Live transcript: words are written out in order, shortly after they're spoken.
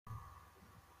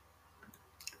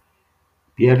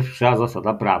Pierwsza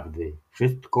zasada prawdy: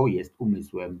 wszystko jest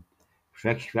umysłem,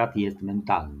 wszechświat jest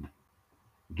mentalny.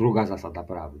 Druga zasada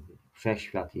prawdy: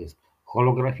 wszechświat jest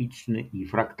holograficzny i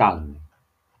fraktalny.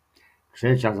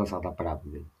 Trzecia zasada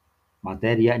prawdy: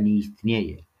 materia nie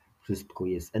istnieje, wszystko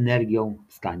jest energią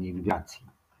w stanie wibracji.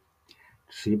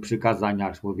 3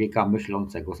 przykazania człowieka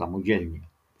myślącego samodzielnie.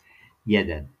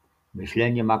 1.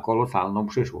 Myślenie ma kolosalną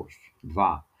przyszłość.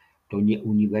 2. To nie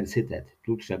uniwersytet,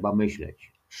 tu trzeba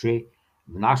myśleć. 3.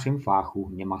 W naszym fachu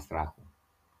nie ma strachu.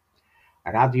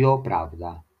 Radio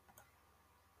Prawda.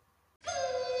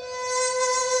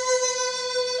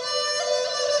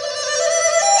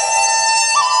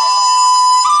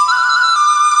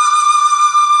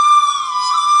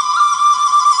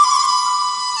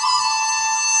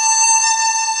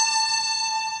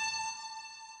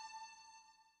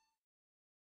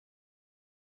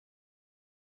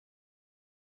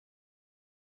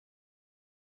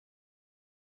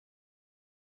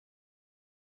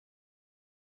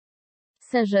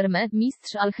 Saint-Germain,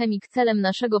 mistrz alchemik. Celem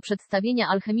naszego przedstawienia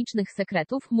alchemicznych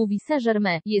sekretów, mówi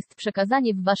Saint-Germain, jest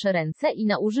przekazanie w wasze ręce i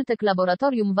na użytek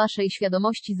laboratorium waszej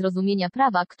świadomości zrozumienia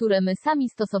prawa, które my sami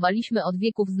stosowaliśmy od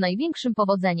wieków z największym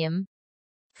powodzeniem.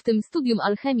 W tym studium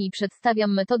alchemii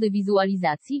przedstawiam metody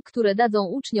wizualizacji, które dadzą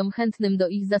uczniom chętnym do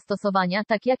ich zastosowania,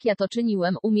 tak jak ja to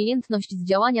czyniłem, umiejętność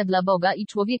zdziałania dla Boga i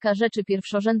człowieka rzeczy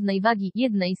pierwszorzędnej wagi,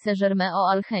 jednej Saint-Germain o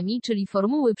alchemii, czyli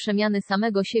formuły przemiany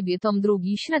samego siebie, tom 2,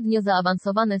 średnio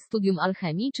zaawansowane studium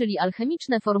alchemii, czyli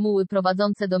alchemiczne formuły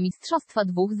prowadzące do mistrzostwa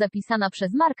 2, zapisana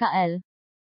przez Marka L.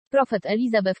 Profet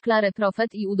Elizabeth Clare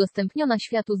Prophet i udostępniona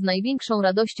światu z największą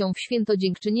radością w święto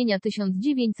dziękczynienia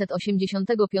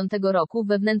 1985 roku.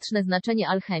 Wewnętrzne znaczenie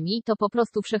alchemii to po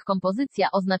prostu wszechkompozycja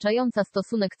oznaczająca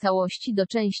stosunek całości do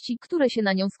części, które się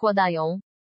na nią składają.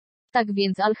 Tak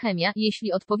więc alchemia,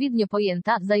 jeśli odpowiednio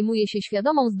pojęta, zajmuje się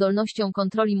świadomą zdolnością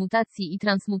kontroli mutacji i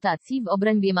transmutacji w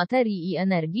obrębie materii i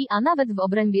energii, a nawet w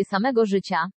obrębie samego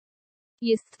życia.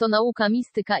 Jest to nauka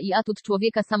mistyka i atut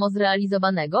człowieka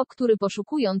samozrealizowanego, który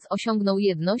poszukując osiągnął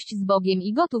jedność z Bogiem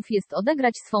i gotów jest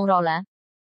odegrać swą rolę.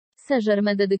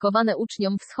 Saint-Germain dedykowane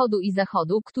uczniom wschodu i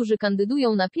zachodu, którzy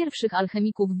kandydują na pierwszych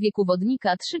alchemików wieku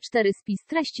wodnika. 3-4 Spis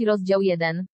treści rozdział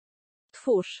 1.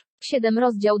 Twórz. 7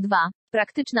 rozdział 2.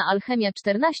 Praktyczna alchemia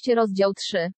 14 rozdział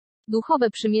 3. Duchowe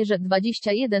przymierze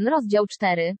 21 rozdział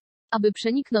 4. Aby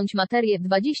przeniknąć materię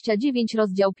 29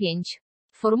 rozdział 5.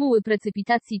 Formuły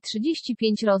precypitacji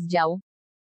 35 rozdział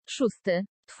 6.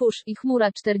 Twórz i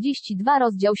chmura 42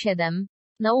 rozdział 7.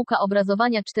 Nauka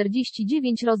obrazowania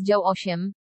 49 rozdział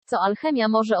 8. Co alchemia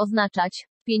może oznaczać?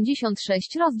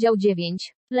 56 rozdział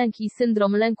 9. Lęk i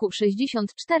syndrom lęku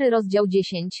 64 rozdział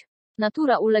 10.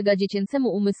 Natura ulega dziecięcemu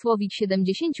umysłowi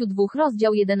 72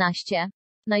 rozdział 11.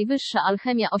 Najwyższa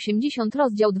alchemia 80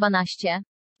 rozdział 12.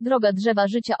 Droga drzewa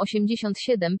życia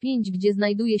 87:5. Gdzie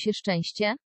znajduje się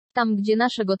szczęście? Tam, gdzie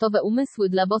nasze gotowe umysły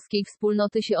dla boskiej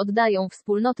wspólnoty się oddają,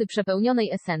 wspólnoty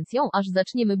przepełnionej esencją, aż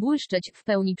zaczniemy błyszczeć, w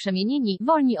pełni przemienieni,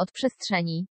 wolni od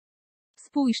przestrzeni.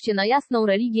 Spójrzcie na jasną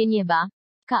religię nieba.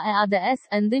 KEADS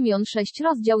Endymion 6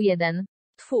 rozdział 1.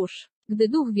 Twórz. Gdy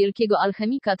duch wielkiego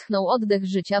alchemika tchnął oddech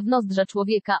życia w nozdrza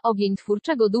człowieka, ogień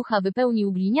twórczego ducha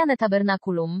wypełnił gliniane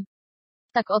tabernakulum.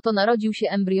 Tak oto narodził się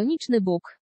embrioniczny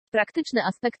Bóg. Praktyczne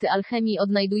aspekty alchemii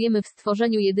odnajdujemy w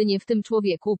stworzeniu jedynie w tym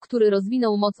człowieku, który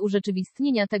rozwinął moc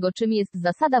urzeczywistnienia tego, czym jest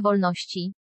zasada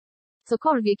wolności.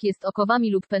 Cokolwiek jest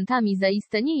okowami lub pętami,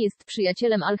 zaiste nie jest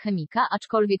przyjacielem alchemika,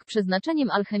 aczkolwiek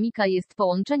przeznaczeniem alchemika jest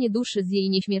połączenie duszy z jej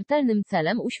nieśmiertelnym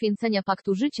celem uświęcenia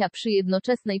paktu życia przy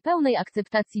jednoczesnej pełnej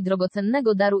akceptacji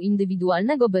drogocennego daru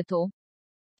indywidualnego bytu.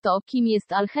 To, kim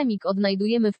jest alchemik,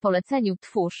 odnajdujemy w poleceniu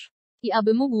Twórz. I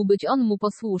aby mógł być on mu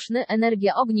posłuszny,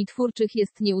 energia ogni twórczych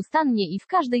jest nieustannie i w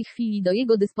każdej chwili do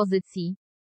jego dyspozycji.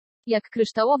 Jak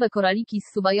kryształowe koraliki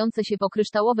zsuwające się po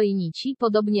kryształowej nici,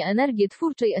 podobnie energie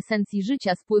twórczej esencji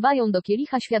życia spływają do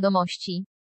kielicha świadomości.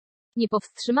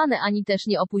 Niepowstrzymane ani też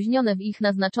nieopóźnione w ich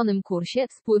naznaczonym kursie,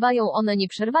 spływają one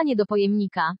nieprzerwanie do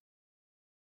pojemnika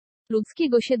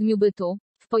ludzkiego 7 bytu.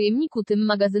 W pojemniku tym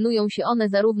magazynują się one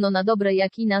zarówno na dobre,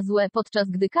 jak i na złe, podczas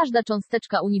gdy każda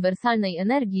cząsteczka uniwersalnej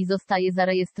energii zostaje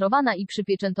zarejestrowana i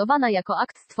przypieczętowana jako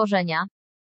akt stworzenia.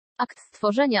 Akt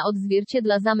stworzenia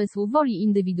odzwierciedla zamysł woli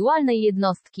indywidualnej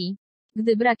jednostki.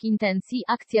 Gdy brak intencji,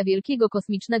 akcja wielkiego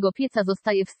kosmicznego pieca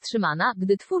zostaje wstrzymana,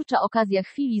 gdy twórcza okazja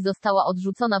chwili została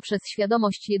odrzucona przez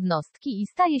świadomość jednostki i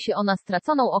staje się ona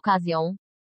straconą okazją.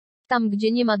 Tam,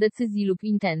 gdzie nie ma decyzji lub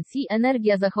intencji,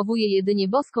 energia zachowuje jedynie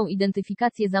boską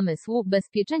identyfikację zamysłu, bez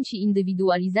pieczęci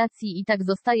indywidualizacji i tak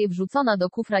zostaje wrzucona do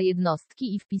kufra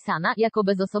jednostki i wpisana, jako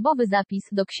bezosobowy zapis,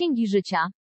 do księgi życia.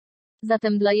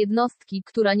 Zatem dla jednostki,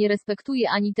 która nie respektuje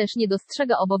ani też nie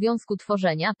dostrzega obowiązku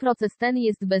tworzenia, proces ten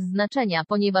jest bez znaczenia,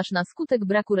 ponieważ na skutek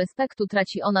braku respektu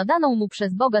traci ona daną mu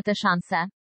przez Boga tę szansę.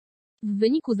 W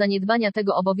wyniku zaniedbania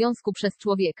tego obowiązku przez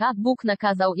człowieka, Bóg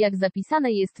nakazał, jak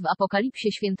zapisane jest w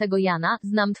Apokalipsie świętego Jana,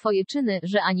 znam twoje czyny,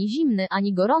 że ani zimny,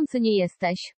 ani gorący nie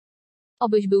jesteś.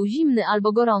 Obyś był zimny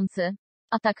albo gorący.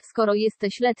 A tak, skoro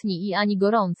jesteś letni i ani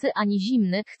gorący, ani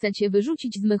zimny, chcę cię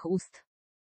wyrzucić z mych ust.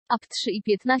 Ap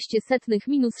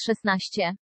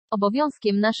 3,15-16.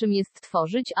 Obowiązkiem naszym jest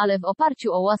tworzyć, ale w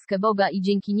oparciu o łaskę Boga i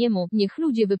dzięki niemu, niech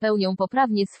ludzie wypełnią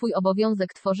poprawnie swój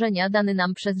obowiązek tworzenia dany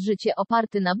nam przez życie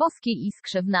oparty na boskiej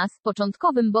iskrze w nas,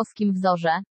 początkowym boskim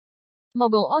wzorze.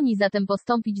 Mogą oni zatem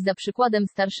postąpić za przykładem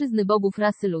starszyzny bogów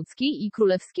rasy ludzkiej i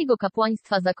królewskiego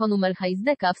kapłaństwa zakonu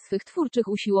Melchajzdeka w swych twórczych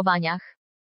usiłowaniach.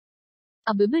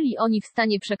 Aby byli oni w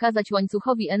stanie przekazać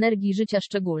łańcuchowi energii życia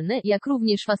szczególny, jak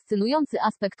również fascynujący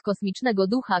aspekt kosmicznego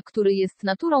ducha, który jest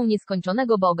naturą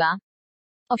nieskończonego Boga.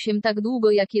 8. Tak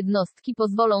długo jak jednostki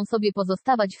pozwolą sobie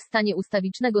pozostawać w stanie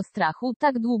ustawicznego strachu,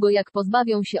 tak długo jak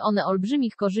pozbawią się one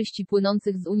olbrzymich korzyści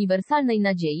płynących z uniwersalnej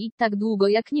nadziei, tak długo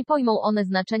jak nie pojmą one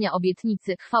znaczenia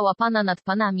obietnicy, chwała Pana nad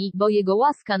Panami, bo Jego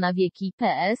łaska na wieki,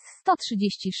 PS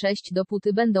 136,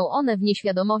 dopóty będą one w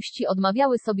nieświadomości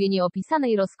odmawiały sobie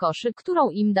nieopisanej rozkoszy, którą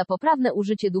im da poprawne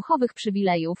użycie duchowych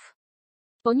przywilejów.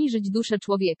 Poniżyć duszę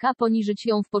człowieka, poniżyć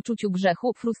ją w poczuciu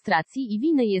grzechu, frustracji i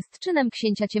winy jest czynem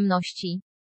księcia ciemności.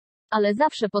 Ale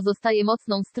zawsze pozostaje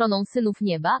mocną stroną synów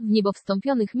nieba, w niebo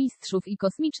wstąpionych mistrzów i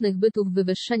kosmicznych bytów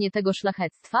wywyższenie tego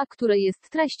szlachectwa, które jest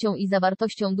treścią i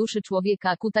zawartością duszy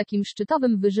człowieka ku takim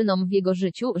szczytowym wyżynom w jego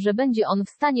życiu, że będzie on w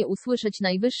stanie usłyszeć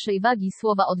najwyższej wagi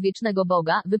słowa odwiecznego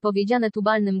Boga, wypowiedziane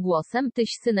tubalnym głosem,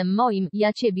 Tyś synem moim,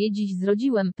 ja Ciebie dziś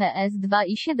zrodziłem, PS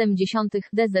 2,7,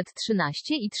 DZ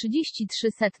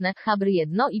 13,33, Habr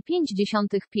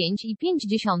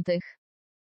 1,55,5.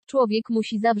 Człowiek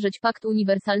musi zawrzeć pakt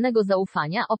uniwersalnego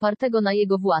zaufania, opartego na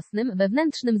jego własnym,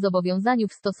 wewnętrznym zobowiązaniu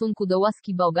w stosunku do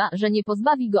łaski Boga, że nie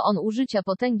pozbawi go on użycia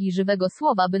potęgi żywego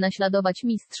słowa, by naśladować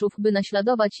mistrzów, by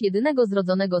naśladować jedynego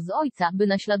zrodzonego z Ojca, by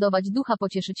naśladować Ducha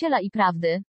Pocieszyciela i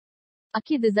prawdy. A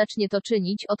kiedy zacznie to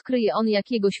czynić, odkryje on,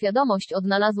 jak jego świadomość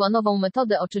odnalazła nową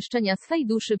metodę oczyszczenia swej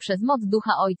duszy przez moc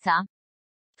Ducha Ojca.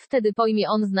 Wtedy pojmie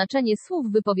on znaczenie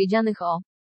słów wypowiedzianych o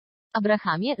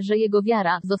Abrahamie, że jego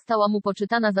wiara została mu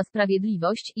poczytana za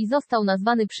sprawiedliwość i został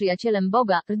nazwany przyjacielem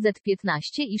Boga, RZ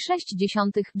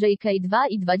 15,6, JK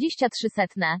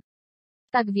 2,23.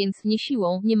 Tak więc, nie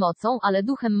siłą, nie mocą, ale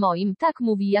duchem moim, tak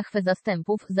mówi Jahwe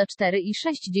zastępów, za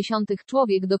 4,6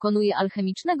 człowiek dokonuje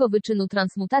alchemicznego wyczynu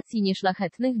transmutacji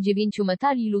nieszlachetnych 9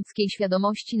 metali ludzkiej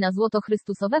świadomości na złoto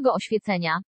Chrystusowego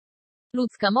oświecenia.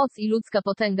 Ludzka moc i ludzka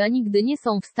potęga nigdy nie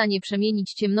są w stanie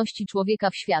przemienić ciemności człowieka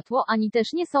w światło, ani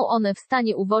też nie są one w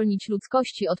stanie uwolnić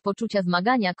ludzkości od poczucia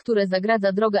zmagania, które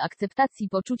zagradza drogę akceptacji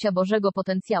poczucia Bożego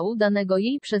potencjału danego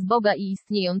jej przez Boga i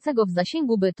istniejącego w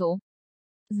zasięgu bytu.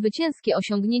 Zwycięskie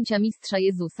osiągnięcia Mistrza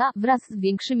Jezusa, wraz z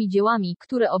większymi dziełami,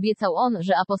 które obiecał On,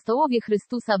 że apostołowie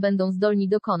Chrystusa będą zdolni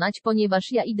dokonać,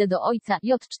 ponieważ ja idę do Ojca,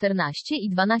 J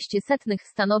 14,12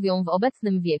 stanowią w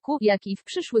obecnym wieku, jak i w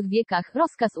przyszłych wiekach,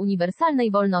 rozkaz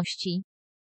uniwersalnej wolności.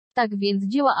 Tak więc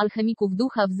dzieła alchemików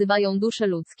ducha wzywają dusze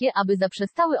ludzkie, aby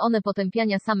zaprzestały one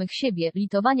potępiania samych siebie,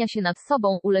 litowania się nad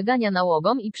sobą, ulegania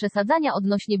nałogom i przesadzania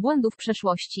odnośnie błędów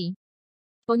przeszłości.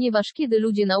 Ponieważ kiedy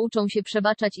ludzie nauczą się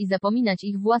przebaczać i zapominać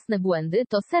ich własne błędy,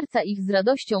 to serca ich z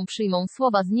radością przyjmą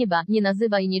słowa z nieba, nie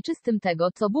nazywaj nieczystym tego,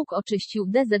 co Bóg oczyścił,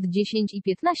 DZ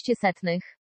 10,15.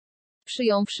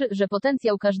 Przyjąwszy, że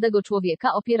potencjał każdego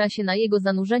człowieka opiera się na jego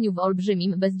zanurzeniu w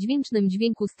olbrzymim, bezdźwięcznym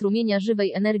dźwięku strumienia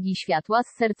żywej energii światła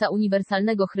z serca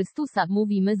uniwersalnego Chrystusa,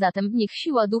 mówimy zatem, niech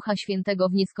siła Ducha Świętego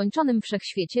w nieskończonym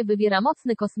wszechświecie wywiera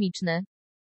mocny kosmiczny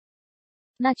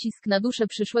nacisk na duszę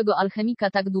przyszłego alchemika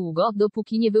tak długo,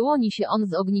 dopóki nie wyłoni się on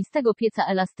z ognistego pieca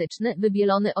elastyczny,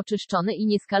 wybielony, oczyszczony i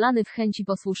nieskalany w chęci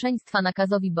posłuszeństwa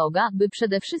nakazowi Boga, by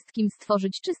przede wszystkim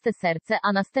stworzyć czyste serce,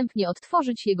 a następnie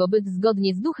odtworzyć jego byt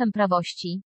zgodnie z duchem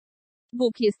prawości.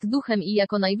 Bóg jest duchem i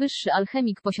jako najwyższy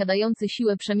alchemik posiadający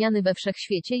siłę przemiany we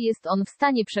wszechświecie jest on w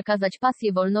stanie przekazać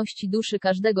pasję wolności duszy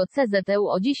każdego CZU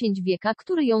o 10 wieka,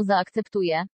 który ją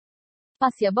zaakceptuje.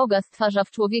 Pasja Boga stwarza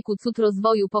w człowieku cud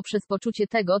rozwoju poprzez poczucie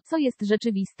tego, co jest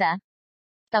rzeczywiste.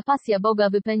 Ta pasja Boga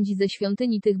wypędzi ze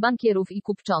świątyni tych bankierów i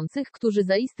kupczących, którzy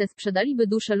zaiste sprzedaliby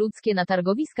dusze ludzkie na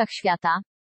targowiskach świata.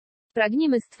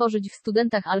 Pragniemy stworzyć w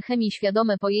studentach alchemii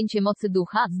świadome pojęcie mocy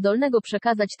ducha, zdolnego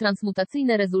przekazać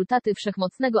transmutacyjne rezultaty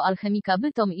wszechmocnego alchemika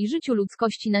bytom i życiu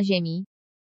ludzkości na ziemi.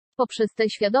 Poprzez tę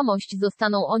świadomość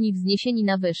zostaną oni wzniesieni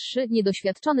na wyższy,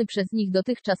 niedoświadczony przez nich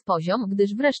dotychczas poziom,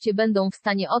 gdyż wreszcie będą w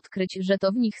stanie odkryć, że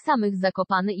to w nich samych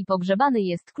zakopany i pogrzebany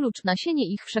jest klucz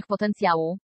nasienie ich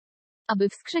wszechpotencjału. Aby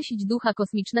wskrzesić ducha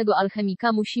kosmicznego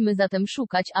alchemika, musimy zatem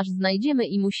szukać, aż znajdziemy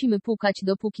i musimy pukać,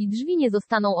 dopóki drzwi nie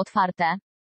zostaną otwarte.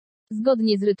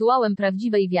 Zgodnie z rytuałem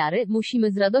prawdziwej wiary,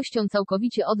 musimy z radością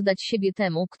całkowicie oddać siebie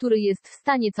temu, który jest w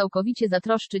stanie całkowicie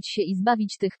zatroszczyć się i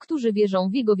zbawić tych, którzy wierzą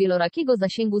w jego wielorakiego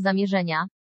zasięgu zamierzenia.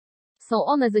 Są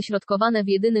one ześrodkowane w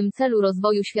jedynym celu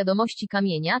rozwoju świadomości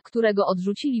kamienia, którego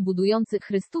odrzucili budujący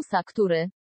Chrystusa, który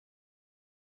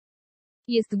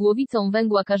jest głowicą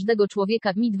węgła każdego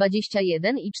człowieka. Mi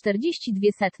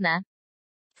 21,42.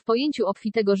 W pojęciu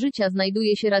obfitego życia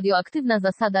znajduje się radioaktywna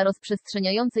zasada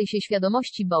rozprzestrzeniającej się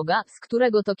świadomości Boga, z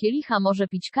którego to kielicha może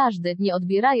pić każdy, nie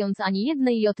odbierając ani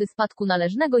jednej joty spadku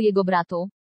należnego jego bratu.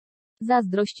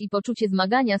 Zazdrość i poczucie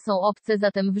zmagania są obce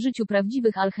zatem w życiu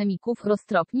prawdziwych alchemików.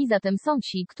 Roztropni zatem są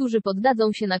ci, którzy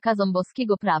poddadzą się nakazom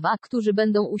boskiego prawa, którzy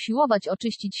będą usiłować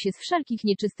oczyścić się z wszelkich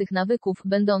nieczystych nawyków,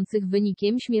 będących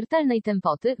wynikiem śmiertelnej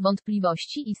tępoty,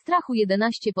 wątpliwości i strachu.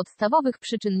 11 podstawowych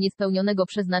przyczyn niespełnionego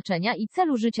przeznaczenia i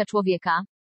celu życia człowieka.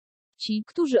 Ci,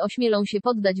 którzy ośmielą się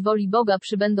poddać woli Boga,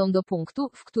 przybędą do punktu,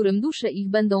 w którym dusze ich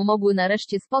będą mogły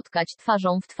nareszcie spotkać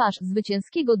twarzą w twarz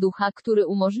zwycięskiego ducha, który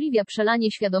umożliwia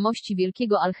przelanie świadomości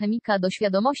wielkiego alchemika do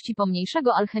świadomości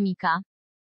pomniejszego alchemika.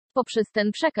 Poprzez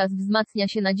ten przekaz wzmacnia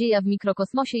się nadzieja w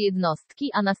mikrokosmosie jednostki,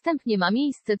 a następnie ma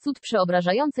miejsce cud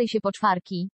przeobrażającej się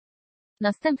poczwarki.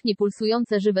 Następnie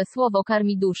pulsujące żywe słowo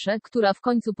karmi duszę, która w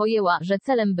końcu pojęła, że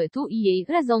celem bytu i jej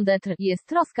raison d'être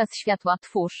jest rozkaz światła,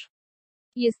 twórz.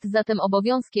 Jest zatem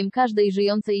obowiązkiem każdej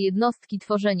żyjącej jednostki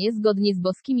tworzenie zgodnie z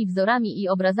boskimi wzorami i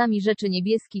obrazami rzeczy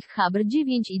niebieskich. Habr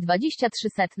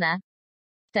 9,23.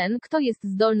 Ten, kto jest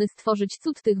zdolny stworzyć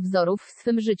cud tych wzorów w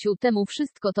swym życiu, temu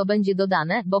wszystko to będzie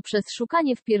dodane, bo przez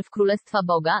szukanie wpierw Królestwa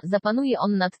Boga, zapanuje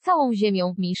on nad całą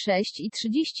ziemią. Mi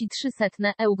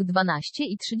 6,33, Euk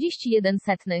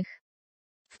 12,31.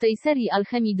 W tej serii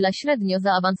alchemii dla średnio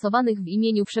zaawansowanych w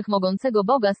imieniu Wszechmogącego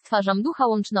Boga stwarzam ducha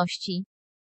łączności.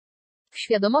 W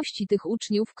świadomości tych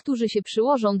uczniów, którzy się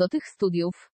przyłożą do tych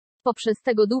studiów. Poprzez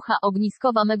tego ducha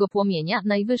ogniskowa mego płomienia,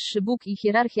 najwyższy Bóg i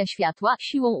hierarchia światła,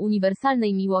 siłą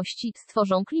uniwersalnej miłości,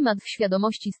 stworzą klimat w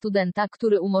świadomości studenta,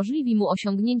 który umożliwi mu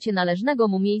osiągnięcie należnego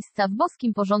mu miejsca w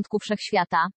boskim porządku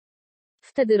wszechświata.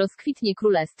 Wtedy rozkwitnie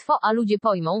królestwo, a ludzie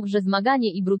pojmą, że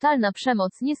zmaganie i brutalna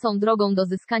przemoc nie są drogą do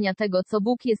zyskania tego, co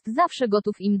Bóg jest zawsze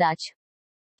gotów im dać.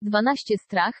 12.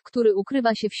 Strach, który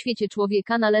ukrywa się w świecie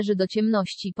człowieka, należy do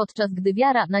ciemności, podczas gdy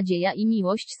wiara, nadzieja i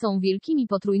miłość są wielkimi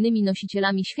potrójnymi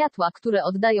nosicielami światła, które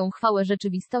oddają chwałę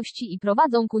rzeczywistości i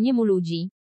prowadzą ku niemu ludzi.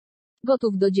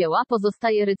 Gotów do dzieła,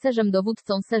 pozostaje rycerzem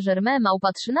dowódcą Saint-Germain.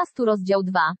 Małpa 13, rozdział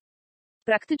 2.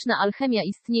 Praktyczna alchemia.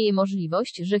 Istnieje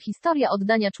możliwość, że historia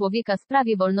oddania człowieka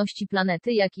sprawie wolności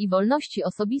planety, jak i wolności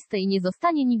osobistej nie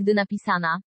zostanie nigdy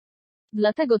napisana.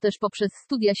 Dlatego też poprzez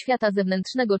studia świata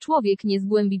zewnętrznego człowiek nie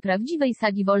zgłębi prawdziwej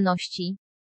sagi wolności.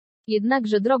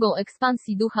 Jednakże drogą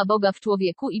ekspansji ducha Boga w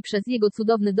człowieku i przez jego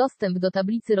cudowny dostęp do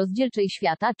tablicy rozdzielczej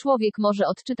świata człowiek może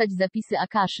odczytać zapisy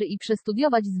Akaszy i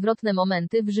przestudiować zwrotne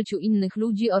momenty w życiu innych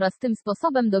ludzi oraz tym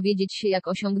sposobem dowiedzieć się, jak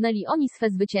osiągnęli oni swe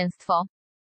zwycięstwo.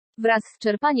 Wraz z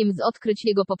czerpaniem z odkryć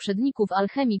jego poprzedników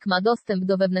alchemik ma dostęp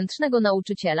do wewnętrznego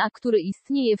nauczyciela, który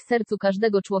istnieje w sercu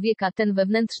każdego człowieka. Ten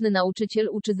wewnętrzny nauczyciel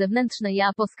uczy zewnętrzne ja,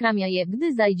 poskramia je,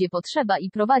 gdy zajdzie potrzeba i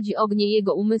prowadzi ognie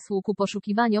jego umysłu ku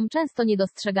poszukiwaniom często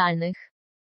niedostrzegalnych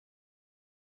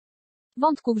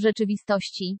wątków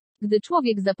rzeczywistości. Gdy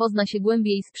człowiek zapozna się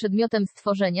głębiej z przedmiotem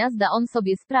stworzenia, zda on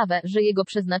sobie sprawę, że jego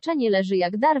przeznaczenie leży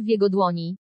jak dar w jego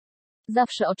dłoni.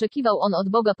 Zawsze oczekiwał on od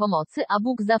Boga pomocy, a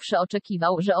Bóg zawsze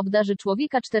oczekiwał, że obdarzy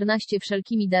człowieka 14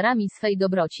 wszelkimi darami swej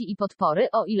dobroci i podpory,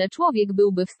 o ile człowiek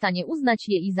byłby w stanie uznać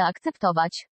je i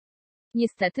zaakceptować.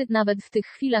 Niestety, nawet w tych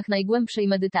chwilach najgłębszej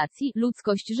medytacji,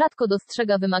 ludzkość rzadko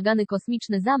dostrzega wymagany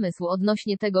kosmiczny zamysł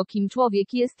odnośnie tego, kim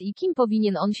człowiek jest i kim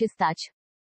powinien on się stać.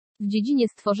 W dziedzinie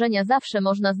stworzenia zawsze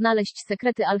można znaleźć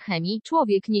sekrety alchemii.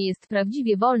 Człowiek nie jest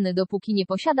prawdziwie wolny, dopóki nie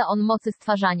posiada on mocy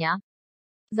stwarzania.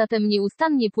 Zatem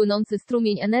nieustannie płynący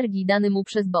strumień energii dany mu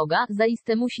przez Boga,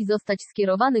 zaiste musi zostać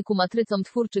skierowany ku matrycom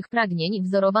twórczych pragnień,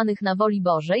 wzorowanych na woli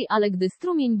Bożej, ale gdy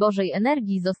strumień Bożej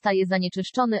energii zostaje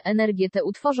zanieczyszczony, energię tę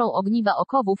utworzą ogniwa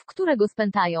okowów, które go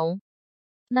spętają.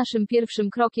 Naszym pierwszym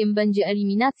krokiem będzie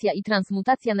eliminacja i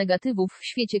transmutacja negatywów w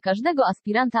świecie każdego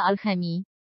aspiranta alchemii.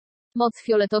 Moc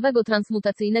fioletowego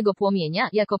transmutacyjnego płomienia,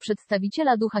 jako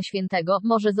przedstawiciela Ducha Świętego,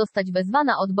 może zostać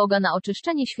wezwana od Boga na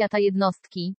oczyszczenie świata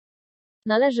jednostki.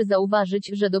 Należy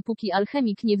zauważyć, że dopóki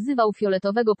alchemik nie wzywał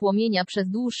fioletowego płomienia przez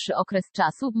dłuższy okres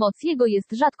czasu, moc jego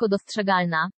jest rzadko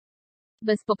dostrzegalna.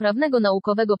 Bez poprawnego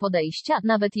naukowego podejścia,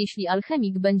 nawet jeśli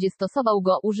alchemik będzie stosował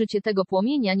go, użycie tego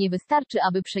płomienia nie wystarczy,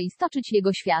 aby przeistoczyć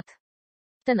jego świat.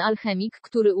 Ten alchemik,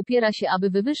 który upiera się, aby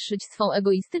wywyższyć swą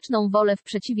egoistyczną wolę w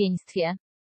przeciwieństwie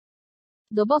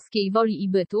do boskiej woli i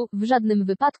bytu, w żadnym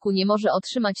wypadku nie może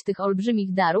otrzymać tych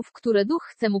olbrzymich darów, które duch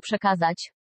chce mu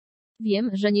przekazać. Wiem,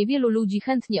 że niewielu ludzi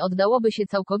chętnie oddałoby się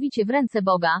całkowicie w ręce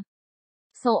Boga.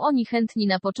 Są oni chętni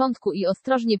na początku i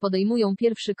ostrożnie podejmują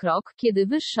pierwszy krok, kiedy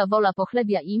wyższa wola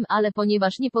pochlebia im, ale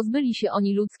ponieważ nie pozbyli się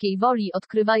oni ludzkiej woli,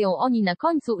 odkrywają oni na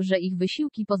końcu, że ich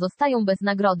wysiłki pozostają bez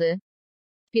nagrody.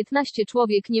 15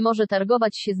 Człowiek nie może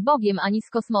targować się z Bogiem ani z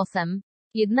kosmosem.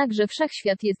 Jednakże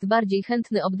wszechświat jest bardziej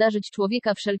chętny obdarzyć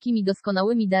człowieka wszelkimi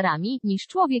doskonałymi darami, niż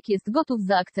człowiek jest gotów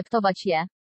zaakceptować je.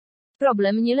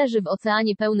 Problem nie leży w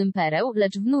oceanie pełnym pereł,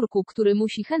 lecz w nurku, który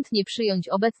musi chętnie przyjąć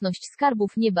obecność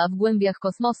skarbów nieba w głębiach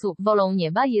kosmosu. Wolą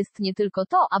nieba jest nie tylko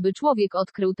to, aby człowiek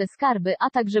odkrył te skarby, a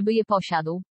także by je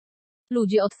posiadł.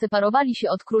 Ludzie odseparowali się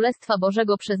od Królestwa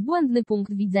Bożego przez błędny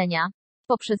punkt widzenia.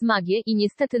 Poprzez magię i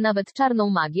niestety nawet czarną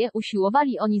magię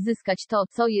usiłowali oni zyskać to,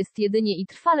 co jest jedynie i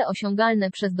trwale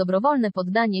osiągalne przez dobrowolne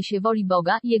poddanie się woli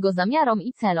Boga, Jego zamiarom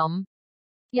i celom.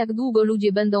 Jak długo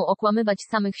ludzie będą okłamywać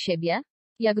samych siebie?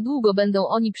 Jak długo będą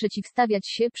oni przeciwstawiać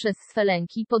się przez swe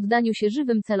lęki poddaniu się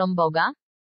żywym celom Boga?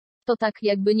 To tak,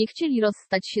 jakby nie chcieli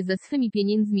rozstać się ze swymi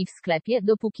pieniędzmi w sklepie,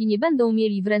 dopóki nie będą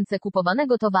mieli w ręce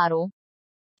kupowanego towaru.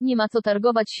 Nie ma co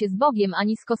targować się z Bogiem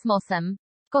ani z kosmosem.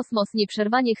 Kosmos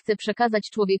nieprzerwanie chce przekazać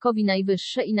człowiekowi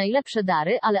najwyższe i najlepsze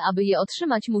dary, ale aby je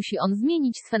otrzymać, musi on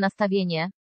zmienić swe nastawienie.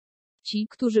 Ci,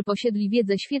 którzy posiedli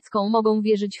wiedzę świecką, mogą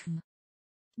wierzyć w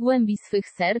głębi swych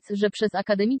serc, że przez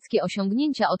akademickie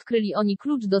osiągnięcia odkryli oni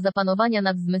klucz do zapanowania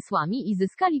nad zmysłami i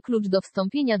zyskali klucz do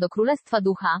wstąpienia do Królestwa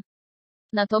Ducha.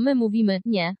 Na to my mówimy,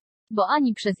 nie. Bo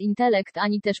ani przez intelekt,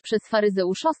 ani też przez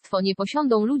faryzeuszostwo nie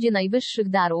posiądą ludzie najwyższych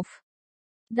darów.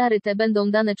 Dary te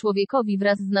będą dane człowiekowi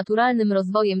wraz z naturalnym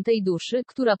rozwojem tej duszy,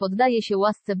 która poddaje się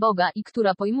łasce Boga i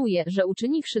która pojmuje, że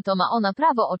uczyniwszy to ma ona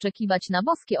prawo oczekiwać na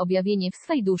boskie objawienie w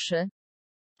swej duszy.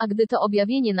 A gdy to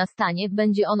objawienie nastanie,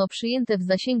 będzie ono przyjęte w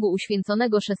zasięgu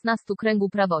uświęconego 16 kręgu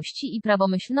prawości i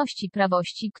prawomyślności,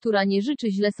 prawości, która nie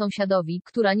życzy źle sąsiadowi,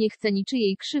 która nie chce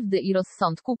niczyjej krzywdy i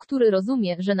rozsądku, który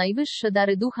rozumie, że najwyższe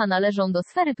dary ducha należą do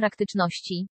sfery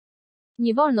praktyczności.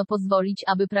 Nie wolno pozwolić,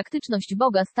 aby praktyczność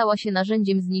Boga stała się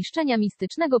narzędziem zniszczenia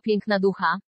mistycznego piękna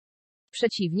ducha.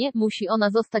 Przeciwnie, musi ona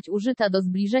zostać użyta do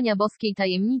zbliżenia boskiej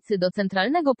tajemnicy do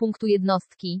centralnego punktu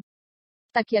jednostki.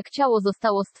 Tak jak ciało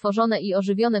zostało stworzone i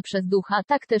ożywione przez ducha,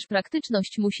 tak też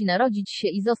praktyczność musi narodzić się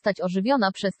i zostać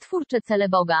ożywiona przez twórcze cele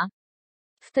Boga.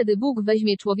 Wtedy Bóg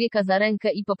weźmie człowieka za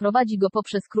rękę i poprowadzi go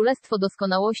poprzez królestwo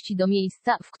doskonałości do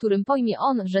miejsca, w którym pojmie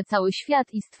on, że cały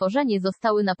świat i stworzenie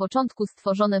zostały na początku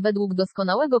stworzone według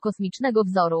doskonałego kosmicznego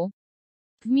wzoru.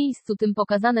 W miejscu tym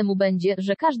pokazane mu będzie,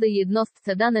 że każdej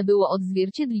jednostce dane było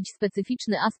odzwierciedlić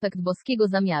specyficzny aspekt boskiego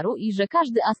zamiaru i że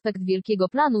każdy aspekt wielkiego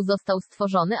planu został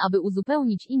stworzony, aby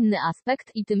uzupełnić inny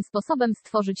aspekt i tym sposobem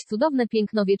stworzyć cudowne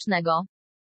piękno wiecznego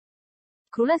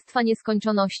Królestwa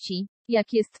Nieskończoności.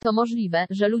 Jak jest to możliwe,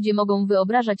 że ludzie mogą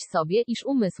wyobrażać sobie, iż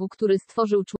umysł, który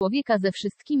stworzył człowieka ze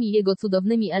wszystkimi jego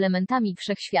cudownymi elementami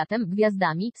wszechświatem,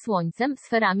 gwiazdami, słońcem,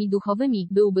 sferami duchowymi,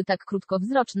 byłby tak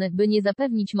krótkowzroczny, by nie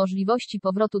zapewnić możliwości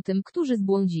powrotu tym, którzy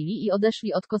zbłądzili i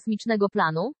odeszli od kosmicznego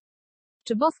planu?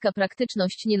 Czy boska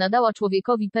praktyczność nie nadała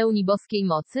człowiekowi pełni boskiej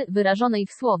mocy, wyrażonej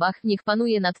w słowach, niech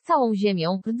panuje nad całą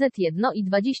ziemią, RZ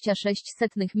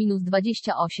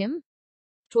 1,26-28?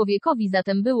 Człowiekowi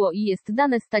zatem było i jest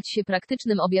dane stać się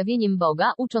praktycznym objawieniem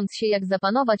Boga, ucząc się jak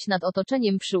zapanować nad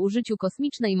otoczeniem przy użyciu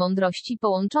kosmicznej mądrości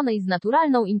połączonej z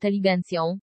naturalną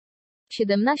inteligencją.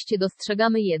 17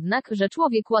 Dostrzegamy jednak, że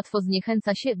człowiek łatwo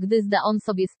zniechęca się, gdy zda on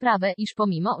sobie sprawę, iż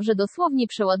pomimo, że dosłownie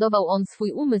przeładował on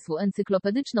swój umysł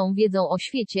encyklopedyczną wiedzą o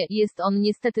świecie, jest on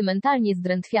niestety mentalnie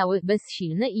zdrętwiały,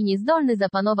 bezsilny i niezdolny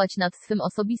zapanować nad swym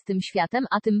osobistym światem,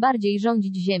 a tym bardziej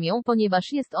rządzić ziemią,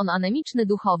 ponieważ jest on anemiczny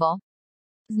duchowo.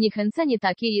 Zniechęcenie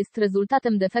takie jest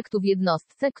rezultatem defektu w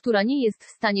jednostce, która nie jest w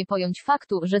stanie pojąć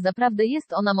faktu, że zaprawdę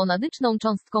jest ona monadyczną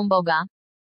cząstką Boga.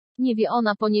 Nie wie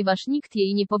ona, ponieważ nikt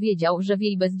jej nie powiedział, że w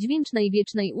jej bezdźwięcznej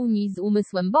wiecznej unii z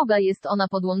umysłem Boga jest ona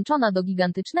podłączona do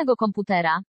gigantycznego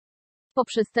komputera.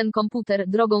 Poprzez ten komputer,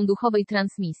 drogą duchowej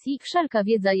transmisji, wszelka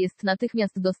wiedza jest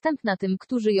natychmiast dostępna tym,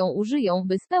 którzy ją użyją,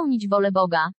 by spełnić wolę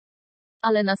Boga.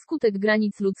 Ale na skutek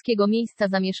granic ludzkiego miejsca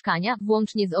zamieszkania,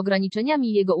 włącznie z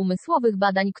ograniczeniami jego umysłowych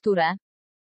badań, które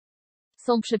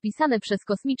są przepisane przez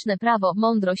kosmiczne prawo,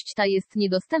 mądrość ta jest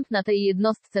niedostępna tej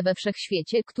jednostce we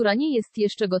wszechświecie, która nie jest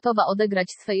jeszcze gotowa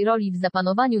odegrać swej roli w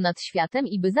zapanowaniu nad światem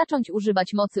i by zacząć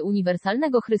używać mocy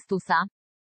uniwersalnego Chrystusa.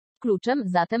 Kluczem,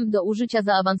 zatem, do użycia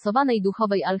zaawansowanej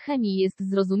duchowej alchemii jest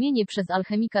zrozumienie przez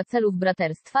alchemika celów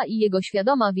braterstwa i jego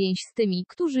świadoma więź z tymi,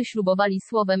 którzy ślubowali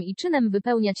słowem i czynem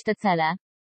wypełniać te cele.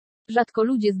 Rzadko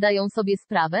ludzie zdają sobie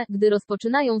sprawę, gdy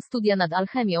rozpoczynają studia nad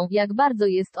alchemią, jak bardzo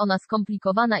jest ona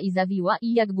skomplikowana i zawiła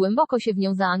i jak głęboko się w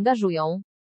nią zaangażują.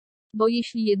 Bo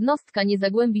jeśli jednostka nie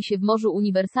zagłębi się w morzu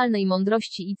uniwersalnej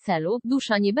mądrości i celu,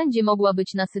 dusza nie będzie mogła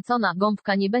być nasycona,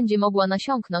 gąbka nie będzie mogła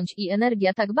nasiąknąć i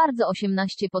energia tak bardzo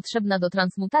 18 potrzebna do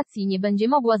transmutacji nie będzie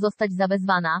mogła zostać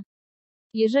zawezwana.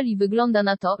 Jeżeli wygląda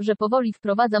na to, że powoli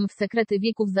wprowadzam w sekrety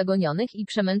wieków zagonionych i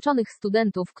przemęczonych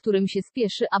studentów, którym się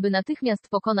spieszy, aby natychmiast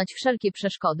pokonać wszelkie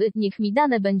przeszkody, niech mi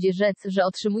dane będzie rzec, że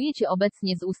otrzymujecie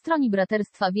obecnie z ustroni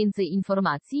braterstwa więcej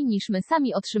informacji niż my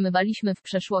sami otrzymywaliśmy w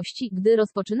przeszłości, gdy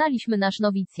rozpoczynaliśmy nasz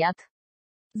nowicjat.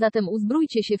 Zatem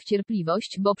uzbrójcie się w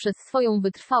cierpliwość, bo przez swoją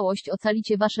wytrwałość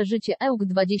ocalicie wasze życie. Euk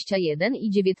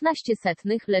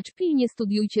 21,19, lecz pilnie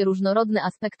studiujcie różnorodne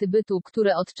aspekty bytu,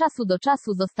 które od czasu do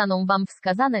czasu zostaną wam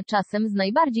wskazane czasem z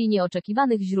najbardziej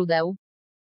nieoczekiwanych źródeł.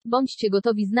 Bądźcie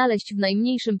gotowi znaleźć w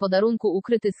najmniejszym podarunku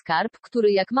ukryty skarb,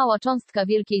 który jak mała cząstka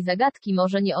wielkiej zagadki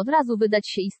może nie od razu wydać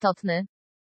się istotny.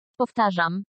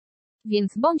 Powtarzam.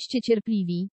 Więc bądźcie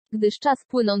cierpliwi, gdyż czas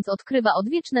płynąc odkrywa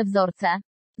odwieczne wzorce.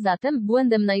 Zatem,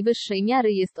 błędem najwyższej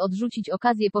miary jest odrzucić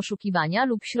okazję poszukiwania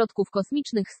lub środków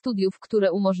kosmicznych studiów,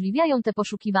 które umożliwiają te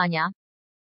poszukiwania.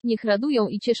 Niech radują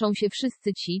i cieszą się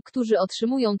wszyscy ci, którzy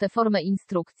otrzymują tę formę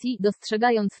instrukcji,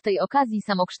 dostrzegając w tej okazji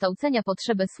samokształcenia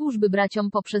potrzebę służby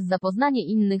braciom poprzez zapoznanie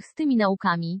innych z tymi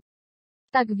naukami.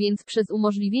 Tak więc przez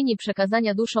umożliwienie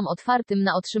przekazania duszom otwartym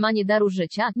na otrzymanie daru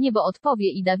życia, niebo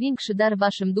odpowie i da większy dar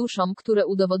waszym duszom, które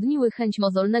udowodniły chęć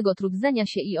mozolnego trudzenia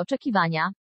się i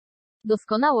oczekiwania.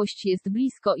 Doskonałość jest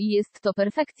blisko i jest to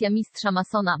perfekcja mistrza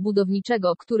masona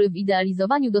budowniczego, który w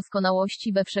idealizowaniu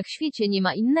doskonałości we wszechświecie nie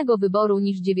ma innego wyboru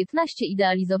niż 19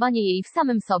 idealizowanie jej w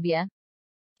samym sobie.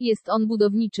 Jest on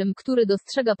budowniczym, który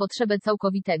dostrzega potrzebę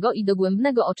całkowitego i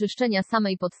dogłębnego oczyszczenia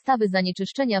samej podstawy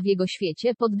zanieczyszczenia w jego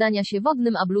świecie, poddania się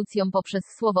wodnym ablucjom poprzez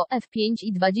słowo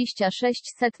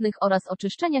F5,26 oraz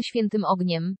oczyszczenia świętym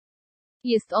ogniem.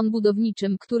 Jest on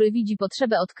budowniczym, który widzi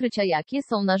potrzebę odkrycia, jakie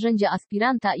są narzędzia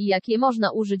aspiranta i jakie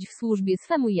można użyć w służbie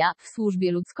swemu ja, w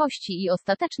służbie ludzkości i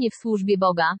ostatecznie w służbie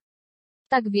Boga.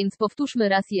 Tak więc powtórzmy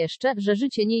raz jeszcze, że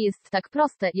życie nie jest tak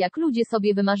proste, jak ludzie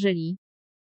sobie wymarzyli.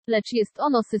 Lecz jest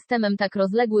ono systemem tak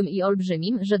rozległym i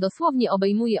olbrzymim, że dosłownie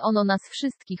obejmuje ono nas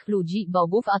wszystkich ludzi,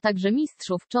 bogów, a także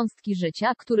mistrzów cząstki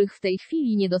życia, których w tej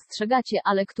chwili nie dostrzegacie,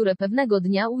 ale które pewnego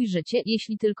dnia ujrzycie,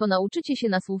 jeśli tylko nauczycie się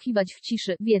nasłuchiwać w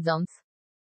ciszy, wiedząc,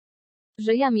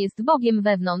 że Jam jest Bogiem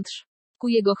wewnątrz. Ku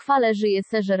jego chwale żyje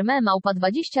Saint-Germain Małpa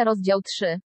 20 rozdział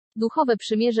 3. Duchowe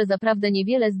przymierze zaprawdę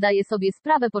niewiele zdaje sobie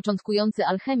sprawę początkujący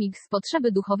alchemik z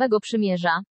potrzeby duchowego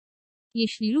przymierza.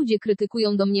 Jeśli ludzie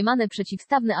krytykują domniemane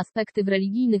przeciwstawne aspekty w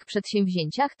religijnych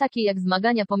przedsięwzięciach, takie jak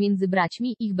zmagania pomiędzy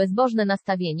braćmi, ich bezbożne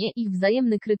nastawienie, ich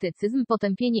wzajemny krytycyzm,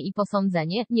 potępienie i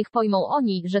posądzenie, niech pojmą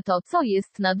oni, że to, co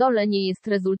jest na dole, nie jest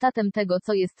rezultatem tego,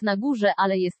 co jest na górze,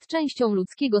 ale jest częścią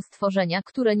ludzkiego stworzenia,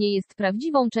 które nie jest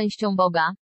prawdziwą częścią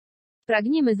Boga.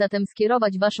 Pragniemy zatem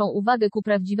skierować waszą uwagę ku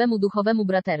prawdziwemu duchowemu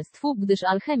braterstwu, gdyż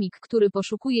alchemik, który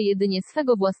poszukuje jedynie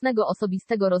swego własnego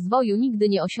osobistego rozwoju, nigdy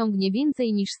nie osiągnie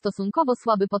więcej niż stosunkowo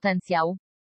słaby potencjał.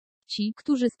 Ci,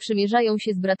 którzy sprzymierzają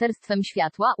się z braterstwem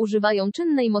światła, używają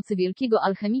czynnej mocy wielkiego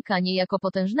alchemika nie jako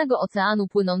potężnego oceanu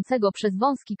płynącego przez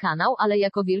wąski kanał, ale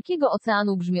jako wielkiego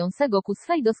oceanu brzmiącego ku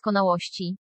swej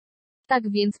doskonałości.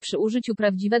 Tak więc przy użyciu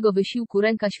prawdziwego wysiłku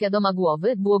ręka świadoma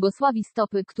głowy błogosławi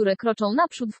stopy, które kroczą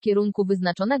naprzód w kierunku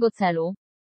wyznaczonego celu.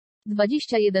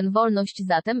 21 Wolność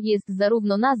zatem jest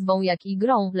zarówno nazwą jak i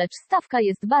grą, lecz stawka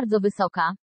jest bardzo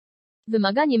wysoka.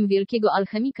 Wymaganiem wielkiego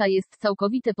alchemika jest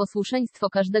całkowite posłuszeństwo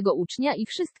każdego ucznia i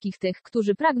wszystkich tych,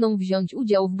 którzy pragną wziąć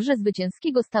udział w grze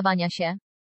zwycięskiego stawania się.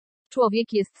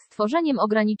 Człowiek jest stworzeniem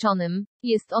ograniczonym.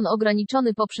 Jest on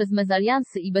ograniczony poprzez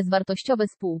mezaliansy i bezwartościowe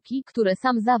spółki, które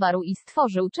sam zawarł i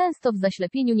stworzył, często w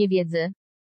zaślepieniu niewiedzy.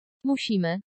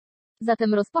 Musimy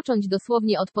zatem rozpocząć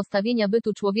dosłownie od postawienia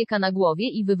bytu człowieka na głowie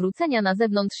i wywrócenia na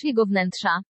zewnątrz jego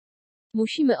wnętrza.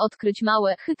 Musimy odkryć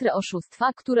małe, chytre oszustwa,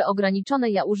 które ograniczone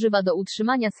ja używa do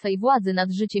utrzymania swej władzy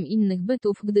nad życiem innych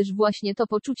bytów, gdyż właśnie to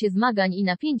poczucie zmagań i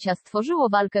napięcia stworzyło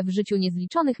walkę w życiu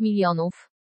niezliczonych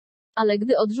milionów. Ale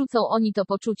gdy odrzucą oni to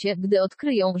poczucie, gdy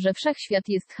odkryją, że wszechświat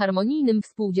jest harmonijnym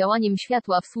współdziałaniem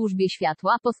światła w służbie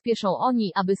światła, pospieszą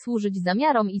oni, aby służyć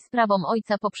zamiarom i sprawom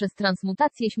Ojca poprzez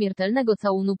transmutację śmiertelnego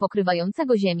całunu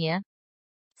pokrywającego ziemię.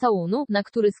 Całunu, na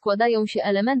który składają się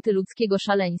elementy ludzkiego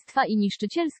szaleństwa i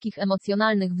niszczycielskich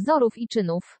emocjonalnych wzorów i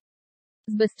czynów.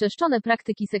 Zbezczeszczone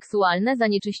praktyki seksualne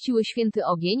zanieczyściły święty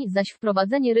ogień, zaś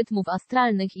wprowadzenie rytmów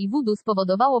astralnych i wudu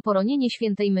spowodowało poronienie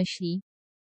świętej myśli.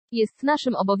 Jest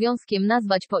naszym obowiązkiem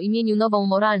nazwać po imieniu nową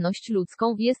moralność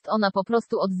ludzką, jest ona po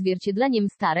prostu odzwierciedleniem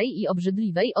starej i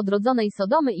obrzydliwej, odrodzonej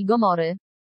Sodomy i Gomory.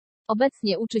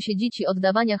 Obecnie uczy się dzieci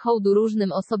oddawania hołdu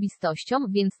różnym osobistościom,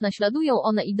 więc naśladują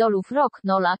one idolów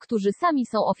rock-nola, którzy sami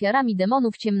są ofiarami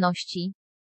demonów ciemności.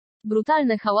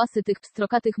 Brutalne hałasy tych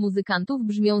pstrokatych muzykantów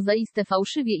brzmią zaiste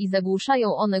fałszywie i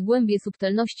zagłuszają one głębie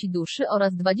subtelności duszy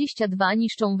oraz 22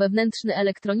 niszczą wewnętrzny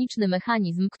elektroniczny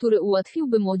mechanizm, który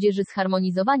ułatwiłby młodzieży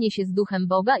zharmonizowanie się z duchem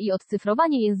Boga i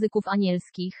odcyfrowanie języków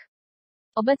anielskich.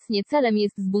 Obecnie celem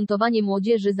jest zbuntowanie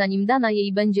młodzieży, zanim dana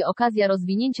jej będzie okazja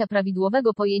rozwinięcia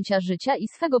prawidłowego pojęcia życia i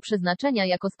swego przeznaczenia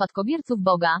jako spadkobierców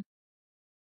Boga.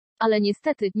 Ale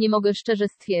niestety, nie mogę szczerze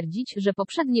stwierdzić, że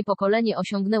poprzednie pokolenie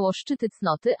osiągnęło szczyty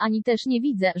cnoty, ani też nie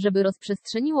widzę, żeby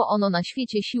rozprzestrzeniło ono na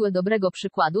świecie siłę dobrego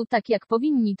przykładu, tak jak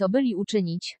powinni to byli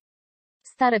uczynić.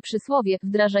 Stare przysłowie,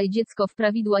 wdrażaj dziecko w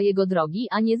prawidła jego drogi,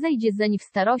 a nie zejdzie zeń w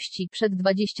starości, przed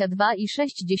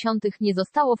 22,6 nie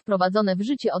zostało wprowadzone w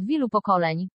życie od wielu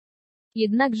pokoleń.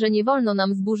 Jednakże nie wolno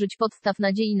nam zburzyć podstaw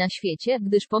nadziei na świecie,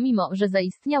 gdyż pomimo, że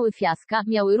zaistniały fiaska,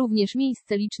 miały również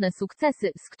miejsce liczne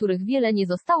sukcesy, z których wiele nie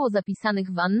zostało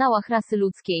zapisanych w annałach rasy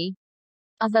ludzkiej.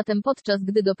 A zatem podczas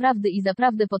gdy doprawdy i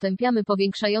zaprawdę potępiamy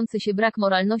powiększający się brak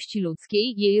moralności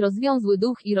ludzkiej, jej rozwiązły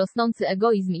duch i rosnący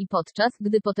egoizm i podczas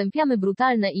gdy potępiamy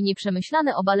brutalne i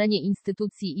nieprzemyślane obalenie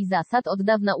instytucji i zasad od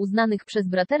dawna uznanych przez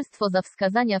braterstwo za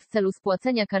wskazania w celu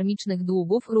spłacenia karmicznych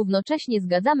długów, równocześnie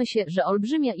zgadzamy się, że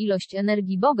olbrzymia ilość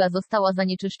energii Boga została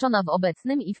zanieczyszczona w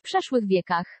obecnym i w przeszłych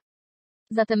wiekach.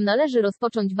 Zatem należy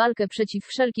rozpocząć walkę przeciw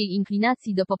wszelkiej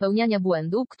inklinacji do popełniania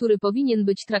błędu, który powinien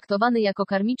być traktowany jako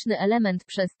karmiczny element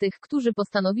przez tych, którzy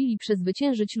postanowili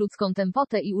przezwyciężyć ludzką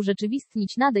tępotę i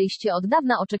urzeczywistnić nadejście od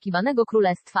dawna oczekiwanego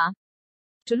królestwa.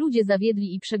 Czy ludzie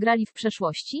zawiedli i przegrali w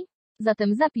przeszłości?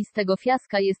 Zatem zapis tego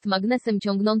fiaska jest magnesem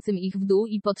ciągnącym ich w dół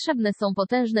i potrzebne są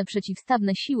potężne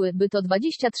przeciwstawne siły, by to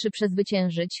 23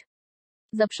 przezwyciężyć.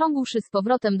 Zaprzągłszy z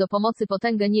powrotem do pomocy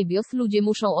potęgę niebios, ludzie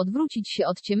muszą odwrócić się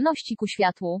od ciemności ku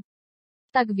światłu.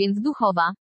 Tak więc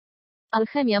duchowa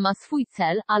alchemia ma swój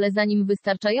cel, ale zanim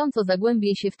wystarczająco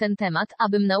zagłębię się w ten temat,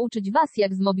 abym nauczyć was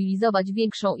jak zmobilizować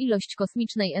większą ilość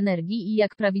kosmicznej energii i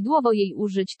jak prawidłowo jej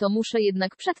użyć, to muszę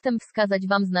jednak przedtem wskazać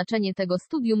wam znaczenie tego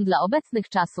studium dla obecnych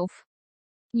czasów.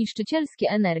 Niszczycielskie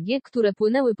energie, które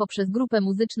płynęły poprzez grupę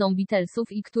muzyczną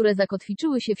Beatlesów i które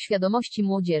zakotwiczyły się w świadomości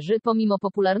młodzieży, pomimo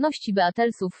popularności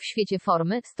Beatlesów w świecie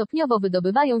formy, stopniowo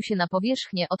wydobywają się na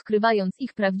powierzchnię, odkrywając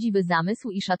ich prawdziwy zamysł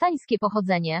i szatańskie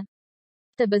pochodzenie.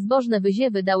 Te bezbożne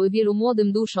wyziewy dały wielu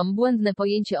młodym duszom błędne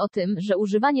pojęcie o tym, że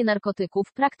używanie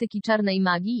narkotyków, praktyki czarnej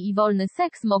magii i wolny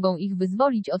seks mogą ich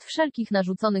wyzwolić od wszelkich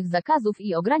narzuconych zakazów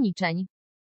i ograniczeń.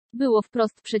 Było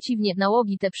wprost przeciwnie,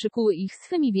 nałogi te przykuły ich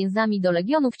swymi więzami do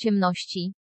legionów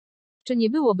ciemności. Czy nie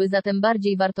byłoby zatem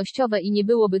bardziej wartościowe i nie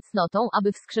byłoby cnotą,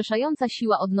 aby wskrzeszająca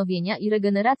siła odnowienia i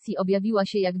regeneracji objawiła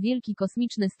się jak wielki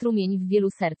kosmiczny strumień w wielu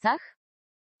sercach?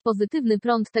 Pozytywny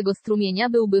prąd tego strumienia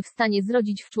byłby w stanie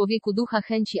zrodzić w człowieku ducha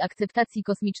chęci akceptacji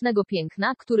kosmicznego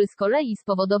piękna, który z kolei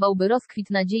spowodowałby rozkwit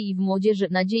nadziei w młodzieży,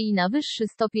 nadziei na wyższy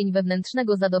stopień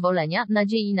wewnętrznego zadowolenia,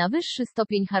 nadziei na wyższy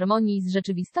stopień harmonii z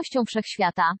rzeczywistością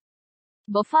wszechświata.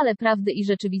 Bo fale prawdy i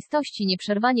rzeczywistości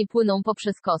nieprzerwanie płyną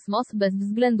poprzez kosmos, bez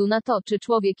względu na to, czy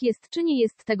człowiek jest czy nie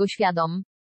jest tego świadom.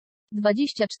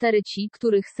 24 Ci,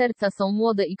 których serca są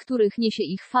młode i których niesie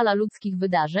ich fala ludzkich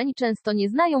wydarzeń, często nie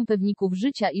znają pewników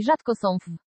życia i rzadko są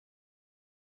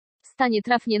w stanie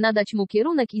trafnie nadać mu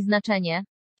kierunek i znaczenie.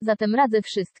 Zatem radzę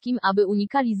wszystkim, aby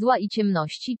unikali zła i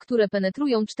ciemności, które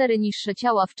penetrują 4 niższe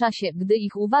ciała w czasie, gdy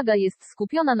ich uwaga jest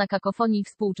skupiona na kakofonii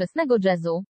współczesnego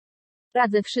jazzu.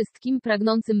 Radzę wszystkim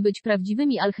pragnącym być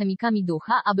prawdziwymi alchemikami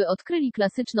ducha, aby odkryli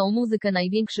klasyczną muzykę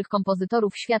największych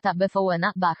kompozytorów świata: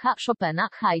 Beethovena, Bacha, Chopina,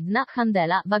 Haydna,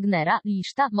 Handela, Wagnera,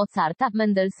 Liszta, Mozarta,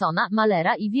 Mendelssohna,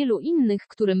 Mahlera i wielu innych,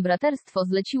 którym braterstwo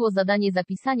zleciło zadanie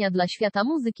zapisania dla świata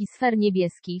muzyki sfer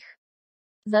niebieskich.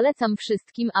 Zalecam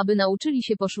wszystkim, aby nauczyli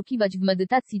się poszukiwać w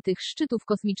medytacji tych szczytów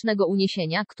kosmicznego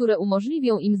uniesienia, które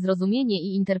umożliwią im zrozumienie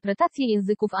i interpretację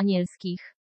języków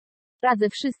anielskich. Radzę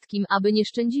wszystkim, aby nie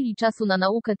szczędzili czasu na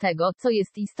naukę tego, co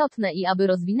jest istotne i aby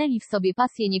rozwinęli w sobie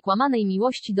pasję niekłamanej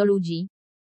miłości do ludzi.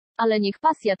 Ale niech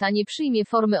pasja ta nie przyjmie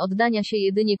formy oddania się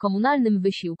jedynie komunalnym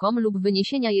wysiłkom lub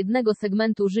wyniesienia jednego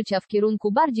segmentu życia w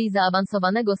kierunku bardziej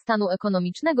zaawansowanego stanu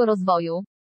ekonomicznego rozwoju.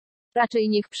 Raczej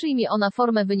niech przyjmie ona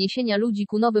formę wyniesienia ludzi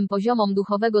ku nowym poziomom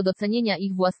duchowego docenienia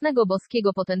ich własnego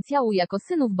boskiego potencjału jako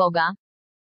synów Boga.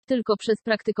 Tylko przez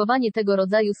praktykowanie tego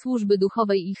rodzaju służby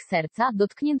duchowej ich serca,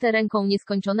 dotknięte ręką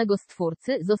nieskończonego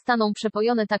Stwórcy, zostaną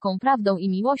przepojone taką prawdą i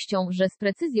miłością, że z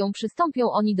precyzją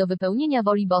przystąpią oni do wypełnienia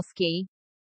woli boskiej.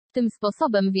 Tym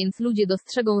sposobem więc ludzie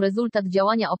dostrzegą rezultat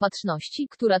działania opatrzności,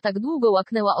 która tak długo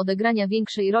łaknęła odegrania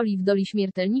większej roli w doli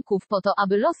śmiertelników po to,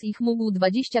 aby los ich mógł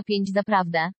 25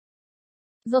 zaprawdę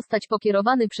zostać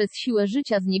pokierowany przez siłę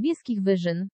życia z niebieskich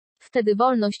wyżyn. Wtedy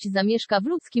wolność zamieszka w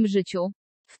ludzkim życiu.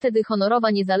 Wtedy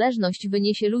honorowa niezależność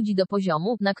wyniesie ludzi do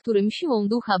poziomu, na którym siłą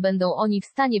ducha będą oni w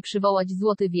stanie przywołać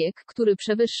złoty wiek, który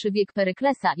przewyższy wiek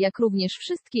Peryklesa, jak również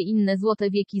wszystkie inne złote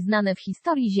wieki znane w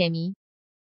historii Ziemi.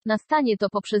 Nastanie to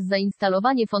poprzez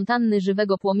zainstalowanie fontanny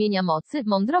żywego płomienia mocy,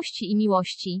 mądrości i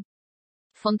miłości.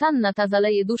 Fontanna ta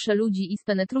zaleje dusze ludzi i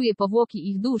spenetruje powłoki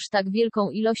ich dusz tak wielką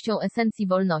ilością esencji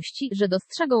wolności, że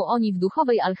dostrzegą oni w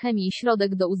duchowej alchemii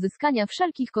środek do uzyskania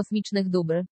wszelkich kosmicznych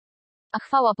dóbr. A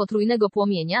chwała potrójnego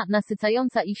płomienia,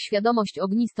 nasycająca ich świadomość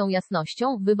ognistą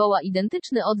jasnością, wywoła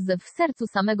identyczny odzew w sercu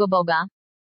samego Boga.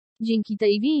 Dzięki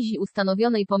tej więzi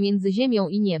ustanowionej pomiędzy ziemią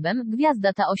i niebem,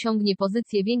 gwiazda ta osiągnie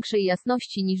pozycję większej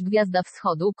jasności niż gwiazda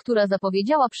wschodu, która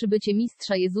zapowiedziała przybycie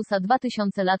Mistrza Jezusa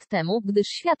 2000 lat temu, gdyż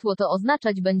światło to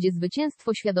oznaczać będzie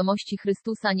zwycięstwo świadomości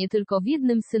Chrystusa nie tylko w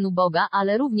jednym Synu Boga,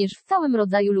 ale również w całym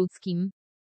rodzaju ludzkim.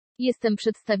 Jestem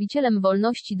przedstawicielem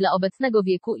wolności dla obecnego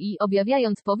wieku i,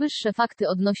 objawiając powyższe fakty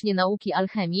odnośnie nauki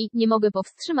alchemii, nie mogę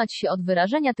powstrzymać się od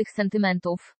wyrażenia tych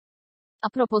sentymentów. A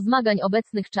propos zmagań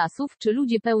obecnych czasów, czy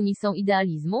ludzie pełni są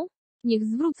idealizmu? Niech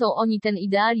zwrócą oni ten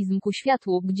idealizm ku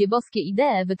światłu, gdzie boskie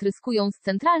idee wytryskują z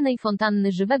centralnej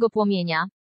fontanny żywego płomienia.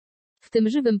 W tym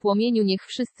żywym płomieniu niech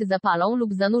wszyscy zapalą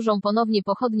lub zanurzą ponownie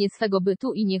pochodnie swego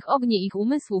bytu i niech ognie ich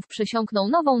umysłów przesiąkną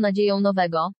nową nadzieją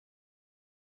nowego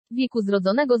wieku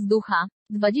zrodzonego z ducha.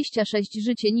 26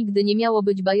 Życie nigdy nie miało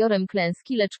być bajorem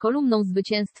klęski, lecz kolumną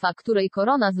zwycięstwa, której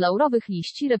korona z laurowych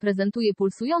liści reprezentuje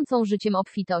pulsującą życiem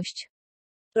obfitość.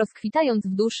 Rozkwitając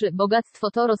w duszy,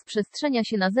 bogactwo to rozprzestrzenia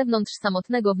się na zewnątrz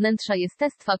samotnego wnętrza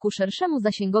jestestwa ku szerszemu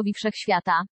zasięgowi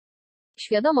wszechświata.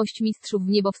 Świadomość mistrzów w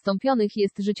niebo wstąpionych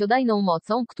jest życiodajną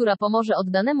mocą, która pomoże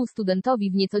oddanemu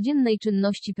studentowi w niecodziennej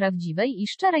czynności prawdziwej i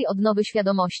szczerej odnowy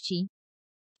świadomości.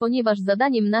 Ponieważ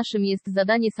zadaniem naszym jest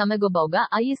zadanie samego Boga,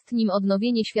 a jest nim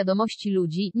odnowienie świadomości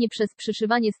ludzi, nie przez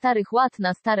przyszywanie starych łat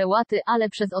na stare łaty, ale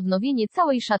przez odnowienie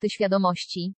całej szaty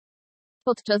świadomości.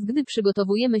 Podczas gdy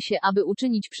przygotowujemy się, aby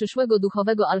uczynić przyszłego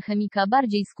duchowego alchemika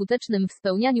bardziej skutecznym w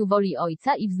spełnianiu woli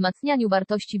Ojca i wzmacnianiu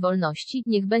wartości wolności,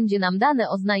 niech będzie nam dane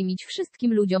oznajmić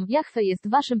wszystkim ludziom, Jahwe jest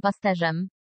waszym pasterzem.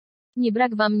 Nie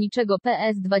brak wam niczego.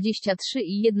 PS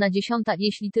 23,1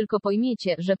 Jeśli tylko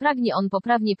pojmiecie, że pragnie on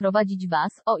poprawnie prowadzić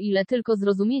was, o ile tylko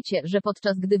zrozumiecie, że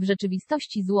podczas gdy w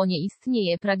rzeczywistości zło nie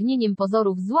istnieje, pragnieniem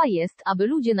pozorów zła jest, aby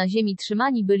ludzie na ziemi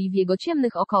trzymani byli w jego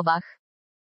ciemnych okowach.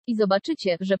 I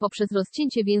zobaczycie, że poprzez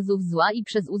rozcięcie więzów zła i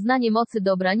przez uznanie mocy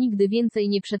dobra nigdy więcej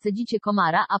nie przecedzicie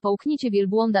komara, a połkniecie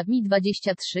wielbłąda. Mi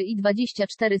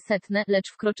 23,24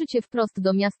 Lecz wkroczycie wprost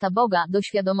do miasta Boga, do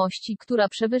świadomości, która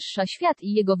przewyższa świat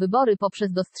i jego wybory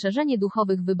poprzez dostrzeżenie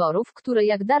duchowych wyborów, które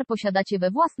jak dar posiadacie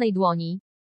we własnej dłoni.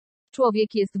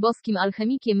 Człowiek jest boskim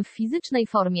alchemikiem w fizycznej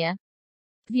formie.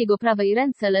 W jego prawej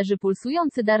ręce leży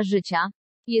pulsujący dar życia.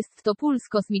 Jest to puls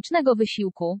kosmicznego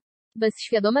wysiłku. Bez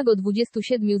świadomego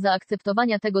 27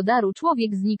 zaakceptowania tego daru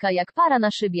człowiek znika jak para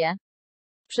na szybie.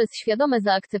 Przez świadome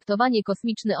zaakceptowanie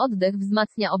kosmiczny oddech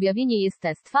wzmacnia objawienie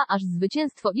jestestwa, aż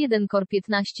zwycięstwo 1 Kor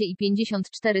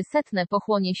 15,54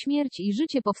 pochłonie śmierć i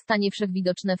życie powstanie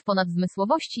wszechwidoczne w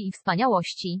ponadzmysłowości i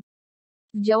wspaniałości.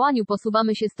 W działaniu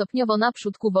posuwamy się stopniowo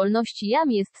naprzód ku wolności.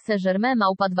 Jam jest Saint-Germain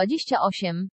Małpa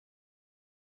 28.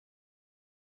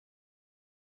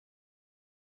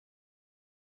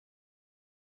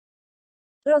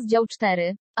 Rozdział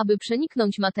 4. Aby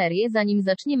przeniknąć materię, zanim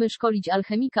zaczniemy szkolić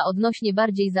alchemika odnośnie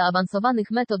bardziej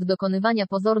zaawansowanych metod dokonywania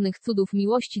pozornych cudów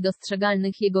miłości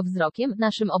dostrzegalnych jego wzrokiem,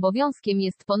 naszym obowiązkiem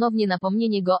jest ponownie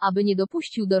napomnienie go, aby nie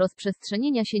dopuścił do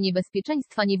rozprzestrzenienia się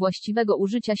niebezpieczeństwa niewłaściwego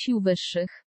użycia sił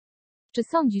wyższych. Czy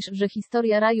sądzisz, że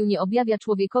historia raju nie objawia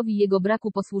człowiekowi jego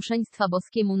braku posłuszeństwa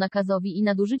boskiemu nakazowi i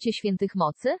nadużycie świętych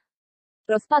mocy?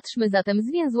 Rozpatrzmy zatem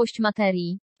zwięzłość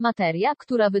materii. Materia,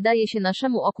 która wydaje się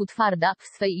naszemu oku twarda, w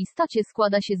swej istocie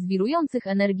składa się z wirujących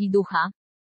energii ducha.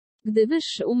 Gdy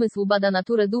wyższy umysł bada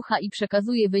naturę ducha i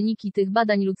przekazuje wyniki tych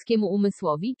badań ludzkiemu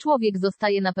umysłowi, człowiek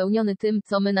zostaje napełniony tym,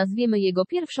 co my nazwiemy jego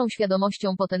pierwszą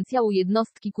świadomością potencjału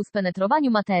jednostki ku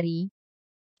spenetrowaniu materii.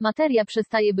 Materia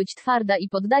przestaje być twarda i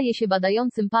poddaje się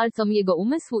badającym palcom jego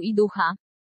umysłu i ducha.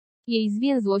 Jej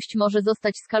zwięzłość może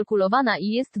zostać skalkulowana i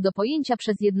jest do pojęcia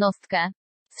przez jednostkę.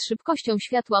 Z szybkością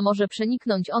światła może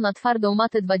przeniknąć ona twardą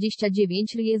matę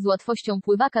 29 Rie z łatwością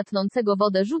pływaka tnącego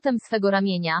wodę rzutem swego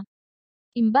ramienia.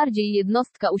 Im bardziej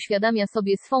jednostka uświadamia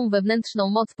sobie swą wewnętrzną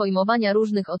moc pojmowania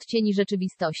różnych odcieni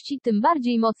rzeczywistości, tym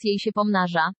bardziej moc jej się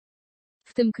pomnaża.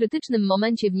 W tym krytycznym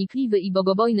momencie wnikliwy i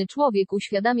bogobojny człowiek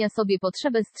uświadamia sobie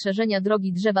potrzebę strzeżenia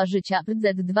drogi drzewa życia,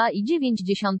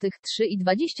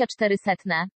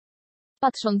 Z2,9,3,24.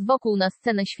 Patrząc wokół na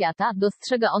scenę świata,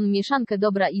 dostrzega on mieszankę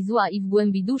dobra i zła i w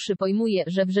głębi duszy pojmuje,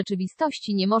 że w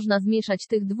rzeczywistości nie można zmieszać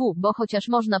tych dwóch, bo chociaż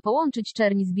można połączyć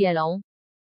czerń z bielą,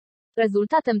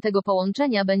 rezultatem tego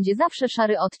połączenia będzie zawsze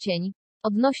szary odcień.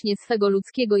 Odnośnie swego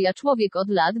ludzkiego ja człowiek od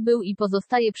lat był i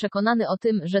pozostaje przekonany o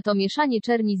tym, że to mieszanie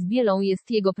czerni z bielą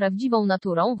jest jego prawdziwą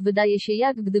naturą. Wydaje się,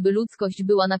 jak gdyby ludzkość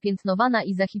była napiętnowana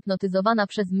i zahipnotyzowana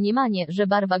przez mniemanie, że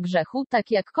barwa grzechu,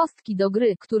 tak jak kostki do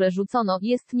gry, które rzucono,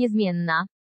 jest niezmienna.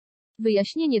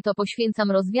 Wyjaśnienie to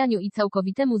poświęcam rozwianiu i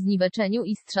całkowitemu zniweczeniu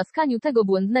i strzaskaniu tego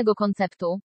błędnego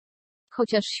konceptu.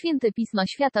 Chociaż święte pisma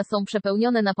świata są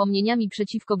przepełnione napomnieniami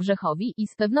przeciwko grzechowi i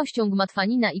z pewnością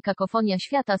gmatwanina i kakofonia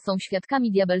świata są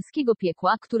świadkami diabelskiego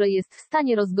piekła, które jest w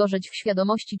stanie rozgorzeć w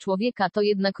świadomości człowieka, to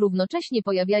jednak równocześnie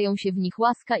pojawiają się w nich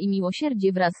łaska i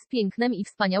miłosierdzie wraz z pięknem i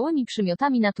wspaniałymi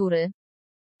przymiotami natury.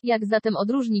 Jak zatem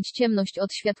odróżnić ciemność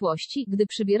od światłości, gdy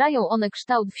przybierają one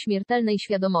kształt w śmiertelnej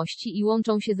świadomości i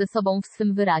łączą się ze sobą w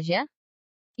swym wyrazie?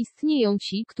 Istnieją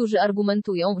ci, którzy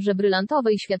argumentują, że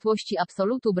brylantowej światłości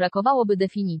absolutu brakowałoby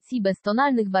definicji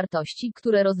beztonalnych wartości,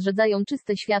 które rozrzedzają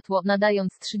czyste światło,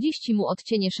 nadając 30 mu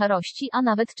odcienie szarości, a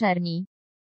nawet czerni.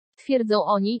 Twierdzą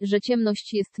oni, że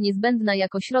ciemność jest niezbędna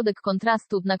jako środek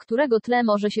kontrastu, na którego tle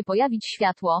może się pojawić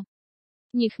światło.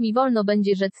 Niech mi wolno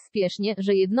będzie rzec spiesznie,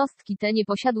 że jednostki te nie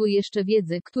posiadły jeszcze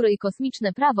wiedzy, której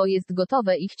kosmiczne prawo jest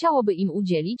gotowe i chciałoby im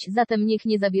udzielić, zatem niech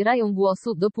nie zabierają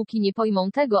głosu, dopóki nie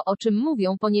pojmą tego, o czym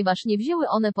mówią, ponieważ nie wzięły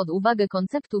one pod uwagę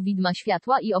konceptu widma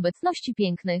światła i obecności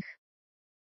pięknych,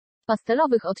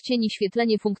 pastelowych odcieni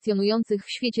świetlenie funkcjonujących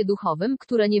w świecie duchowym,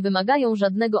 które nie wymagają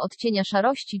żadnego odcienia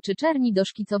szarości czy czerni do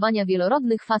szkicowania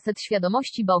wielorodnych facet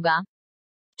świadomości Boga.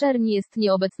 Czerń jest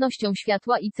nieobecnością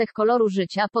światła i cech koloru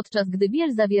życia, podczas gdy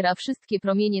biel zawiera wszystkie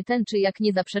promienie tęczy, jak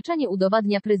niezaprzeczenie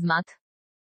udowadnia pryzmat.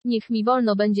 Niech mi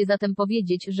wolno będzie zatem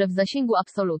powiedzieć, że w zasięgu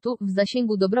absolutu, w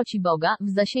zasięgu dobroci Boga, w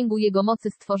zasięgu Jego mocy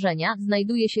stworzenia,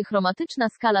 znajduje się chromatyczna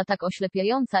skala tak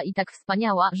oślepiająca i tak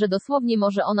wspaniała, że dosłownie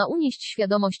może ona unieść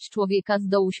świadomość człowieka z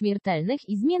dołu śmiertelnych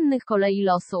i zmiennych kolei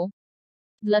losu.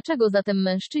 Dlaczego zatem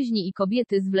mężczyźni i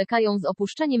kobiety zwlekają z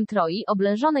opuszczeniem Troi,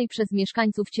 oblężonej przez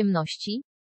mieszkańców ciemności?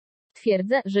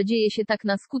 Twierdzę, że dzieje się tak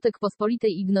na skutek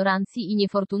pospolitej ignorancji i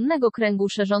niefortunnego kręgu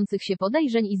szerzących się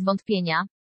podejrzeń i zwątpienia.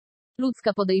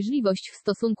 Ludzka podejrzliwość w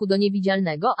stosunku do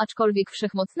niewidzialnego, aczkolwiek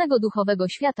wszechmocnego duchowego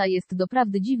świata jest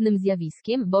doprawdy dziwnym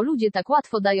zjawiskiem, bo ludzie tak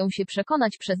łatwo dają się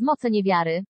przekonać przez moce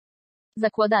niewiary.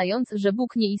 Zakładając, że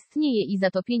Bóg nie istnieje i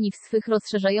zatopieni w swych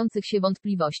rozszerzających się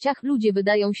wątpliwościach, ludzie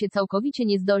wydają się całkowicie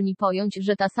niezdolni pojąć,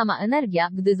 że ta sama energia,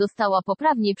 gdy została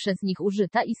poprawnie przez nich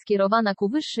użyta i skierowana ku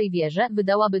wyższej wierze,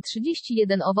 wydałaby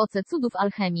 31 owoce cudów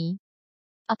alchemii.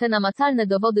 A te namacalne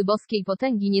dowody boskiej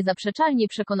potęgi niezaprzeczalnie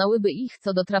przekonałyby ich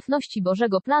co do trafności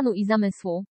Bożego planu i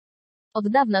zamysłu. Od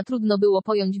dawna trudno było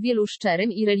pojąć wielu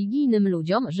szczerym i religijnym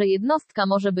ludziom, że jednostka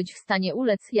może być w stanie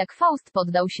ulec, jak Faust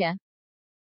poddał się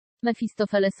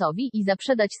Mefistofelesowi i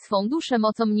zaprzedać swą duszę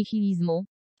mocom nihilizmu.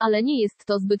 Ale nie jest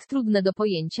to zbyt trudne do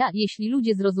pojęcia, jeśli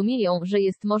ludzie zrozumieją, że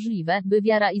jest możliwe, by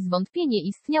wiara i zwątpienie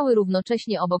istniały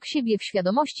równocześnie obok siebie w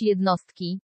świadomości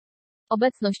jednostki.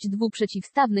 Obecność dwóch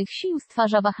przeciwstawnych sił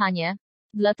stwarza wahanie.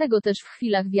 Dlatego też w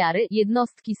chwilach wiary,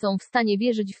 jednostki są w stanie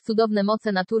wierzyć w cudowne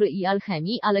moce natury i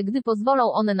alchemii, ale gdy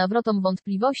pozwolą one nawrotom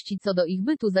wątpliwości co do ich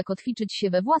bytu zakotwiczyć się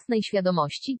we własnej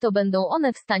świadomości, to będą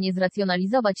one w stanie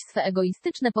zracjonalizować swe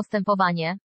egoistyczne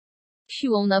postępowanie.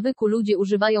 Siłą nawyku ludzie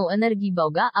używają energii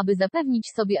Boga, aby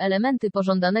zapewnić sobie elementy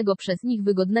pożądanego przez nich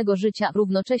wygodnego życia,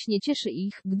 równocześnie cieszy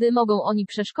ich, gdy mogą oni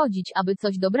przeszkodzić, aby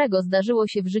coś dobrego zdarzyło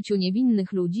się w życiu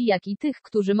niewinnych ludzi, jak i tych,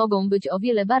 którzy mogą być o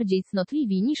wiele bardziej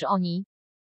cnotliwi niż oni.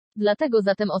 Dlatego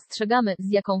zatem ostrzegamy,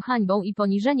 z jaką hańbą i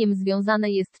poniżeniem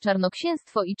związane jest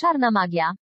czarnoksięstwo i czarna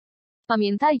magia.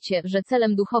 Pamiętajcie, że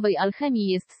celem duchowej alchemii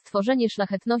jest stworzenie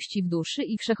szlachetności w duszy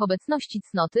i wszechobecności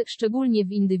cnoty, szczególnie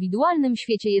w indywidualnym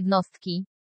świecie jednostki.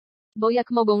 Bo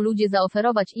jak mogą ludzie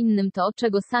zaoferować innym to,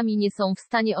 czego sami nie są w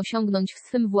stanie osiągnąć w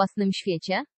swym własnym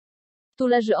świecie? Tu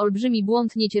leży olbrzymi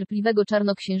błąd niecierpliwego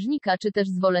czarnoksiężnika czy też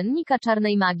zwolennika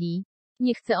czarnej magii.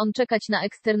 Nie chce on czekać na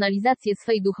eksternalizację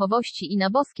swej duchowości i na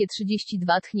boskie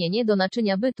 32 tchnienie do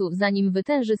naczynia bytu, zanim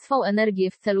wytęży swą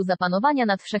energię w celu zapanowania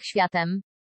nad wszechświatem.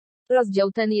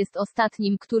 Rozdział ten jest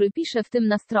ostatnim, który piszę w tym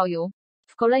nastroju.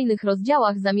 W kolejnych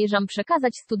rozdziałach zamierzam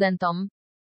przekazać studentom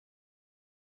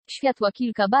światła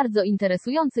kilka bardzo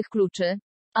interesujących kluczy.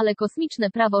 Ale kosmiczne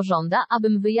prawo żąda,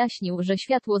 abym wyjaśnił, że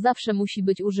światło zawsze musi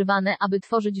być używane, aby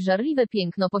tworzyć żarliwe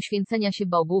piękno poświęcenia się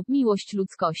Bogu, miłość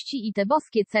ludzkości i te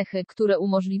boskie cechy, które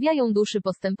umożliwiają duszy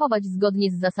postępować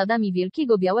zgodnie z zasadami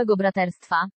wielkiego białego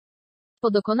braterstwa.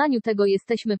 Po dokonaniu tego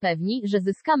jesteśmy pewni, że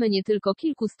zyskamy nie tylko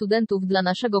kilku studentów dla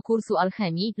naszego kursu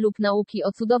alchemii lub nauki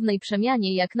o cudownej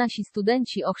przemianie, jak nasi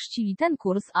studenci ochrzcili ten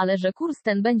kurs, ale że kurs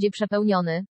ten będzie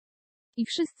przepełniony. I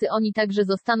wszyscy oni także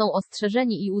zostaną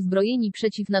ostrzeżeni i uzbrojeni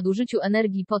przeciw nadużyciu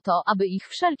energii po to, aby ich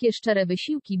wszelkie szczere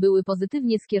wysiłki były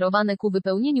pozytywnie skierowane ku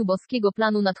wypełnieniu boskiego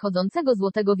planu nadchodzącego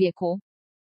złotego wieku.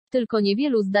 Tylko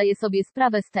niewielu zdaje sobie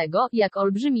sprawę z tego, jak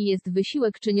olbrzymi jest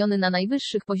wysiłek czyniony na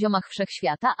najwyższych poziomach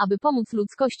wszechświata, aby pomóc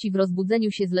ludzkości w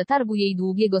rozbudzeniu się z letargu jej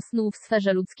długiego snu w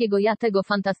sferze ludzkiego ja, tego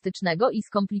fantastycznego i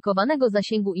skomplikowanego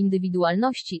zasięgu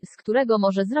indywidualności, z którego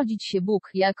może zrodzić się Bóg,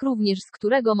 jak również z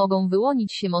którego mogą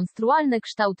wyłonić się monstrualne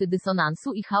kształty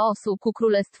dysonansu i chaosu ku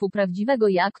królestwu prawdziwego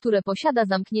ja, które posiada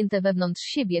zamknięte wewnątrz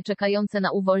siebie, czekające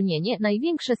na uwolnienie,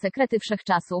 największe sekrety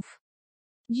wszechczasów.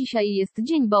 Dzisiaj jest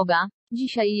Dzień Boga.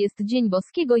 Dzisiaj jest Dzień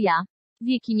Boskiego Ja.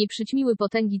 Wieki nie przyćmiły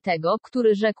potęgi tego,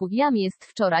 który rzekł, jam jest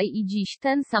wczoraj i dziś,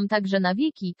 ten sam także na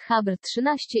wieki. Habr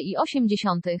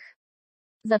 13,8.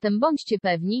 Zatem bądźcie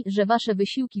pewni, że wasze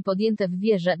wysiłki podjęte w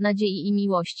wierze, nadziei i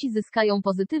miłości zyskają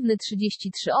pozytywny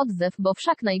 33 odzew, bo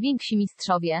wszak najwięksi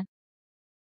mistrzowie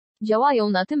działają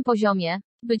na tym poziomie.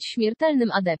 Być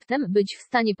śmiertelnym adeptem, być w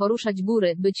stanie poruszać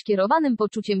góry, być kierowanym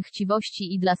poczuciem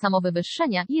chciwości i dla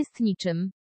samowywyższenia, jest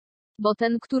niczym. Bo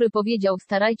ten, który powiedział,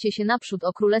 starajcie się naprzód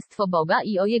o Królestwo Boga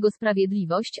i o Jego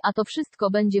sprawiedliwość, a to wszystko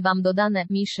będzie wam dodane,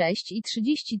 mi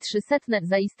 6,33,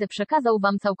 zaiste przekazał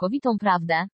wam całkowitą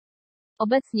prawdę.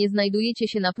 Obecnie znajdujecie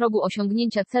się na progu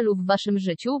osiągnięcia celu w waszym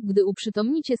życiu, gdy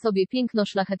uprzytomnicie sobie piękno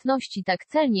szlachetności tak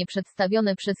celnie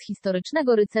przedstawione przez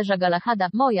historycznego rycerza Galahada.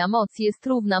 Moja moc jest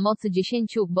równa mocy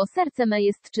 10, bo serce me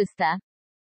jest czyste.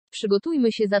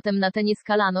 Przygotujmy się zatem na tę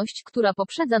nieskalaność, która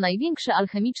poprzedza największe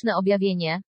alchemiczne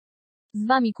objawienie. Z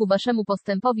wami ku waszemu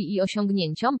postępowi i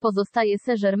osiągnięciom pozostaje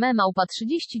Saint-Germain Małpa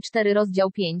 34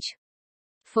 rozdział 5.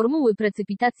 Formuły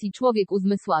precypitacji człowiek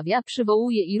uzmysławia,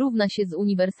 przywołuje i równa się z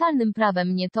uniwersalnym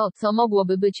prawem nie to, co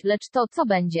mogłoby być, lecz to, co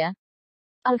będzie.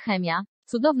 Alchemia.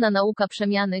 Cudowna nauka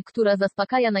przemiany, która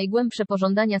zaspokaja najgłębsze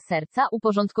pożądania serca,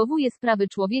 uporządkowuje sprawy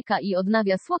człowieka i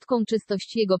odnawia słodką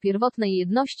czystość jego pierwotnej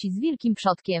jedności z wielkim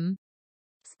przodkiem.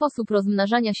 Sposób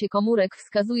rozmnażania się komórek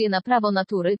wskazuje na prawo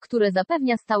natury, które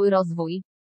zapewnia stały rozwój.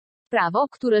 Prawo,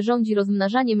 które rządzi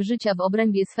rozmnażaniem życia w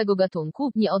obrębie swego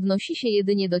gatunku, nie odnosi się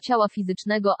jedynie do ciała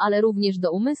fizycznego, ale również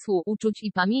do umysłu, uczuć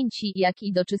i pamięci, jak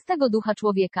i do czystego ducha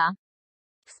człowieka.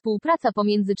 Współpraca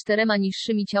pomiędzy czterema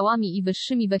niższymi ciałami i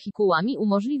wyższymi wehikułami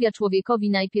umożliwia człowiekowi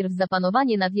najpierw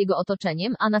zapanowanie nad jego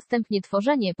otoczeniem, a następnie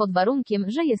tworzenie pod warunkiem,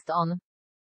 że jest on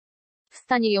w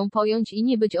stanie ją pojąć i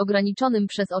nie być ograniczonym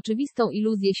przez oczywistą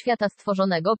iluzję świata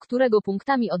stworzonego, którego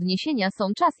punktami odniesienia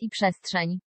są czas i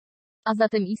przestrzeń. A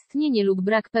zatem istnienie lub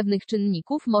brak pewnych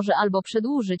czynników może albo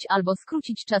przedłużyć, albo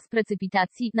skrócić czas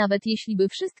precypitacji, nawet jeśli by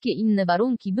wszystkie inne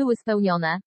warunki były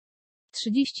spełnione.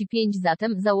 35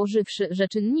 Zatem, założywszy, że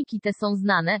czynniki te są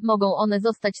znane, mogą one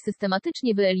zostać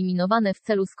systematycznie wyeliminowane w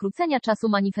celu skrócenia czasu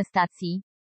manifestacji.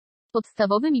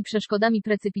 Podstawowymi przeszkodami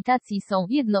precypitacji są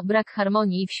 1. Brak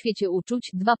harmonii w świecie uczuć,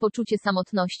 2. Poczucie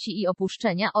samotności i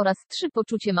opuszczenia oraz 3.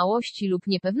 Poczucie małości lub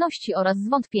niepewności oraz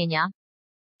zwątpienia.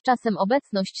 Czasem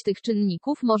obecność tych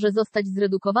czynników może zostać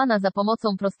zredukowana za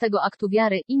pomocą prostego aktu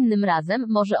wiary, innym razem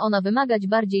może ona wymagać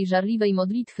bardziej żarliwej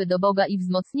modlitwy do Boga i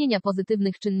wzmocnienia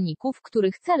pozytywnych czynników,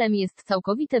 których celem jest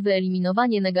całkowite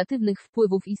wyeliminowanie negatywnych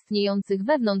wpływów istniejących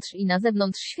wewnątrz i na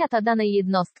zewnątrz świata danej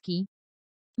jednostki.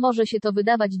 Może się to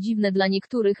wydawać dziwne dla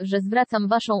niektórych, że zwracam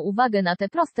waszą uwagę na te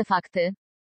proste fakty.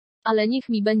 Ale niech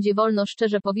mi będzie wolno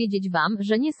szczerze powiedzieć wam,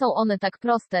 że nie są one tak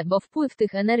proste, bo wpływ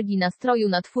tych energii nastroju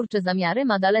na twórcze zamiary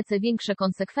ma dalece większe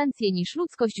konsekwencje niż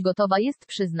ludzkość gotowa jest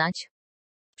przyznać.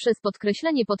 Przez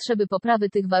podkreślenie potrzeby poprawy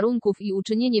tych warunków i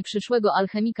uczynienie przyszłego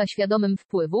alchemika świadomym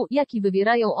wpływu, jaki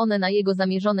wywierają one na jego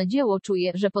zamierzone dzieło,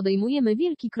 czuję, że podejmujemy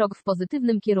wielki krok w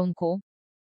pozytywnym kierunku.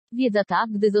 Wiedza ta,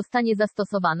 gdy zostanie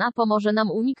zastosowana, pomoże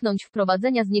nam uniknąć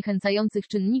wprowadzenia zniechęcających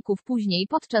czynników później,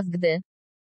 podczas gdy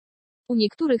u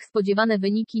niektórych spodziewane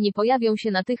wyniki nie pojawią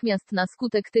się natychmiast na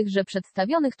skutek tychże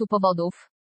przedstawionych tu powodów.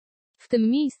 W tym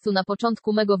miejscu na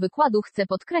początku mego wykładu chcę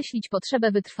podkreślić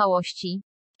potrzebę wytrwałości.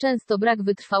 Często brak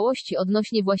wytrwałości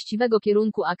odnośnie właściwego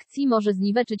kierunku akcji może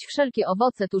zniweczyć wszelkie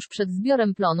owoce tuż przed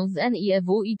zbiorem plonu z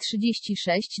NIEW i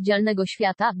 36 dzialnego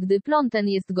świata, gdy plon ten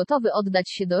jest gotowy oddać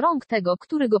się do rąk tego,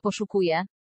 który go poszukuje.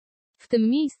 W tym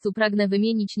miejscu pragnę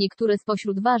wymienić niektóre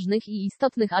spośród ważnych i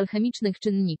istotnych alchemicznych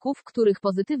czynników, których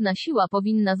pozytywna siła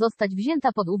powinna zostać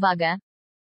wzięta pod uwagę.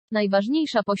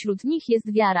 Najważniejsza pośród nich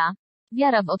jest wiara.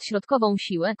 Wiara w odśrodkową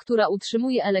siłę, która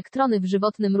utrzymuje elektrony w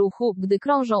żywotnym ruchu, gdy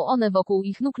krążą one wokół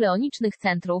ich nukleonicznych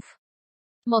centrów.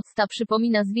 Moc ta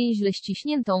przypomina zwięźle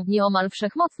ściśniętą, nieomal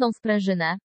wszechmocną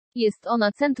sprężynę. Jest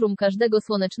ona centrum każdego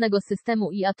słonecznego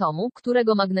systemu i atomu,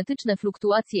 którego magnetyczne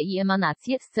fluktuacje i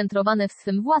emanacje, scentrowane w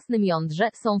swym własnym jądrze,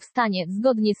 są w stanie,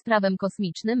 zgodnie z prawem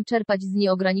kosmicznym, czerpać z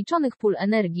nieograniczonych pól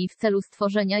energii w celu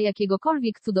stworzenia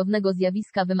jakiegokolwiek cudownego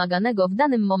zjawiska wymaganego w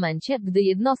danym momencie, gdy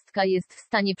jednostka jest w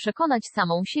stanie przekonać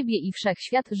samą siebie i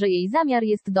wszechświat, że jej zamiar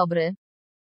jest dobry.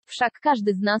 Wszak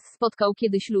każdy z nas spotkał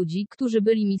kiedyś ludzi, którzy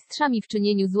byli mistrzami w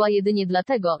czynieniu zła jedynie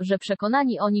dlatego, że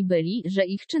przekonani oni byli, że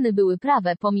ich czyny były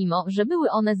prawe pomimo, że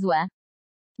były one złe.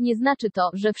 Nie znaczy to,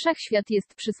 że wszechświat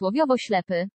jest przysłowiowo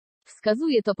ślepy.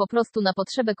 Wskazuje to po prostu na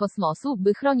potrzebę kosmosu,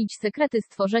 by chronić sekrety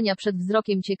stworzenia przed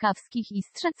wzrokiem ciekawskich i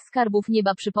strzec skarbów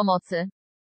nieba przy pomocy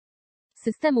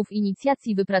systemów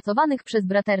inicjacji wypracowanych przez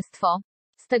braterstwo.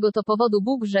 Z tego to powodu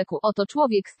Bóg rzekł, oto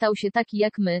człowiek stał się taki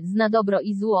jak my, zna dobro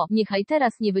i zło, niechaj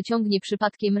teraz nie wyciągnie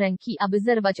przypadkiem ręki, aby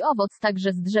zerwać owoc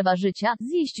także z drzewa życia,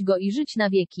 zjeść go i żyć na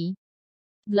wieki.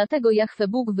 Dlatego Jahwe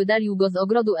Bóg wydalił go z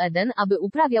ogrodu Eden, aby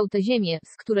uprawiał tę ziemię,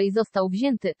 z której został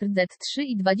wzięty, Rdzet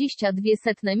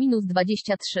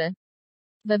 3:22-23.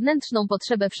 Wewnętrzną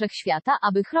potrzebę wszechświata,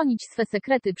 aby chronić swe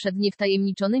sekrety przed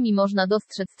niewtajemniczonymi można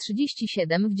dostrzec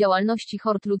 37 w działalności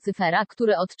hord Lucyfera,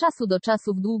 które od czasu do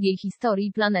czasu w długiej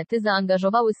historii planety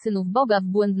zaangażowały synów Boga w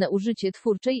błędne użycie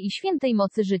twórczej i świętej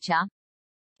mocy życia.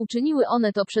 Uczyniły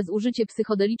one to przez użycie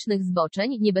psychodelicznych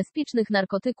zboczeń, niebezpiecznych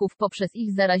narkotyków poprzez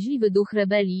ich zaraźliwy duch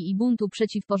rebelii i buntu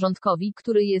przeciw porządkowi,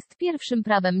 który jest pierwszym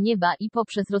prawem nieba i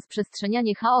poprzez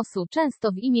rozprzestrzenianie chaosu,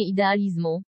 często w imię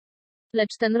idealizmu.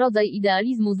 Lecz ten rodzaj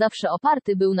idealizmu zawsze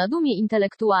oparty był na dumie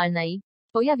intelektualnej.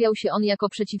 Pojawiał się on jako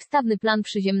przeciwstawny plan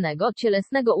przyziemnego,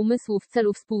 cielesnego umysłu w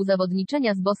celu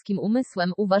współzawodniczenia z boskim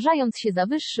umysłem, uważając się za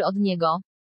wyższy od niego.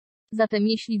 Zatem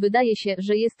jeśli wydaje się,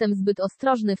 że jestem zbyt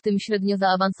ostrożny w tym średnio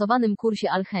zaawansowanym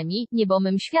kursie alchemii, nie bo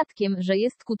mym świadkiem, że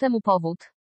jest ku temu powód.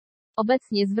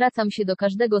 Obecnie zwracam się do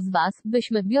każdego z Was,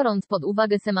 byśmy, biorąc pod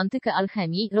uwagę semantykę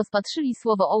alchemii, rozpatrzyli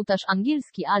słowo ołtarz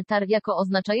angielski altar jako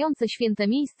oznaczające święte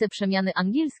miejsce przemiany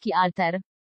angielski alter.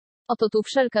 Oto tu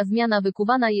wszelka zmiana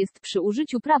wykuwana jest przy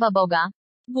użyciu prawa Boga.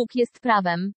 Bóg jest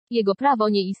prawem. Jego prawo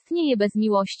nie istnieje bez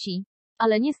miłości.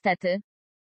 Ale niestety,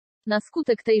 na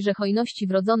skutek tejże hojności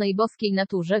wrodzonej boskiej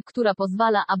naturze, która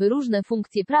pozwala, aby różne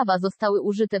funkcje prawa zostały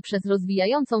użyte przez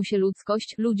rozwijającą się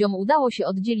ludzkość, ludziom udało się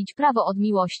oddzielić prawo od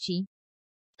miłości.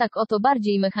 Tak oto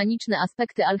bardziej mechaniczne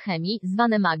aspekty alchemii,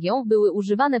 zwane magią, były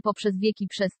używane poprzez wieki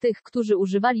przez tych, którzy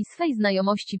używali swej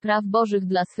znajomości praw bożych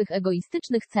dla swych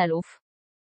egoistycznych celów.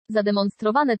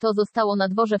 Zademonstrowane to zostało na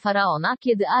dworze faraona,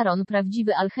 kiedy Aaron,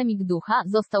 prawdziwy alchemik ducha,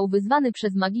 został wyzwany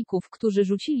przez magików, którzy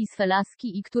rzucili swe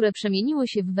laski i które przemieniły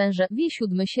się w węże,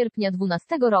 7 sierpnia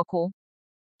 12 roku.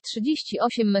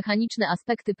 38 mechaniczne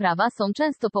aspekty prawa są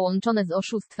często połączone z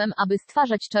oszustwem, aby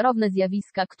stwarzać czarowne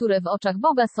zjawiska, które w oczach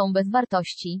Boga są bez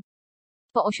wartości.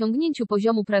 Po osiągnięciu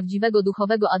poziomu prawdziwego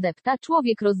duchowego adepta,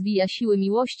 człowiek rozwija siły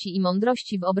miłości i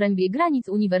mądrości w obrębie granic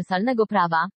uniwersalnego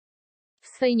prawa. W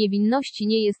swej niewinności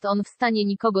nie jest on w stanie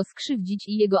nikogo skrzywdzić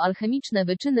i jego alchemiczne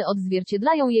wyczyny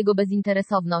odzwierciedlają jego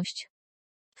bezinteresowność.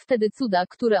 Wtedy cuda,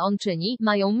 które on czyni,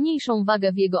 mają mniejszą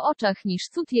wagę w jego oczach niż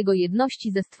cud jego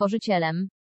jedności ze Stworzycielem.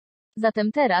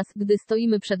 Zatem teraz, gdy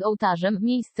stoimy przed ołtarzem,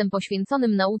 miejscem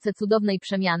poświęconym nauce cudownej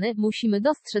przemiany, musimy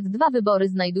dostrzec dwa wybory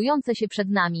znajdujące się przed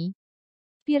nami.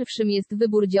 Pierwszym jest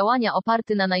wybór działania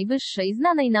oparty na najwyższej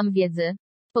znanej nam wiedzy.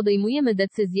 Podejmujemy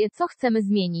decyzję, co chcemy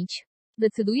zmienić.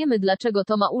 Decydujemy, dlaczego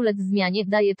to ma ulec zmianie,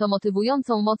 daje to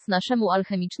motywującą moc naszemu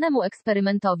alchemicznemu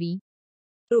eksperymentowi.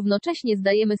 Równocześnie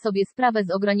zdajemy sobie sprawę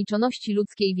z ograniczoności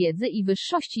ludzkiej wiedzy i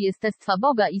wyższości jestestwa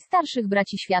Boga i starszych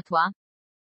braci światła,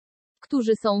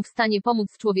 którzy są w stanie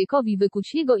pomóc człowiekowi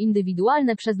wykuć jego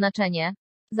indywidualne przeznaczenie.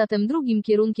 Zatem drugim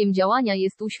kierunkiem działania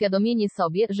jest uświadomienie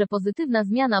sobie, że pozytywna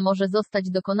zmiana może zostać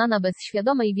dokonana bez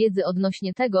świadomej wiedzy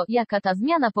odnośnie tego, jaka ta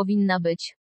zmiana powinna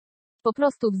być. Po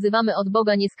prostu wzywamy od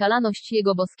Boga nieskalaność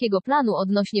Jego boskiego planu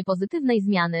odnośnie pozytywnej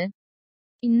zmiany.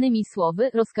 Innymi słowy,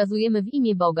 rozkazujemy w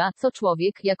imię Boga, co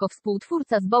człowiek, jako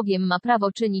współtwórca z Bogiem ma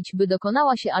prawo czynić, by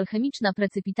dokonała się alchemiczna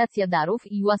precypitacja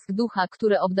darów i łask ducha,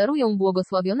 które obdarują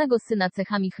błogosławionego Syna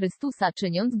cechami Chrystusa,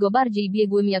 czyniąc go bardziej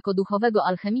biegłym jako duchowego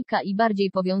alchemika i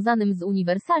bardziej powiązanym z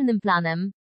uniwersalnym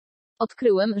planem.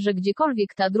 Odkryłem, że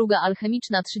gdziekolwiek ta druga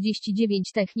alchemiczna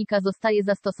 39 technika zostaje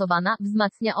zastosowana,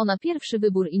 wzmacnia ona pierwszy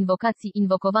wybór inwokacji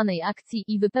inwokowanej akcji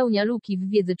i wypełnia luki w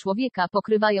wiedzy człowieka,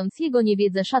 pokrywając jego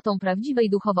niewiedzę szatą prawdziwej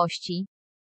duchowości.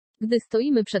 Gdy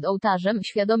stoimy przed ołtarzem,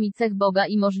 świadomi cech Boga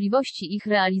i możliwości ich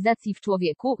realizacji w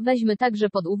człowieku, weźmy także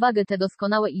pod uwagę te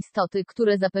doskonałe istoty,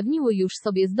 które zapewniły już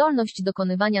sobie zdolność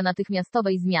dokonywania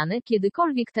natychmiastowej zmiany,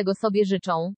 kiedykolwiek tego sobie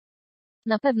życzą.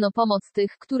 Na pewno pomoc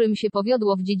tych, którym się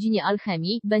powiodło w dziedzinie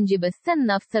alchemii, będzie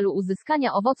bezcenna w celu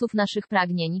uzyskania owoców naszych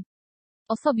pragnień.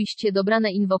 Osobiście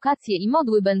dobrane inwokacje i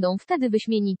modły będą wtedy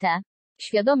wyśmienite.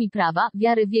 Świadomi prawa,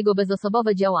 wiary w jego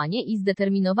bezosobowe działanie i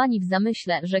zdeterminowani w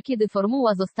zamyśle, że kiedy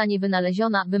formuła zostanie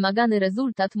wynaleziona, wymagany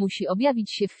rezultat musi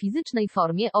objawić się w fizycznej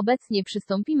formie, obecnie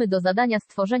przystąpimy do zadania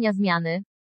stworzenia zmiany.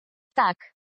 Tak.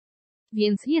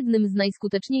 Więc jednym z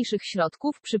najskuteczniejszych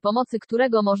środków, przy pomocy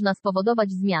którego można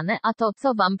spowodować zmianę, a to,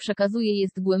 co wam przekazuję,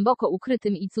 jest głęboko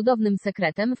ukrytym i cudownym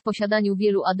sekretem w posiadaniu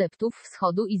wielu adeptów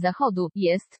wschodu i zachodu,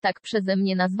 jest, tak przeze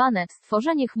mnie nazwane,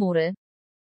 stworzenie chmury.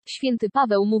 Święty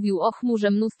Paweł mówił o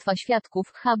chmurze mnóstwa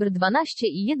świadków, Habr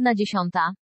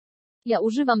 12,1. Ja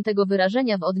używam tego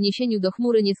wyrażenia w odniesieniu do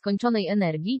chmury nieskończonej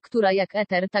energii, która jak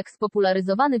eter, tak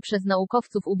spopularyzowany przez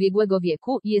naukowców ubiegłego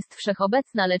wieku, jest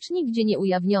wszechobecna, lecz nigdzie nie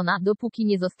ujawniona, dopóki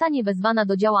nie zostanie wezwana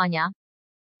do działania.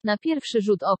 Na pierwszy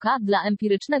rzut oka, dla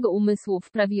empirycznego umysłu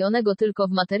wprawionego tylko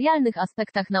w materialnych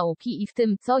aspektach nauki i w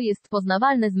tym, co jest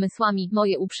poznawalne zmysłami,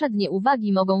 moje uprzednie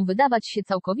uwagi mogą wydawać się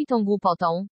całkowitą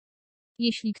głupotą.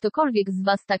 Jeśli ktokolwiek z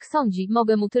was tak sądzi,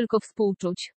 mogę mu tylko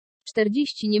współczuć.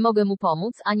 40 Nie mogę mu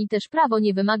pomóc, ani też prawo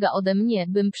nie wymaga ode mnie,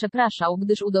 bym przepraszał,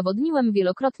 gdyż udowodniłem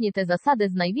wielokrotnie tę zasadę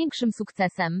z największym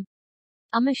sukcesem.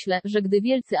 A myślę, że gdy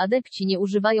wielcy adepci nie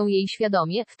używają jej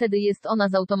świadomie, wtedy jest ona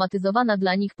zautomatyzowana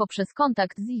dla nich poprzez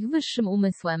kontakt z ich wyższym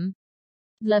umysłem.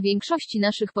 Dla większości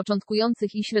naszych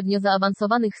początkujących i średnio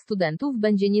zaawansowanych studentów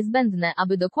będzie niezbędne,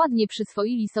 aby dokładnie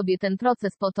przyswoili sobie ten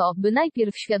proces po to, by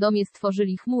najpierw świadomie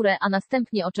stworzyli chmurę, a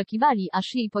następnie oczekiwali,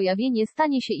 aż jej pojawienie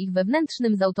stanie się ich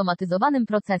wewnętrznym zautomatyzowanym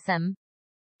procesem.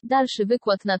 Dalszy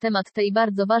wykład na temat tej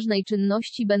bardzo ważnej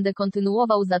czynności będę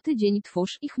kontynuował za tydzień.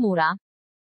 Twórz i chmura.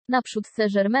 Naprzód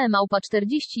Saint-Germain małpa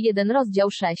 41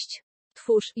 rozdział 6.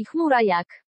 Twórz i chmura jak?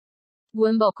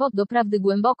 Głęboko, doprawdy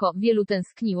głęboko, wielu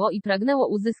tęskniło i pragnęło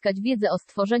uzyskać wiedzę o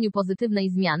stworzeniu pozytywnej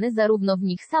zmiany zarówno w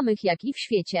nich samych, jak i w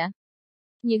świecie.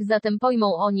 Niech zatem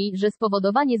pojmą oni, że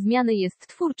spowodowanie zmiany jest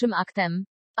twórczym aktem.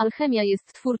 Alchemia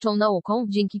jest twórczą nauką,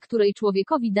 dzięki której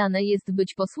człowiekowi dane jest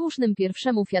być posłusznym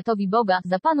pierwszemu fiatowi Boga,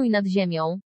 zapanuj nad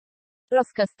ziemią.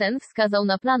 Rozkaz ten wskazał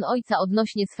na plan Ojca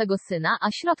odnośnie swego Syna,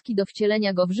 a środki do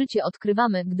wcielenia go w życie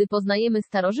odkrywamy, gdy poznajemy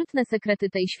starożytne sekrety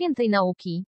tej świętej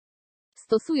nauki.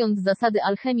 Stosując zasady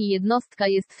alchemii, jednostka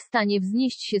jest w stanie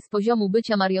wznieść się z poziomu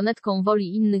bycia marionetką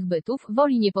woli innych bytów,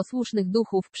 woli nieposłusznych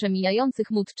duchów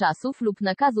przemijających mód czasów lub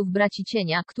nakazów braci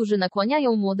cienia, którzy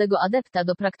nakłaniają młodego adepta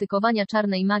do praktykowania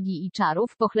czarnej magii i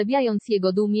czarów, pochlebiając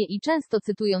jego dumie i często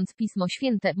cytując Pismo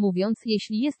Święte, mówiąc: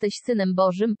 jeśli jesteś Synem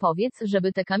Bożym, powiedz,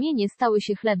 żeby te kamienie stały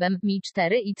się chlebem. Mi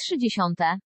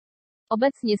 4,3.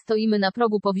 Obecnie stoimy na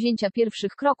progu powzięcia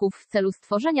pierwszych kroków w celu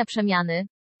stworzenia przemiany.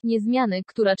 Nie zmiany,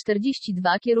 która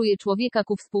 42 kieruje człowieka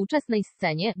ku współczesnej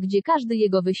scenie, gdzie każdy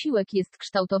jego wysiłek jest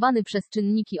kształtowany przez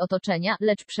czynniki otoczenia,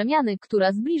 lecz przemiany,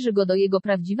 która zbliży go do jego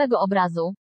prawdziwego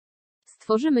obrazu.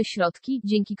 Stworzymy środki,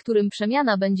 dzięki którym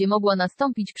przemiana będzie mogła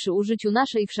nastąpić przy użyciu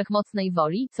naszej wszechmocnej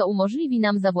woli, co umożliwi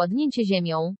nam zawładnięcie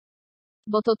ziemią.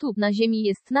 Bo to tu, na ziemi,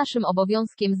 jest naszym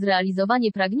obowiązkiem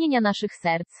zrealizowanie pragnienia naszych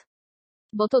serc.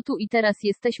 Bo to tu i teraz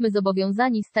jesteśmy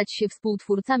zobowiązani stać się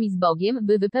współtwórcami z Bogiem,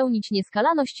 by wypełnić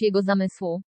nieskalaność Jego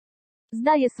zamysłu.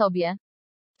 Zdaję sobie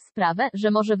sprawę,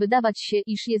 że może wydawać się,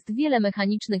 iż jest wiele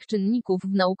mechanicznych czynników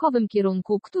w naukowym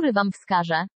kierunku, który wam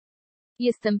wskażę.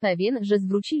 Jestem pewien, że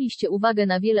zwróciliście uwagę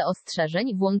na wiele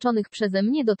ostrzeżeń włączonych przeze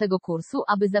mnie do tego kursu,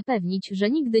 aby zapewnić, że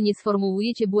nigdy nie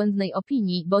sformułujecie błędnej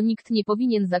opinii, bo nikt nie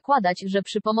powinien zakładać, że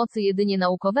przy pomocy jedynie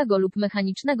naukowego lub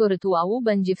mechanicznego rytuału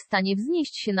będzie w stanie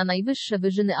wznieść się na najwyższe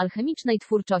wyżyny alchemicznej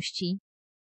twórczości.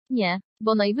 Nie,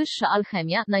 bo najwyższa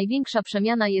alchemia, największa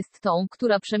przemiana jest tą,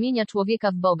 która przemienia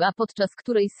człowieka w Boga, podczas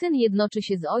której Syn jednoczy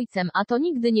się z Ojcem, a to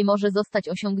nigdy nie może zostać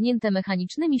osiągnięte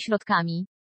mechanicznymi środkami.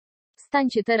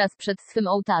 Stańcie teraz przed swym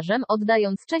ołtarzem,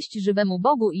 oddając cześć żywemu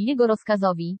Bogu i Jego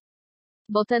rozkazowi.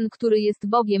 Bo ten, który jest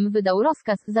Bogiem, wydał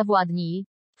rozkaz: zawładnij.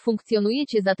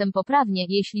 Funkcjonujecie zatem poprawnie,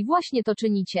 jeśli właśnie to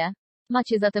czynicie.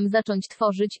 Macie zatem zacząć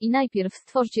tworzyć i najpierw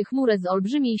stwórzcie chmurę z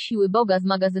olbrzymiej siły Boga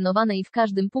zmagazynowanej w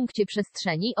każdym punkcie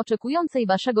przestrzeni, oczekującej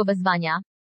waszego wezwania.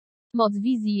 Moc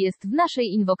wizji jest w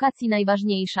naszej inwokacji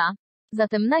najważniejsza.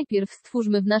 Zatem najpierw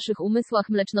stwórzmy w naszych umysłach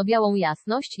mleczno-białą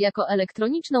jasność, jako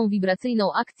elektroniczną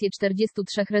wibracyjną akcję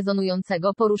 43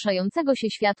 rezonującego, poruszającego się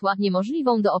światła,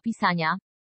 niemożliwą do opisania.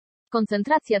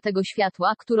 Koncentracja tego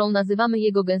światła, którą nazywamy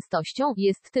jego gęstością,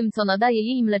 jest tym, co nadaje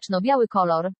jej mleczno-biały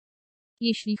kolor.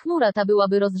 Jeśli chmura ta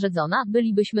byłaby rozrzedzona,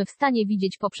 bylibyśmy w stanie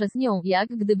widzieć poprzez nią, jak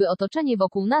gdyby otoczenie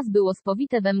wokół nas było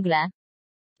spowite we mgle.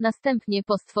 Następnie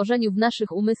po stworzeniu w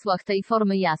naszych umysłach tej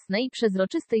formy jasnej,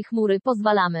 przezroczystej chmury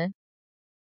pozwalamy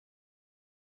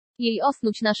jej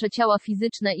osnuć nasze ciała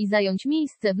fizyczne i zająć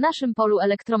miejsce w naszym polu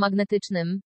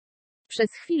elektromagnetycznym.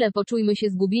 Przez chwilę poczujmy się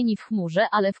zgubieni w chmurze,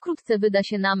 ale wkrótce wyda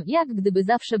się nam, jak gdyby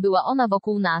zawsze była ona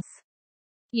wokół nas.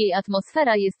 Jej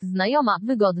atmosfera jest znajoma,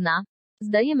 wygodna.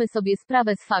 Zdajemy sobie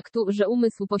sprawę z faktu, że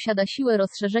umysł posiada siłę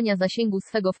rozszerzenia zasięgu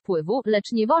swego wpływu,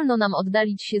 lecz nie wolno nam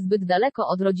oddalić się zbyt daleko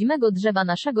od rodzimego drzewa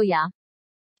naszego ja.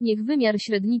 Niech wymiar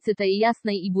średnicy tej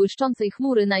jasnej i błyszczącej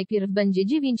chmury najpierw będzie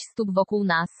 9 stóp wokół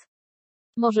nas.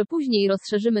 Może później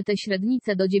rozszerzymy tę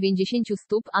średnicę do 90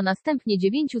 stóp, a następnie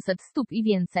 900 stóp i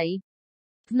więcej.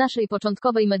 W naszej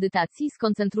początkowej medytacji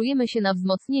skoncentrujemy się na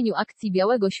wzmocnieniu akcji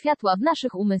białego światła w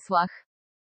naszych umysłach.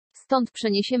 Stąd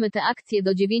przeniesiemy te akcje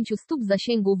do 9 stóp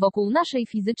zasięgu wokół naszej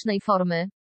fizycznej formy.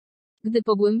 Gdy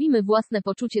pogłębimy własne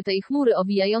poczucie tej chmury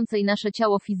owijającej nasze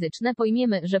ciało fizyczne,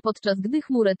 pojmiemy, że podczas gdy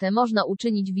chmurę tę można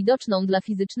uczynić widoczną dla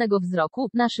fizycznego wzroku,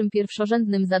 naszym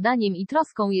pierwszorzędnym zadaniem i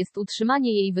troską jest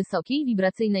utrzymanie jej wysokiej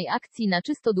wibracyjnej akcji na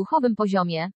czysto duchowym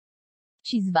poziomie.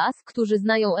 Ci z Was, którzy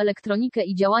znają elektronikę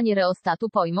i działanie reostatu,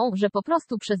 pojmą, że po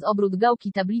prostu przez obrót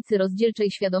gałki tablicy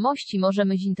rozdzielczej świadomości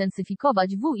możemy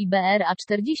zintensyfikować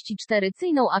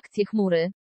WIBRA44-cyjną akcję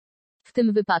chmury. W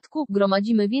tym wypadku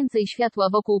gromadzimy więcej światła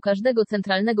wokół każdego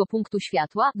centralnego punktu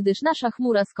światła, gdyż nasza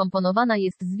chmura skomponowana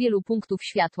jest z wielu punktów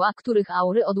światła, których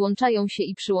aury odłączają się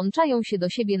i przyłączają się do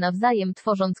siebie nawzajem,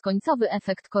 tworząc końcowy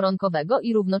efekt koronkowego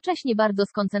i równocześnie bardzo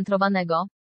skoncentrowanego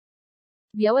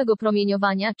białego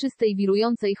promieniowania czystej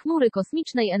wirującej chmury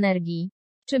kosmicznej energii.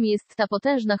 Czym jest ta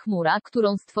potężna chmura,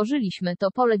 którą stworzyliśmy?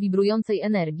 To pole wibrującej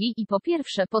energii i po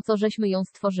pierwsze, po co żeśmy ją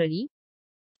stworzyli?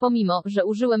 Pomimo, że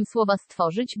użyłem słowa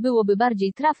stworzyć, byłoby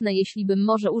bardziej trafne, jeśli bym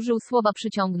może użył słowa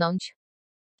przyciągnąć.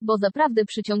 Bo zaprawdę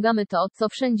przyciągamy to, co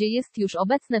wszędzie jest już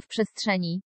obecne w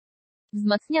przestrzeni.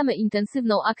 Wzmacniamy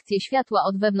intensywną akcję światła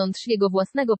od wewnątrz jego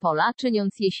własnego pola,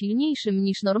 czyniąc je silniejszym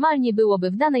niż normalnie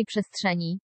byłoby w danej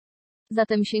przestrzeni.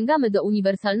 Zatem sięgamy do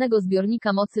uniwersalnego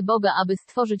zbiornika mocy Boga, aby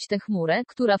stworzyć tę chmurę,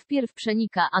 która wpierw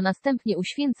przenika, a następnie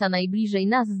uświęca najbliżej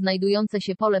nas znajdujące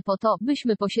się pole po to,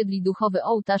 byśmy posiedli duchowy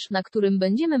ołtarz, na którym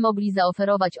będziemy mogli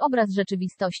zaoferować obraz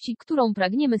rzeczywistości, którą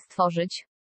pragniemy stworzyć.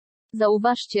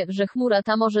 Zauważcie, że chmura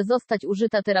ta może zostać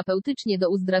użyta terapeutycznie do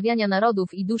uzdrawiania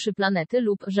narodów i duszy planety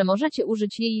lub, że możecie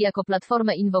użyć jej jako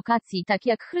platformę inwokacji, tak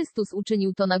jak Chrystus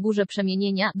uczynił to na Górze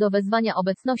Przemienienia, do wezwania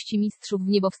obecności mistrzów w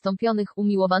niebo wstąpionych,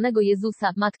 umiłowanego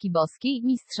Jezusa, Matki Boskiej,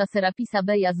 mistrza Serapisa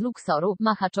Beja z Luksoru,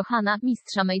 Maha Chohana,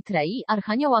 mistrza Meitrei,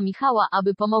 Archanioła Michała,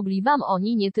 aby pomogli wam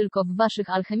oni nie tylko w waszych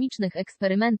alchemicznych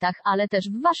eksperymentach, ale też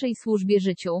w waszej służbie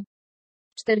życiu.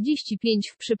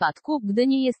 45 W przypadku, gdy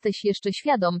nie jesteś jeszcze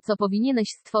świadom, co powinieneś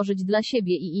stworzyć dla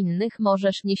siebie i innych,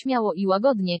 możesz nieśmiało i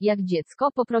łagodnie, jak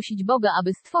dziecko, poprosić Boga,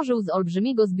 aby stworzył z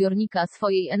olbrzymiego zbiornika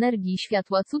swojej energii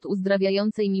światła cud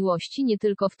uzdrawiającej miłości nie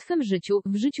tylko w twym życiu,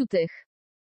 w życiu tych,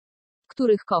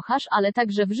 których kochasz, ale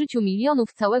także w życiu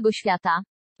milionów całego świata.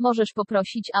 Możesz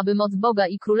poprosić, aby moc Boga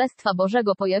i Królestwa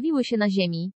Bożego pojawiły się na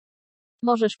ziemi.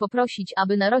 Możesz poprosić,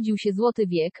 aby narodził się złoty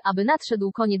wiek, aby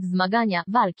nadszedł koniec zmagania,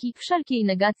 walki, wszelkiej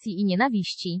negacji i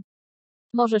nienawiści.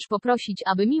 Możesz poprosić,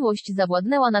 aby miłość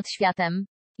zawładnęła nad światem.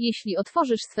 Jeśli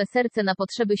otworzysz swe serce na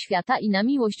potrzeby świata i na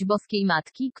miłość Boskiej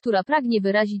Matki, która pragnie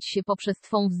wyrazić się poprzez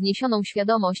Twą wzniesioną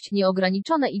świadomość,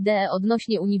 nieograniczone idee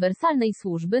odnośnie uniwersalnej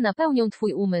służby napełnią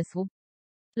Twój umysł.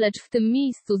 Lecz w tym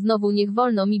miejscu znowu niech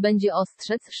wolno mi będzie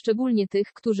ostrzec, szczególnie tych,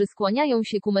 którzy skłaniają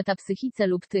się ku metapsychice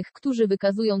lub tych, którzy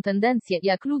wykazują tendencję,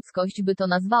 jak ludzkość by to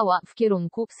nazwała, w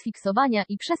kierunku sfiksowania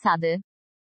i przesady.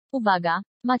 Uwaga!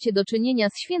 Macie do czynienia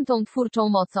z świętą twórczą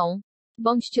mocą.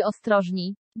 Bądźcie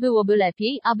ostrożni. Byłoby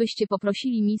lepiej, abyście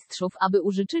poprosili mistrzów, aby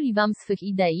użyczyli wam swych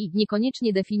idei,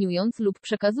 niekoniecznie definiując lub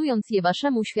przekazując je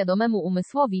waszemu świadomemu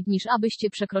umysłowi, niż abyście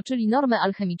przekroczyli normę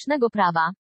alchemicznego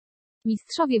prawa.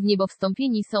 Mistrzowie w niebo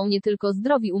wstąpieni są nie tylko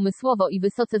zdrowi umysłowo i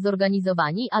wysoce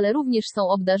zorganizowani, ale również są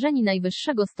obdarzeni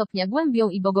najwyższego stopnia głębią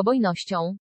i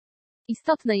bogobojnością.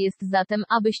 Istotne jest zatem,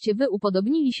 abyście wy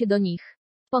upodobnili się do nich.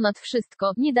 Ponad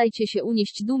wszystko, nie dajcie się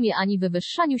unieść dumie ani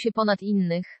wywyższaniu się ponad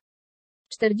innych.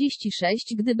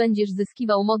 46. Gdy będziesz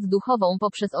zyskiwał moc duchową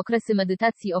poprzez okresy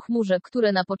medytacji o chmurze,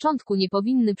 które na początku nie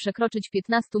powinny przekroczyć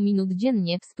 15 minut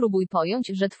dziennie, spróbuj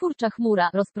pojąć, że twórcza chmura,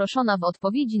 rozproszona w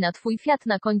odpowiedzi na Twój fiat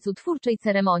na końcu twórczej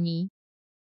ceremonii,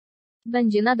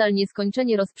 będzie nadal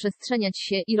nieskończenie rozprzestrzeniać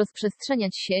się i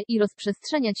rozprzestrzeniać się i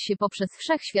rozprzestrzeniać się poprzez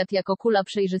wszechświat jako kula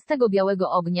przejrzystego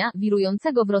białego ognia,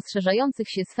 wirującego w rozszerzających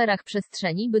się sferach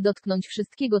przestrzeni, by dotknąć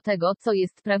wszystkiego tego, co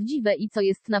jest prawdziwe i co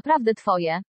jest naprawdę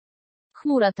Twoje.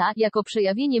 Chmura ta, jako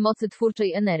przejawienie mocy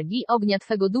twórczej energii, ognia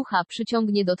Twego ducha,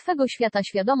 przyciągnie do Twego świata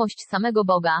świadomość samego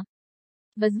Boga.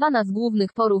 Wezwana z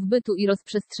głównych porów bytu i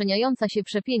rozprzestrzeniająca się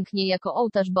przepięknie jako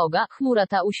ołtarz Boga, chmura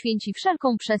ta uświęci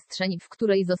wszelką przestrzeń, w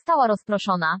której została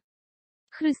rozproszona.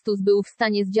 Chrystus był w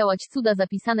stanie zdziałać cuda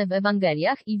zapisane w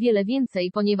Ewangeliach i wiele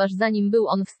więcej, ponieważ zanim był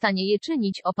on w stanie je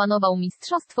czynić, opanował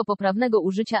mistrzostwo poprawnego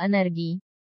użycia energii.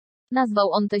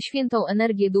 Nazwał on tę świętą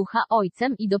energię ducha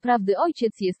Ojcem i doprawdy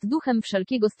Ojciec jest duchem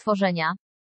wszelkiego stworzenia.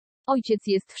 Ojciec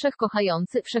jest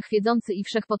wszechkochający, wszechwiedzący i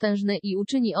wszechpotężny i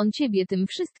uczyni On Ciebie tym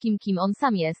wszystkim, kim On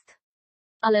sam jest.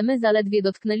 Ale my zaledwie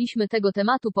dotknęliśmy tego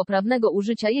tematu poprawnego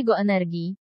użycia Jego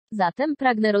energii. Zatem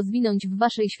pragnę rozwinąć w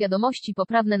Waszej świadomości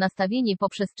poprawne nastawienie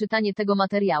poprzez czytanie tego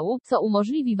materiału, co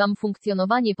umożliwi Wam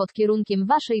funkcjonowanie pod kierunkiem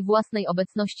Waszej własnej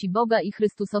obecności Boga i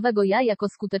Chrystusowego Ja jako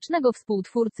skutecznego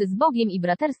współtwórcy z Bogiem i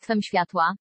braterstwem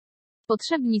światła.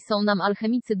 Potrzebni są nam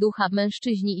alchemicy ducha,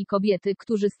 mężczyźni i kobiety,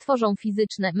 którzy stworzą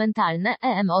fizyczne, mentalne,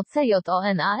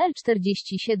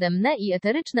 EMOCJONAL47 i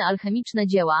eteryczne alchemiczne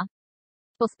dzieła.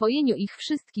 Po spojeniu ich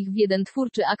wszystkich w jeden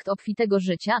twórczy akt obfitego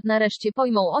życia, nareszcie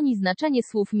pojmą oni znaczenie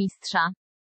słów mistrza.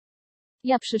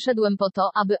 Ja przyszedłem po to,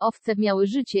 aby owce miały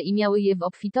życie i miały je w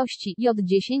obfitości,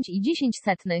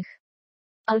 J10,10.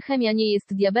 Alchemia nie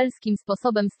jest diabelskim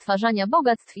sposobem stwarzania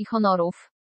bogactw i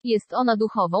honorów. Jest ona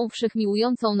duchową,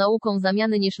 wszechmiłującą nauką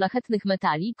zamiany nieszlachetnych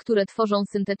metali, które tworzą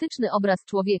syntetyczny obraz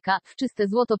człowieka, w czyste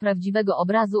złoto prawdziwego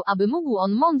obrazu, aby mógł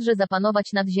on mądrze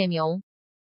zapanować nad ziemią.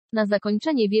 Na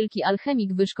zakończenie wielki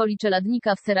alchemik wyszkoli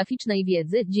czeladnika w seraficznej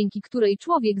wiedzy, dzięki której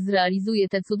człowiek zrealizuje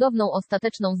tę cudowną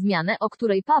ostateczną zmianę, o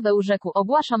której Paweł rzekł: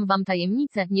 ogłaszam wam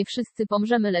tajemnicę, nie wszyscy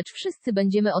pomrzemy, lecz wszyscy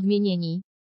będziemy odmienieni.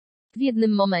 W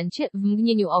jednym momencie, w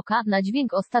mgnieniu oka, na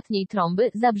dźwięk ostatniej trąby,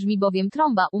 zabrzmi bowiem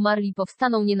trąba, umarli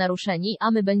powstaną nienaruszeni,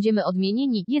 a my będziemy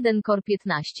odmienieni. 1 Kor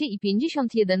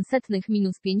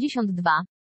 15:51-52.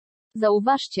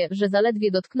 Zauważcie, że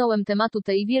zaledwie dotknąłem tematu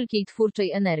tej wielkiej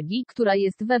twórczej energii, która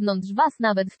jest wewnątrz was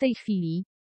nawet w tej chwili.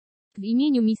 W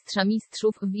imieniu Mistrza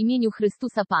Mistrzów, w imieniu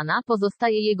Chrystusa Pana,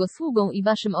 pozostaję Jego sługą i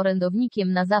waszym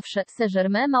orędownikiem na zawsze.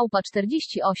 Saint-Germain Małpa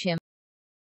 48.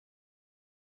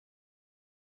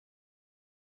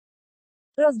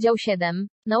 Rozdział 7.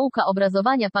 Nauka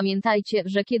obrazowania. Pamiętajcie,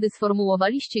 że kiedy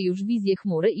sformułowaliście już wizję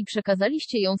chmury i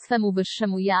przekazaliście ją swemu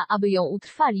wyższemu ja, aby ją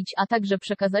utrwalić, a także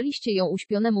przekazaliście ją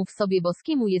uśpionemu w sobie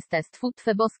boskiemu jestestwu,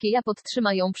 Twe boskie ja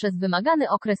podtrzyma ją przez wymagany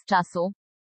okres czasu.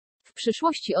 W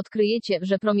przyszłości odkryjecie,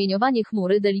 że promieniowanie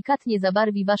chmury delikatnie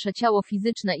zabarwi wasze ciało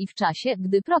fizyczne i w czasie,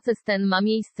 gdy proces ten ma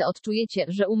miejsce, odczujecie,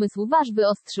 że umysł wasz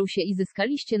wyostrzył się i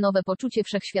zyskaliście nowe poczucie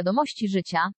wszechświadomości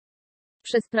życia.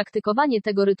 Przez praktykowanie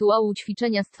tego rytuału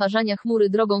ćwiczenia stwarzania chmury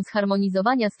drogą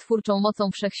zharmonizowania z twórczą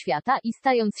mocą wszechświata i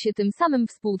stając się tym samym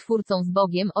współtwórcą z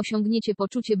Bogiem, osiągniecie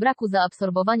poczucie braku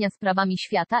zaabsorbowania sprawami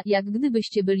świata, jak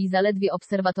gdybyście byli zaledwie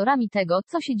obserwatorami tego,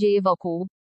 co się dzieje wokół.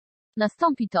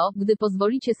 Nastąpi to, gdy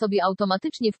pozwolicie sobie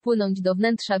automatycznie wpłynąć do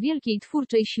wnętrza wielkiej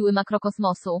twórczej siły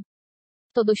makrokosmosu.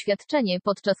 To doświadczenie,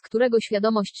 podczas którego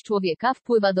świadomość człowieka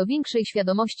wpływa do większej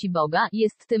świadomości Boga,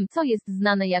 jest tym, co jest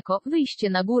znane jako wyjście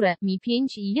na górę, Mi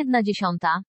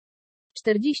 5,1.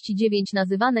 49.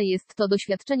 Nazywane jest to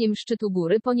doświadczeniem szczytu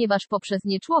góry, ponieważ poprzez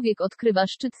nie człowiek odkrywa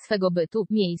szczyt swego bytu,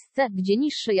 miejsce, gdzie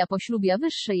niższe ja poślubia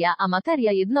wyższe ja, a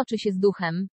materia jednoczy się z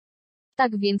duchem.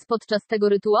 Tak więc podczas tego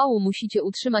rytuału musicie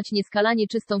utrzymać nieskalanie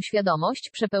czystą świadomość,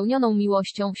 przepełnioną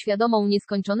miłością, świadomą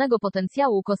nieskończonego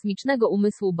potencjału kosmicznego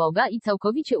umysłu Boga i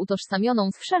całkowicie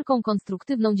utożsamioną z wszelką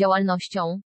konstruktywną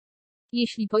działalnością.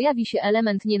 Jeśli pojawi się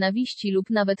element nienawiści lub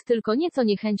nawet tylko nieco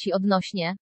niechęci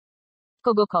odnośnie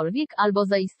kogokolwiek, albo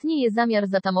zaistnieje zamiar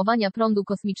zatamowania prądu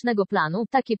kosmicznego planu,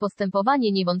 takie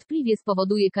postępowanie niewątpliwie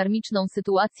spowoduje karmiczną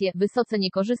sytuację, wysoce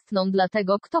niekorzystną dla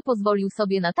tego, kto pozwolił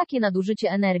sobie na takie nadużycie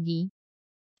energii.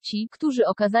 Ci, którzy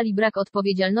okazali brak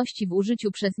odpowiedzialności w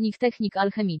użyciu przez nich technik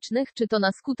alchemicznych, czy to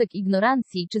na skutek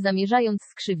ignorancji, czy zamierzając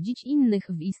skrzywdzić innych,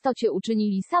 w istocie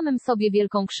uczynili samym sobie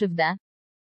wielką krzywdę.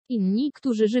 Inni,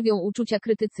 którzy żywią uczucia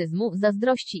krytycyzmu,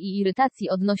 zazdrości i irytacji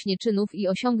odnośnie czynów i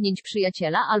osiągnięć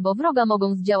przyjaciela albo wroga,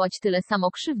 mogą zdziałać tyle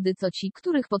samo krzywdy, co ci,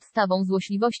 których podstawą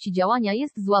złośliwości działania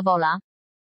jest zła wola.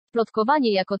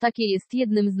 Plotkowanie jako takie jest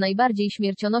jednym z najbardziej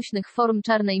śmiercionośnych form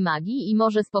czarnej magii i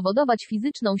może spowodować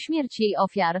fizyczną śmierć jej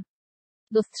ofiar.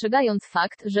 Dostrzegając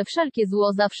fakt, że wszelkie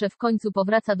zło zawsze w końcu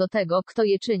powraca do tego, kto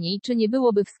je czyni, czy nie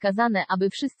byłoby wskazane, aby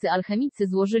wszyscy alchemicy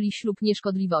złożyli ślub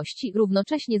nieszkodliwości,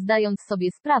 równocześnie zdając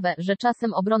sobie sprawę, że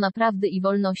czasem obrona prawdy i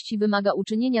wolności wymaga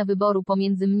uczynienia wyboru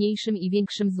pomiędzy mniejszym i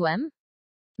większym złem?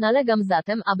 Nalegam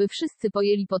zatem, aby wszyscy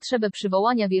pojęli potrzebę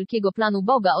przywołania wielkiego planu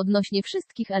Boga odnośnie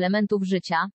wszystkich elementów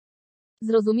życia.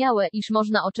 Zrozumiałe, iż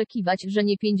można oczekiwać, że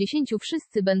nie 50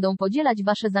 wszyscy będą podzielać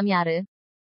wasze zamiary.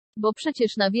 Bo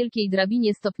przecież na wielkiej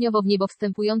drabinie stopniowo w niebo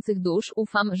wstępujących dusz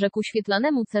ufam, że ku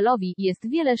świetlanemu celowi jest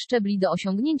wiele szczebli do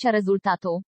osiągnięcia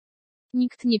rezultatu.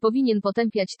 Nikt nie powinien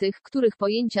potępiać tych, których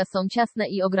pojęcia są ciasne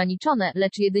i ograniczone,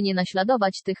 lecz jedynie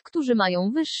naśladować tych, którzy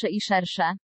mają wyższe i szersze.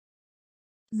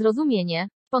 Zrozumienie.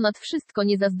 Ponad wszystko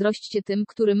nie zazdrośćcie tym,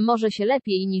 którym może się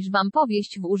lepiej niż wam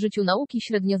powieść w użyciu nauki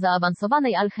średnio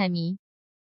zaawansowanej alchemii.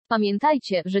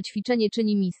 Pamiętajcie, że ćwiczenie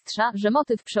czyni mistrza, że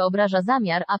motyw przeobraża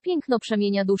zamiar, a piękno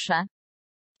przemienia duszę.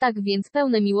 Tak więc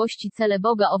pełne miłości cele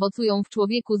Boga owocują w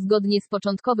człowieku zgodnie z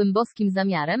początkowym boskim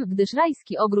zamiarem, gdyż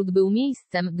rajski ogród był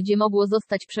miejscem, gdzie mogło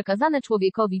zostać przekazane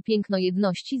człowiekowi piękno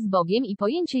jedności z Bogiem i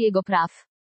pojęcie Jego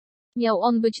praw. Miał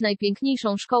on być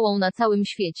najpiękniejszą szkołą na całym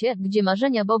świecie, gdzie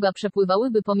marzenia Boga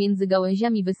przepływałyby pomiędzy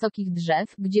gałęziami wysokich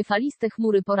drzew, gdzie faliste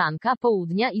chmury poranka,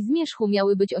 południa i zmierzchu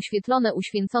miały być oświetlone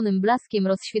uświęconym blaskiem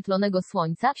rozświetlonego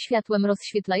słońca, światłem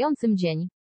rozświetlającym dzień.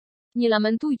 Nie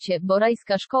lamentujcie, bo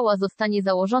rajska szkoła zostanie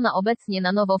założona obecnie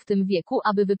na nowo w tym wieku,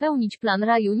 aby wypełnić plan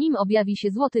raju, nim objawi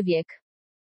się złoty wiek.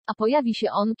 A pojawi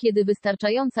się on, kiedy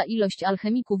wystarczająca ilość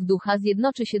alchemików ducha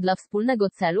zjednoczy się dla wspólnego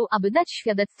celu, aby dać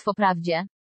świadectwo prawdzie.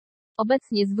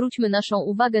 Obecnie zwróćmy naszą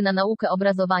uwagę na naukę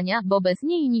obrazowania, bo bez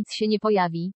niej nic się nie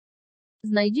pojawi.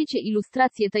 Znajdziecie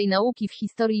ilustrację tej nauki w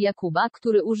historii Jakuba,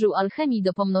 który użył alchemii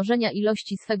do pomnożenia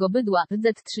ilości swego bydła,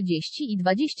 Z30 i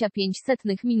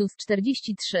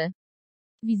 25/43.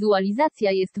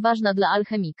 Wizualizacja jest ważna dla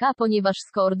alchemika, ponieważ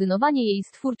skoordynowanie jej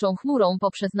z twórczą chmurą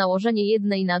poprzez nałożenie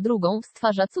jednej na drugą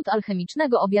stwarza cud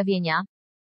alchemicznego objawienia.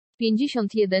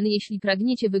 51. Jeśli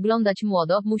pragniecie wyglądać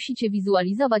młodo, musicie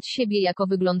wizualizować siebie jako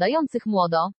wyglądających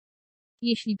młodo.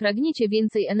 Jeśli pragniecie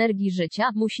więcej energii życia,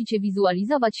 musicie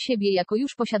wizualizować siebie jako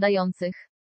już posiadających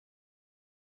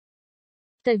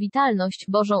tę witalność,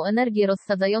 Bożą energię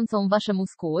rozsadzającą wasze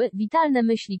muskuły, witalne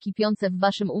myśli kipiące w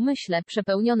waszym umyśle,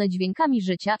 przepełnione dźwiękami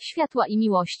życia, światła i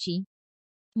miłości.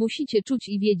 Musicie czuć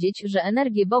i wiedzieć, że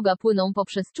energie Boga płyną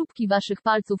poprzez czubki waszych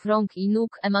palców rąk i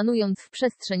nóg, emanując w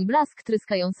przestrzeń blask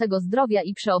tryskającego zdrowia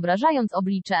i przeobrażając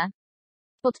oblicze.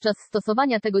 Podczas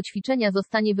stosowania tego ćwiczenia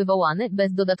zostanie wywołany,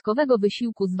 bez dodatkowego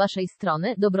wysiłku z waszej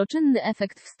strony, dobroczynny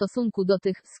efekt w stosunku do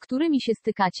tych, z którymi się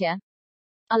stykacie.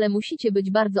 Ale musicie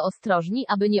być bardzo ostrożni,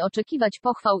 aby nie oczekiwać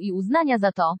pochwał i uznania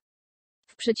za to.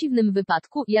 W przeciwnym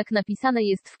wypadku, jak napisane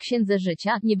jest w Księdze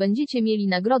Życia, nie będziecie mieli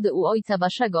nagrody u Ojca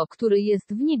Waszego, który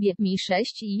jest w niebie. Mi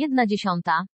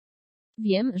 6:1.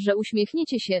 Wiem, że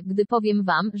uśmiechniecie się, gdy powiem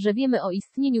Wam, że wiemy o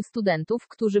istnieniu studentów,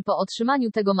 którzy po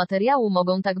otrzymaniu tego materiału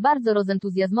mogą tak bardzo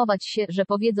rozentuzjazmować się, że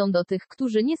powiedzą do tych,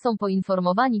 którzy nie są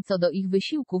poinformowani co do ich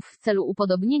wysiłków w celu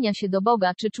upodobnienia się do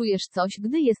Boga: czy czujesz coś,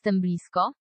 gdy jestem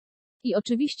blisko? I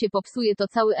oczywiście popsuje to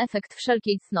cały efekt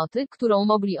wszelkiej cnoty, którą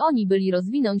mogli oni byli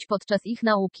rozwinąć podczas ich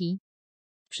nauki.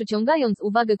 Przyciągając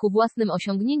uwagę ku własnym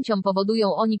osiągnięciom,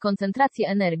 powodują oni koncentrację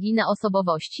energii na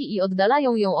osobowości i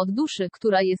oddalają ją od duszy,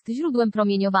 która jest źródłem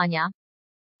promieniowania.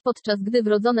 Podczas gdy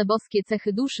wrodzone boskie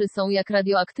cechy duszy są jak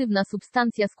radioaktywna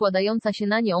substancja składająca się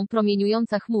na nią,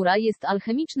 promieniująca chmura jest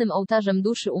alchemicznym ołtarzem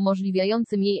duszy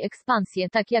umożliwiającym jej ekspansję,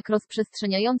 tak jak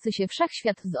rozprzestrzeniający się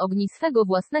wszechświat z ogni swego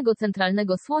własnego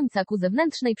centralnego słońca ku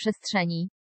zewnętrznej przestrzeni.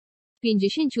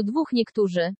 52.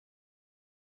 Niektórzy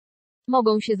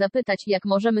mogą się zapytać, jak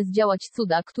możemy zdziałać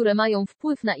cuda, które mają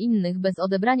wpływ na innych bez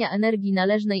odebrania energii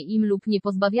należnej im lub nie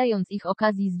pozbawiając ich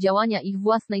okazji zdziałania ich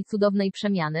własnej cudownej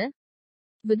przemiany?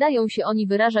 Wydają się oni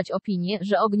wyrażać opinię,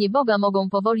 że ognie Boga mogą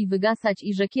powoli wygasać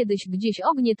i że kiedyś gdzieś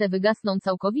ognie te wygasną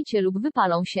całkowicie lub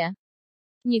wypalą się.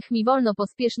 Niech mi wolno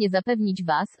pospiesznie zapewnić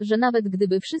was, że nawet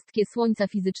gdyby wszystkie słońca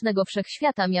fizycznego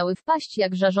wszechświata miały wpaść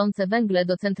jak żarzące węgle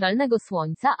do centralnego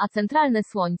słońca, a centralne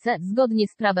słońce, zgodnie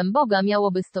z prawem Boga,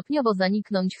 miałoby stopniowo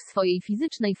zaniknąć w swojej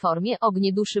fizycznej formie,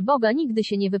 ognie duszy Boga nigdy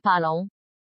się nie wypalą.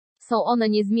 Są one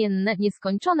niezmienne,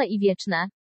 nieskończone i wieczne.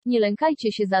 Nie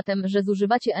lękajcie się zatem, że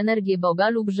zużywacie energię Boga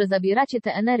lub że zabieracie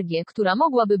tę energię, która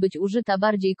mogłaby być użyta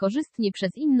bardziej korzystnie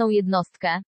przez inną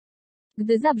jednostkę.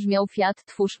 Gdy zabrzmiał Fiat,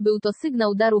 twórz, był to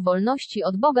sygnał daru wolności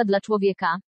od Boga dla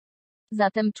człowieka.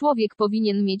 Zatem człowiek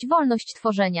powinien mieć wolność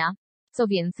tworzenia. Co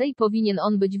więcej, powinien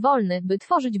on być wolny, by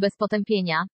tworzyć bez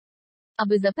potępienia.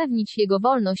 Aby zapewnić jego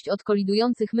wolność od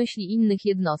kolidujących myśli innych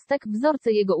jednostek,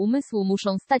 wzorce jego umysłu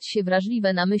muszą stać się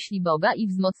wrażliwe na myśli Boga i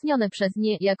wzmocnione przez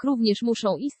nie, jak również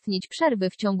muszą istnieć przerwy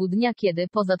w ciągu dnia, kiedy,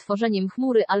 poza tworzeniem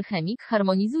chmury, alchemik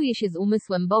harmonizuje się z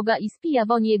umysłem Boga i spija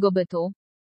woń jego bytu.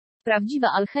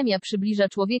 Prawdziwa alchemia przybliża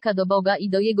człowieka do Boga i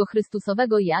do jego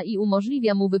Chrystusowego Ja i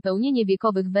umożliwia mu wypełnienie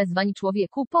wiekowych wezwań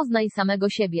człowieku: poznaj samego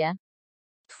siebie.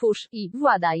 Twórz i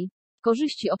władaj.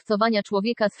 Korzyści obcowania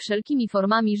człowieka z wszelkimi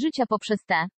formami życia poprzez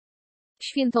tę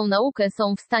świętą naukę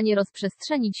są w stanie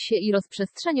rozprzestrzenić się i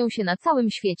rozprzestrzenią się na całym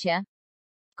świecie.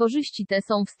 Korzyści te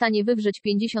są w stanie wywrzeć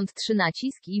 53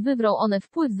 nacisk i wywrą one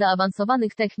wpływ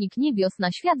zaawansowanych technik niebios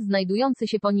na świat znajdujący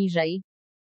się poniżej.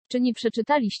 Czy nie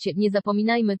przeczytaliście? Nie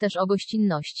zapominajmy też o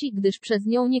gościnności, gdyż przez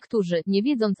nią niektórzy, nie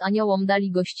wiedząc, aniołom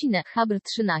dali gościnę. Habr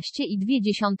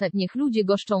 13,2. Niech ludzie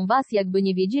goszczą was, jakby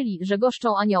nie wiedzieli, że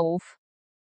goszczą aniołów.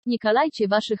 Nie kalajcie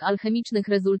waszych alchemicznych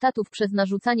rezultatów przez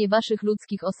narzucanie waszych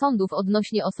ludzkich osądów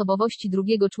odnośnie osobowości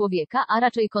drugiego człowieka, a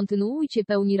raczej kontynuujcie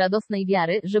pełni radosnej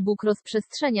wiary, że Bóg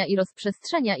rozprzestrzenia i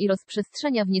rozprzestrzenia i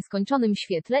rozprzestrzenia w nieskończonym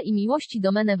świetle i miłości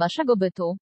domenę waszego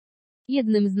bytu.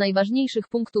 Jednym z najważniejszych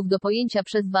punktów do pojęcia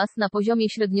przez was na poziomie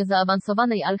średnio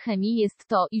zaawansowanej alchemii jest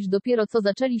to, iż dopiero co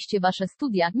zaczęliście wasze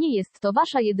studia, nie jest to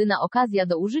wasza jedyna okazja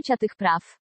do użycia tych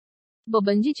praw. Bo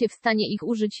będziecie w stanie ich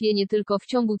użyć je nie tylko w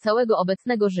ciągu całego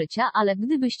obecnego życia, ale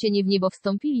gdybyście nie w niebo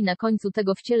wstąpili na końcu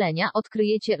tego wcielenia,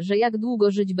 odkryjecie, że jak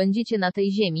długo żyć będziecie na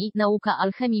tej ziemi, nauka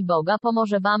alchemii Boga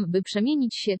pomoże wam, by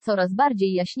przemienić się, coraz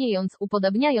bardziej jaśniejąc,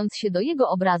 upodabniając się do jego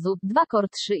obrazu. 2 Kor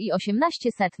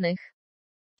 3,18.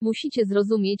 Musicie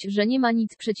zrozumieć, że nie ma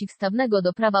nic przeciwstawnego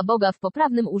do prawa Boga w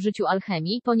poprawnym użyciu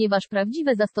alchemii, ponieważ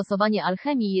prawdziwe zastosowanie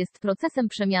alchemii jest procesem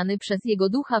przemiany przez Jego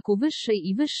Ducha ku wyższej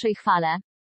i wyższej chwale.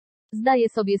 Zdaję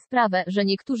sobie sprawę, że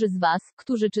niektórzy z was,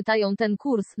 którzy czytają ten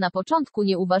kurs, na początku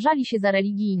nie uważali się za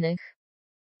religijnych.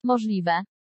 Możliwe,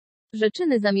 że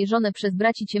czyny zamierzone przez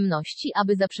braci ciemności,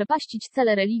 aby zaprzepaścić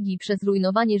cele religii przez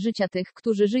rujnowanie życia tych,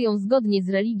 którzy żyją zgodnie z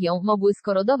religią, mogły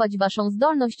skorodować waszą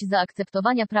zdolność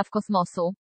zaakceptowania praw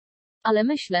kosmosu. Ale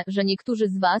myślę, że niektórzy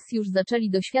z was już zaczęli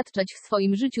doświadczać w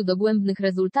swoim życiu dogłębnych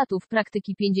rezultatów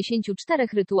praktyki 54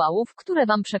 rytuałów, które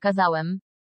wam przekazałem.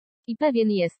 I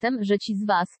pewien jestem, że ci z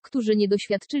was, którzy nie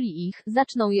doświadczyli ich,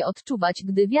 zaczną je odczuwać,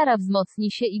 gdy wiara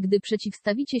wzmocni się i gdy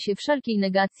przeciwstawicie się wszelkiej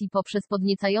negacji poprzez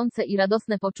podniecające i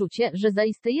radosne poczucie, że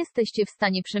zaiste jesteście w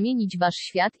stanie przemienić wasz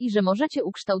świat i że możecie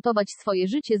ukształtować swoje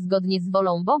życie zgodnie z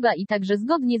wolą Boga i także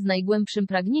zgodnie z najgłębszym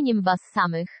pragnieniem was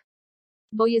samych.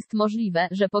 Bo jest możliwe,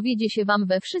 że powiedzie się wam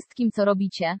we wszystkim, co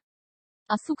robicie.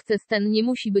 A sukces ten nie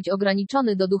musi być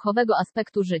ograniczony do duchowego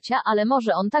aspektu życia, ale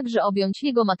może on także objąć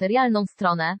jego materialną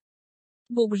stronę.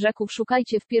 Bóg rzekł: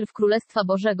 szukajcie wpierw Królestwa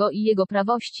Bożego i Jego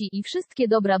prawości, i wszystkie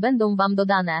dobra będą wam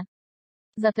dodane.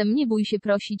 Zatem nie bój się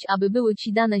prosić, aby były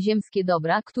ci dane ziemskie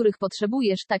dobra, których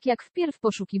potrzebujesz, tak jak wpierw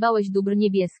poszukiwałeś dóbr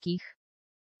niebieskich.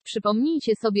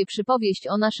 Przypomnijcie sobie przypowieść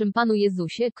o naszym Panu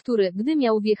Jezusie, który, gdy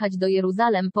miał wjechać do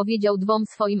Jeruzalem, powiedział 2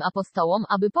 swoim apostołom,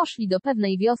 aby poszli do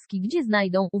pewnej wioski, gdzie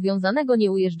znajdą uwiązanego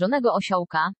nieujeżdżonego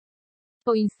osiołka.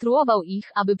 Poinstruował ich,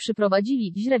 aby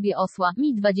przyprowadzili źrebie osła,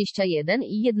 mi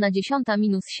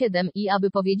 21,1-7 i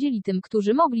aby powiedzieli tym,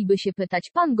 którzy mogliby się pytać: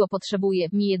 Pan go potrzebuje,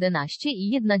 mi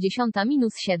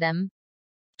 11,1-7.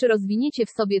 Czy rozwiniecie w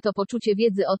sobie to poczucie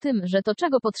wiedzy o tym, że to,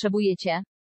 czego potrzebujecie,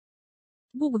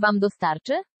 Bóg wam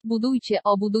dostarczy?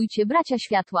 Budujcie bracia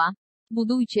światła.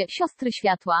 Budujcie, siostry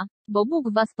światła. Bo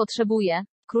Bóg was potrzebuje.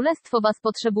 Królestwo was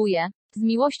potrzebuje. Z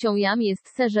miłością Jam jest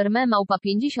Saint-Germain małpa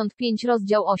 55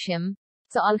 rozdział 8.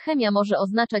 Co alchemia może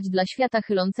oznaczać dla świata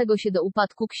chylącego się do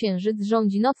upadku? Księżyc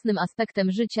rządzi nocnym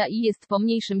aspektem życia i jest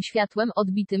pomniejszym światłem,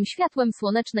 odbitym światłem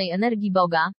słonecznej energii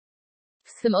Boga. W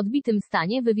swym odbitym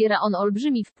stanie wywiera on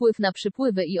olbrzymi wpływ na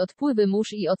przypływy i odpływy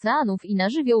mórz i oceanów i na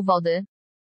żywioł wody.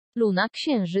 Luna,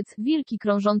 księżyc, wielki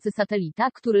krążący satelita,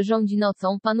 który rządzi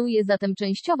nocą, panuje zatem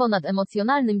częściowo nad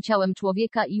emocjonalnym ciałem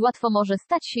człowieka i łatwo może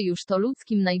stać się już to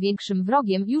ludzkim największym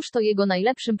wrogiem, już to jego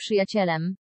najlepszym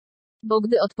przyjacielem. Bo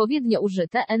gdy odpowiednio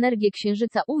użyte, energie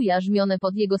księżyca ujarzmione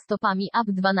pod jego stopami ab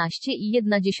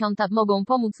 12,1 mogą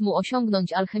pomóc mu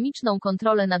osiągnąć alchemiczną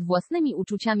kontrolę nad własnymi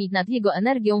uczuciami, nad jego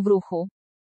energią w ruchu.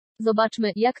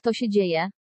 Zobaczmy, jak to się dzieje.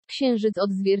 Księżyc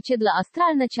odzwierciedla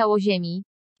astralne ciało Ziemi.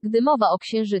 Gdy mowa o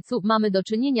księżycu, mamy do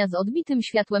czynienia z odbitym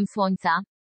światłem słońca.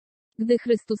 Gdy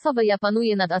Chrystusowe ja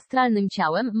panuje nad astralnym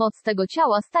ciałem, moc tego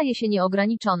ciała staje się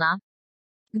nieograniczona.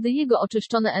 Gdy jego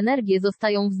oczyszczone energie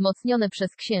zostają wzmocnione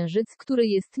przez księżyc, który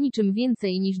jest niczym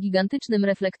więcej niż gigantycznym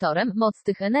reflektorem, moc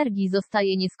tych energii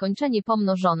zostaje nieskończenie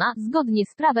pomnożona, zgodnie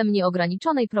z prawem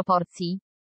nieograniczonej proporcji.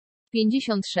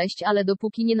 56 Ale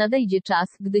dopóki nie nadejdzie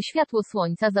czas, gdy światło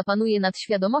słońca zapanuje nad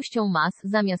świadomością mas,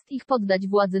 zamiast ich poddać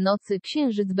władzy nocy,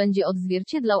 księżyc będzie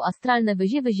odzwierciedlał astralne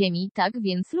wyziewy Ziemi, tak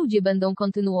więc ludzie będą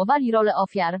kontynuowali rolę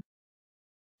ofiar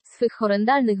swych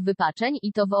horrendalnych wypaczeń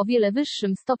i to w o wiele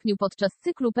wyższym stopniu podczas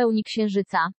cyklu pełni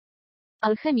księżyca.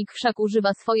 Alchemik wszak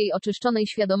używa swojej oczyszczonej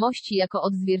świadomości jako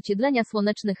odzwierciedlenia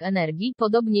słonecznych energii,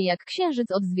 podobnie jak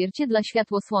księżyc odzwierciedla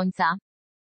światło słońca.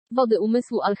 Wody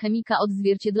umysłu alchemika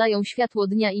odzwierciedlają światło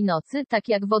dnia i nocy, tak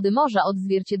jak wody morza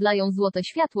odzwierciedlają złote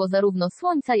światło zarówno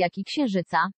słońca, jak i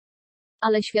księżyca.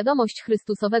 Ale świadomość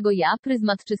Chrystusowego ja,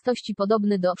 pryzmat czystości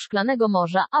podobny do szklanego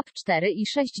morza, AP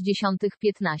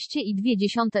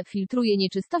 4,6-15,2 filtruje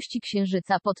nieczystości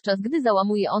księżyca, podczas gdy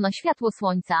załamuje ona światło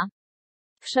słońca.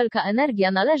 Wszelka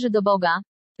energia należy do Boga.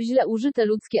 Źle użyte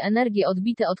ludzkie energie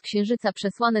odbite od księżyca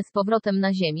przesłane z powrotem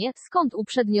na Ziemię, skąd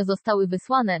uprzednio zostały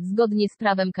wysłane, zgodnie z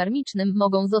prawem karmicznym,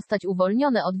 mogą zostać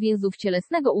uwolnione od więzów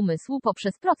cielesnego umysłu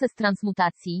poprzez proces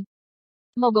transmutacji.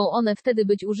 Mogą one wtedy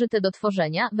być użyte do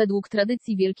tworzenia, według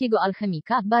tradycji wielkiego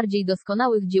alchemika, bardziej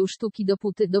doskonałych dzieł sztuki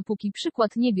dopóki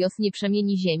przykład niebios nie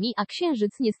przemieni Ziemi, a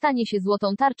księżyc nie stanie się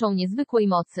złotą tarczą niezwykłej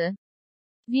mocy.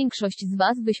 Większość z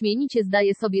Was wyśmienicie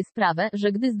zdaje sobie sprawę,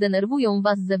 że gdy zdenerwują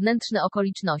Was zewnętrzne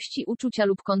okoliczności, uczucia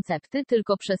lub koncepty,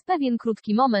 tylko przez pewien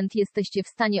krótki moment jesteście w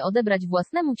stanie odebrać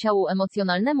własnemu ciału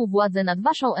emocjonalnemu władzę nad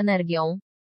Waszą energią.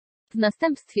 W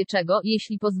następstwie czego,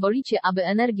 jeśli pozwolicie, aby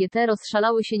energie te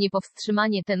rozszalały się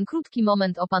niepowstrzymanie, ten krótki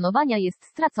moment opanowania jest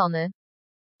stracony.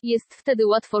 Jest wtedy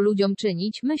łatwo ludziom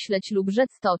czynić, myśleć lub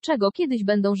rzec to, czego kiedyś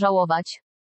będą żałować.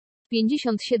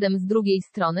 57 Z drugiej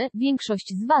strony,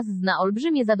 większość z Was zna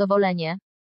olbrzymie zadowolenie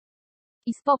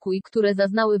i spokój, które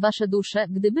zaznały Wasze dusze,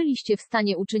 gdy byliście w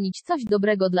stanie uczynić coś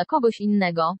dobrego dla kogoś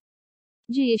innego.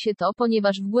 Dzieje się to,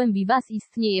 ponieważ w głębi Was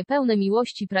istnieje pełne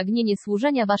miłości pragnienie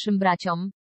służenia Waszym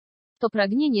braciom. To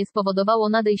pragnienie spowodowało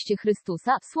nadejście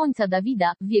Chrystusa, Słońca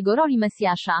Dawida, w jego roli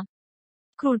Mesjasza.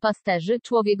 Król pasterzy,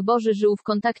 człowiek Boży żył w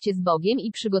kontakcie z Bogiem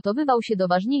i przygotowywał się do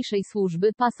ważniejszej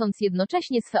służby, pasąc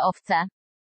jednocześnie swe owce.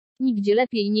 Nigdzie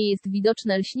lepiej nie jest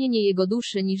widoczne lśnienie jego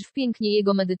duszy niż w pięknie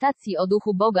jego medytacji o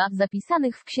duchu Boga,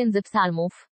 zapisanych w Księdze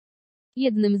Psalmów.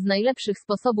 Jednym z najlepszych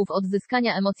sposobów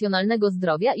odzyskania emocjonalnego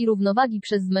zdrowia i równowagi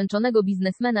przez zmęczonego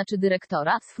biznesmena czy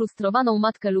dyrektora, sfrustrowaną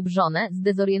matkę lub żonę,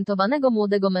 zdezorientowanego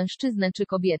młodego mężczyznę czy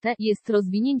kobietę, jest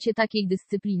rozwinięcie takiej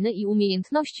dyscypliny i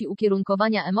umiejętności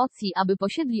ukierunkowania emocji, aby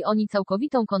posiedli oni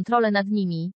całkowitą kontrolę nad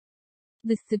nimi.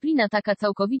 Dyscyplina taka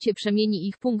całkowicie przemieni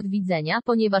ich punkt widzenia,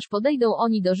 ponieważ podejdą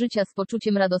oni do życia z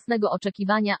poczuciem radosnego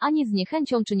oczekiwania, a nie z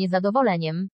niechęcią czy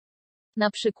niezadowoleniem.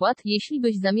 Na przykład, jeśli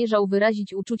byś zamierzał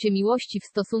wyrazić uczucie miłości w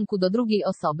stosunku do drugiej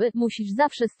osoby, musisz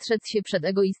zawsze strzec się przed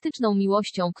egoistyczną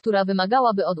miłością, która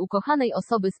wymagałaby od ukochanej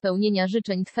osoby spełnienia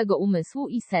życzeń twego umysłu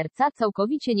i serca,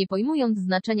 całkowicie nie pojmując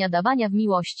znaczenia dawania w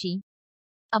miłości.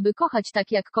 Aby kochać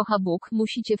tak jak kocha Bóg,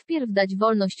 musicie wpierw dać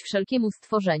wolność wszelkiemu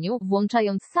stworzeniu,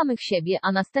 włączając samych siebie,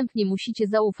 a następnie musicie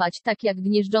zaufać, tak jak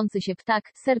gnieżdżący się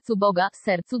ptak, sercu Boga,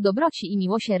 sercu dobroci i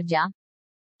miłosierdzia.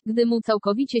 Gdy Mu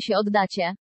całkowicie się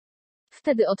oddacie,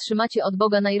 wtedy otrzymacie od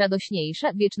Boga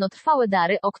najradośniejsze, wiecznotrwałe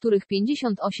dary, o których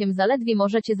 58 zaledwie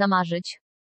możecie zamarzyć.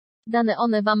 Dane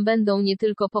one Wam będą nie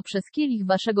tylko poprzez kielich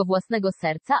Waszego własnego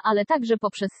serca, ale także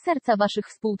poprzez serca Waszych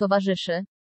współtowarzyszy.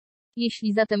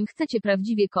 Jeśli zatem chcecie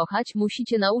prawdziwie kochać,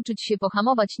 musicie nauczyć się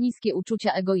pohamować niskie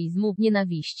uczucia egoizmu,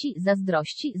 nienawiści,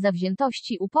 zazdrości,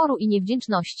 zawziętości, uporu i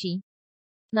niewdzięczności.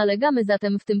 Nalegamy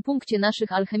zatem w tym punkcie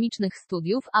naszych alchemicznych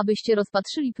studiów, abyście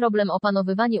rozpatrzyli problem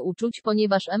opanowywania uczuć,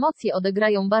 ponieważ emocje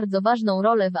odegrają bardzo ważną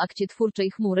rolę w akcie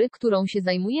twórczej chmury, którą się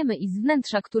zajmujemy i z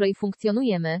wnętrza której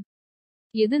funkcjonujemy.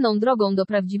 Jedyną drogą do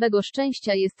prawdziwego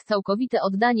szczęścia jest całkowite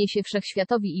oddanie się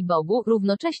Wszechświatowi i Bogu,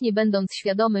 równocześnie będąc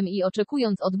świadomym i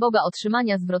oczekując od Boga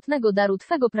otrzymania zwrotnego daru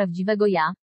Twego prawdziwego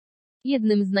ja.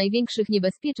 Jednym z największych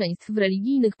niebezpieczeństw w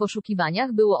religijnych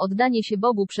poszukiwaniach było oddanie się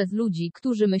Bogu przez ludzi,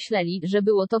 którzy myśleli, że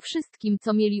było to wszystkim,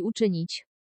 co mieli uczynić.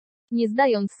 Nie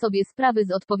zdając sobie sprawy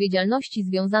z odpowiedzialności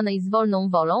związanej z wolną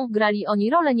wolą, grali oni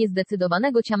rolę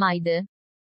niezdecydowanego ciamajdy.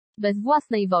 Bez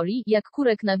własnej woli, jak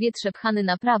kurek na wietrze pchany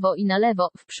na prawo i na lewo,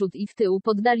 w przód i w tył,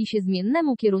 poddali się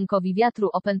zmiennemu kierunkowi wiatru,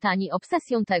 opętani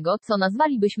obsesją tego, co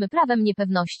nazwalibyśmy prawem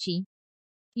niepewności.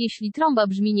 Jeśli trąba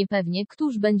brzmi niepewnie,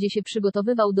 któż będzie się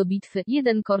przygotowywał do bitwy?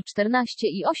 1 Kor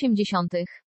 14,8.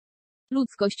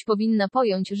 Ludzkość powinna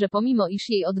pojąć, że pomimo iż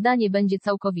jej oddanie będzie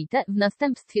całkowite, w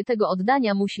następstwie tego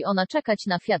oddania musi ona czekać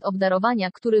na fiat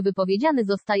obdarowania, który wypowiedziany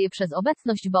zostaje przez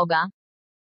obecność Boga.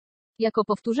 Jako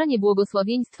powtórzenie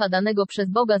błogosławieństwa danego przez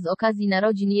Boga z okazji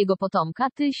narodzin Jego potomka,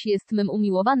 Tyś jest mym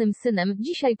umiłowanym synem,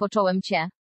 dzisiaj począłem Cię.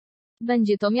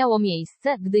 Będzie to miało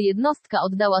miejsce, gdy jednostka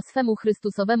oddała swemu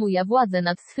Chrystusowemu ja władzę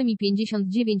nad swymi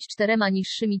 59 czterema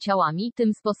niższymi ciałami,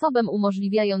 tym sposobem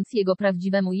umożliwiając jego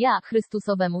prawdziwemu ja,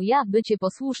 Chrystusowemu ja, bycie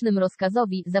posłusznym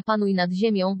rozkazowi, zapanuj nad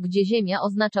ziemią, gdzie ziemia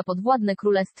oznacza podwładne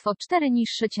królestwo, 4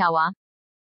 niższe ciała.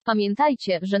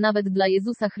 Pamiętajcie, że nawet dla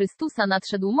Jezusa Chrystusa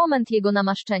nadszedł moment Jego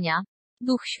namaszczenia.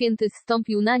 Duch Święty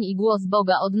zstąpił nań i głos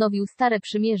Boga odnowił stare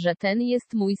przymierze. Ten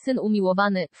jest mój Syn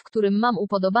umiłowany, w którym mam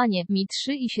upodobanie. Mi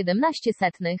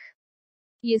 3,17.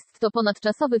 Jest to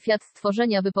ponadczasowy fiat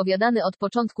stworzenia wypowiadany od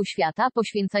początku świata,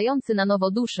 poświęcający na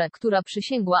nowo duszę, która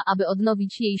przysięgła, aby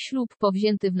odnowić jej ślub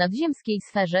powzięty w nadziemskiej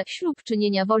sferze, ślub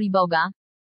czynienia woli Boga.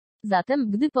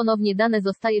 Zatem, gdy ponownie dane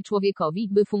zostaje człowiekowi,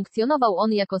 by funkcjonował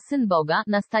on jako Syn Boga,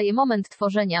 nastaje moment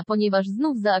tworzenia, ponieważ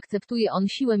znów zaakceptuje on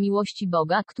siłę miłości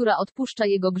Boga, która odpuszcza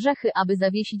jego grzechy, aby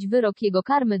zawiesić wyrok jego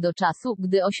karmy do czasu,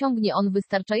 gdy osiągnie on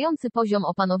wystarczający poziom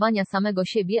opanowania samego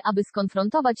siebie, aby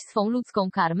skonfrontować swą ludzką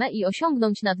karmę i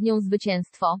osiągnąć nad nią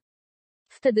zwycięstwo.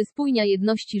 Wtedy spójnia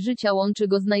jedności życia łączy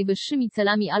go z najwyższymi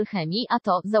celami alchemii, a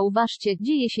to, zauważcie,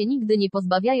 dzieje się nigdy nie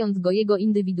pozbawiając go jego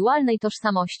indywidualnej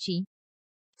tożsamości.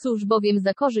 Cóż bowiem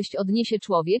za korzyść odniesie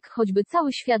człowiek, choćby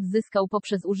cały świat zyskał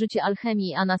poprzez użycie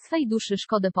alchemii, a na swej duszy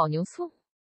szkodę poniósł?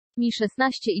 Mi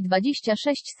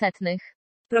 16,26.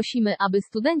 Prosimy, aby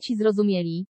studenci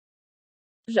zrozumieli,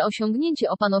 że osiągnięcie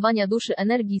opanowania duszy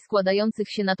energii składających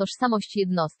się na tożsamość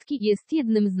jednostki jest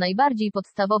jednym z najbardziej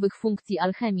podstawowych funkcji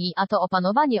alchemii, a to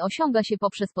opanowanie osiąga się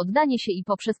poprzez poddanie się i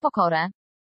poprzez pokorę.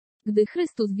 Gdy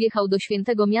Chrystus wjechał do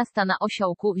świętego miasta na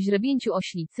osiołku, źrebięciu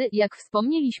oślicy, jak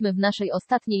wspomnieliśmy w naszej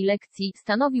ostatniej lekcji,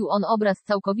 stanowił on obraz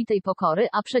całkowitej pokory,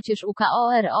 a przecież u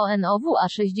KORONOWA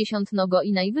 60 nogo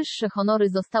i najwyższe honory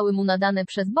zostały mu nadane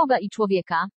przez Boga i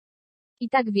człowieka. I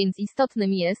tak więc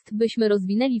istotnym jest, byśmy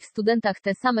rozwinęli w studentach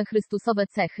te same Chrystusowe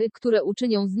cechy, które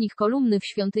uczynią z nich kolumny w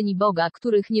świątyni Boga,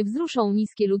 których nie wzruszą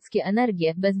niskie ludzkie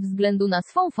energie, bez względu na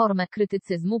swą formę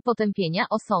krytycyzmu, potępienia,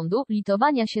 osądu,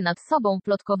 litowania się nad sobą,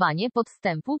 plotkowanie,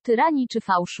 podstępu, tyranii czy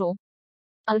fałszu.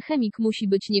 Alchemik musi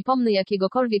być niepomny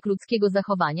jakiegokolwiek ludzkiego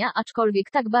zachowania,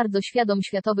 aczkolwiek tak bardzo świadom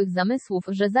światowych zamysłów,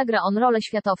 że zagra on rolę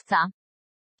światowca.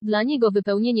 Dla niego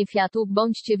wypełnienie fiatu,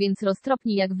 bądźcie więc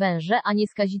roztropni jak węże, a nie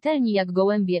skazitelni jak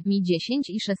gołębie, mi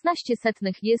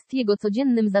 10,16 jest jego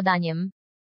codziennym zadaniem.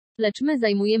 Lecz my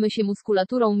zajmujemy się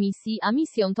muskulaturą misji, a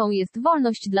misją tą jest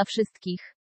wolność dla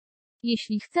wszystkich.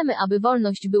 Jeśli chcemy, aby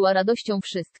wolność była radością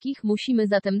wszystkich, musimy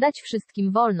zatem dać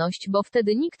wszystkim wolność, bo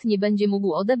wtedy nikt nie będzie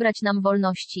mógł odebrać nam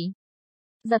wolności.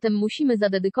 Zatem musimy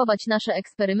zadedykować nasze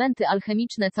eksperymenty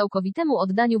alchemiczne całkowitemu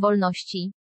oddaniu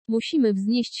wolności. Musimy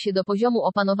wznieść się do poziomu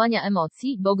opanowania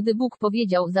emocji, bo gdy Bóg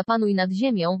powiedział zapanuj nad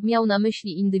ziemią, miał na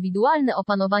myśli indywidualne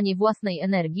opanowanie własnej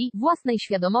energii, własnej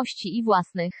świadomości i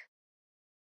własnych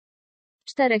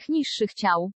 4 niższych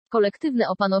ciał. Kolektywne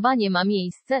opanowanie ma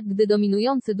miejsce, gdy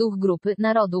dominujący duch grupy,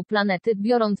 narodu, planety,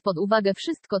 biorąc pod uwagę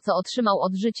wszystko co otrzymał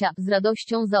od życia, z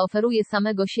radością zaoferuje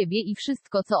samego siebie i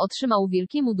wszystko co otrzymał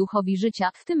wielkiemu duchowi życia.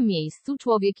 W tym miejscu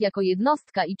człowiek jako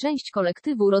jednostka i część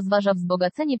kolektywu rozważa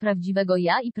wzbogacenie prawdziwego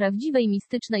ja i prawdziwej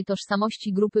mistycznej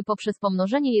tożsamości grupy poprzez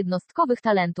pomnożenie jednostkowych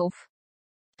talentów.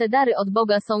 Te dary od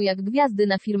Boga są jak gwiazdy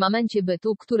na firmamencie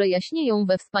bytu, które jaśnieją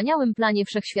we wspaniałym planie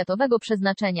wszechświatowego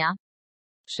przeznaczenia.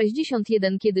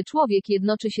 61 Kiedy człowiek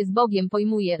jednoczy się z Bogiem,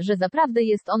 pojmuje, że zaprawdę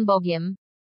jest on Bogiem.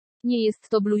 Nie jest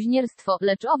to bluźnierstwo,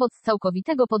 lecz owoc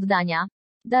całkowitego poddania.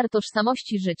 Dar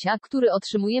tożsamości życia, który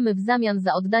otrzymujemy w zamian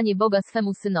za oddanie Boga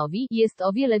swemu Synowi, jest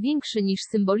o wiele większy niż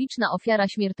symboliczna ofiara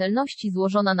śmiertelności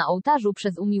złożona na ołtarzu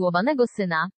przez umiłowanego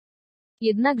Syna.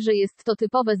 Jednakże jest to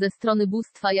typowe ze strony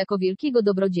bóstwa jako wielkiego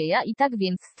dobrodzieja i tak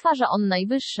więc stwarza on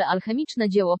najwyższe alchemiczne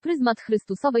dzieło pryzmat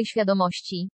Chrystusowej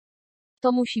świadomości.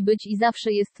 To musi być i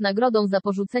zawsze jest nagrodą za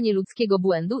porzucenie ludzkiego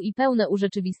błędu i pełne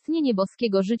urzeczywistnienie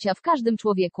boskiego życia w każdym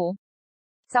człowieku.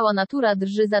 Cała natura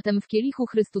drży zatem w kielichu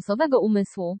Chrystusowego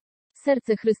umysłu.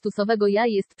 Serce Chrystusowego ja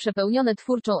jest przepełnione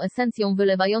twórczą esencją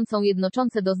wylewającą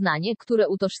jednoczące doznanie, które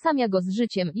utożsamia go z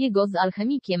życiem, jego z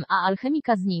alchemikiem, a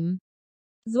alchemika z nim.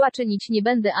 Zła czynić nie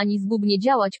będę ani zgubnie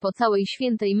działać po całej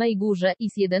świętej mej górze,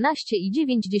 Is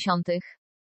 11,9.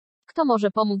 Kto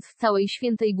może pomóc w całej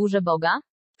świętej górze Boga?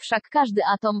 Wszak każdy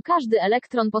atom, każdy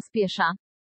elektron pospiesza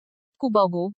ku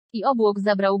Bogu. I obłok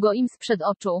zabrał go im sprzed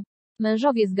oczu.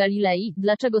 Mężowie z Galilei,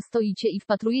 dlaczego stoicie i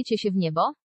wpatrujecie się w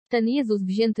niebo? Ten Jezus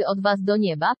wzięty od was do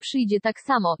nieba, przyjdzie tak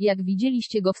samo, jak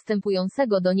widzieliście go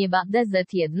wstępującego do nieba,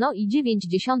 DZ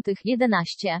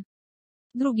 1,9.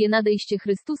 Drugie nadejście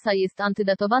Chrystusa jest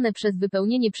antydatowane przez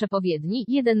wypełnienie przepowiedni,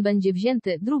 jeden będzie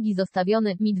wzięty, drugi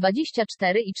zostawiony, mi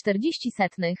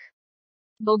 24,40.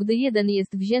 Bo gdy jeden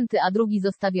jest wzięty, a drugi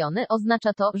zostawiony,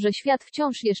 oznacza to, że świat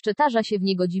wciąż jeszcze tarza się w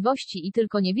niegodziwości i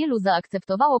tylko niewielu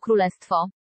zaakceptowało królestwo.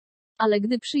 Ale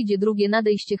gdy przyjdzie drugie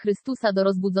nadejście Chrystusa do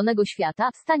rozbudzonego świata,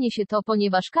 stanie się to,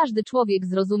 ponieważ każdy człowiek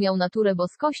zrozumiał naturę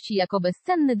boskości jako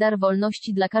bezcenny dar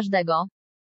wolności dla każdego.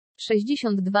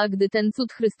 62. Gdy ten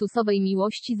cud Chrystusowej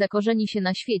miłości zakorzeni się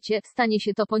na świecie, stanie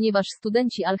się to, ponieważ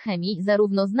studenci alchemii,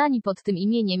 zarówno znani pod tym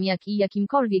imieniem jak i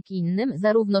jakimkolwiek innym,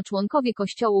 zarówno członkowie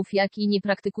kościołów jak i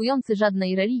niepraktykujący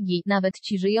żadnej religii, nawet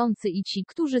ci żyjący i ci,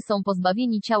 którzy są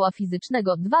pozbawieni ciała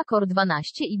fizycznego, 2 Kor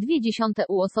 12,2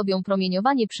 uosobią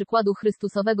promieniowanie przykładu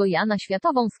Chrystusowego ja na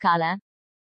światową skalę.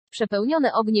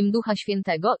 Przepełnione ogniem Ducha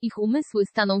Świętego, ich umysły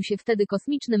staną się wtedy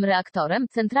kosmicznym reaktorem,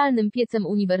 centralnym piecem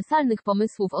uniwersalnych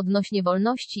pomysłów odnośnie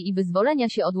wolności i wyzwolenia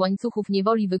się od łańcuchów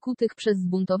niewoli wykutych przez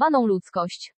zbuntowaną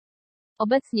ludzkość.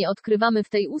 Obecnie odkrywamy w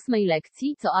tej 8.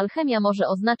 lekcji, co alchemia może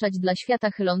oznaczać dla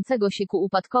świata chylącego się ku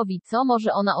upadkowi, co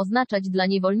może ona oznaczać dla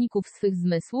niewolników swych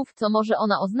zmysłów, co może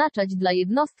ona oznaczać dla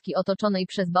jednostki otoczonej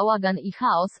przez bałagan i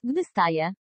chaos, gdy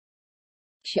staje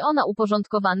się ona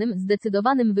uporządkowanym,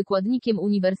 zdecydowanym wykładnikiem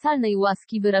uniwersalnej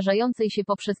łaski wyrażającej się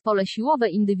poprzez pole siłowe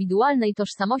indywidualnej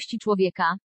tożsamości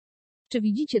człowieka. Czy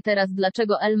widzicie teraz,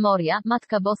 dlaczego El Moria,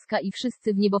 Matka Boska i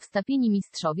wszyscy w niebo wstapieni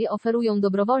mistrzowie oferują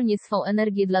dobrowolnie swą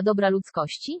energię dla dobra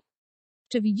ludzkości?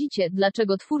 Czy widzicie,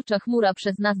 dlaczego twórcza chmura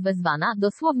przez nas wezwana,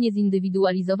 dosłownie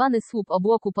zindywidualizowany słup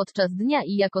obłoku podczas dnia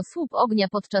i jako słup ognia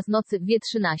podczas nocy, wie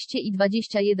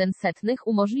 13,21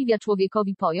 umożliwia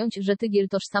człowiekowi pojąć, że tygiel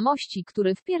tożsamości,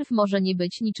 który wpierw może nie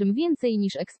być niczym więcej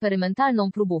niż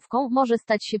eksperymentalną próbówką, może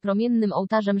stać się promiennym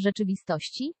ołtarzem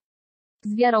rzeczywistości?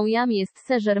 Z wiarą jam jest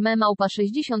Saint-Germain małpa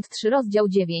 63 rozdział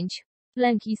 9.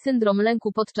 Lęk i syndrom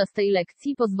lęku. Podczas tej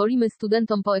lekcji pozwolimy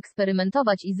studentom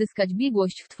poeksperymentować i zyskać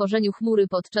biegłość w tworzeniu chmury,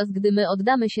 podczas gdy my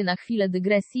oddamy się na chwilę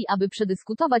dygresji, aby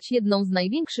przedyskutować jedną z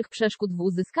największych przeszkód w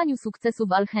uzyskaniu sukcesu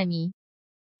w alchemii.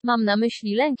 Mam na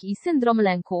myśli lęk i syndrom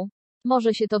lęku.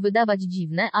 Może się to wydawać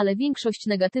dziwne, ale większość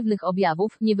negatywnych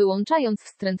objawów, nie wyłączając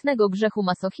wstrętnego grzechu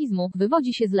masochizmu,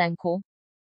 wywodzi się z lęku.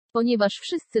 Ponieważ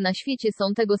wszyscy na świecie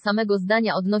są tego samego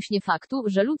zdania odnośnie faktu,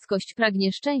 że ludzkość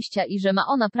pragnie szczęścia i że ma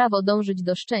ona prawo dążyć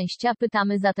do szczęścia,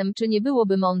 pytamy zatem, czy nie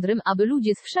byłoby mądrym, aby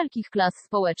ludzie z wszelkich klas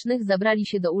społecznych zabrali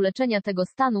się do uleczenia tego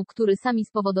stanu, który sami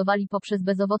spowodowali poprzez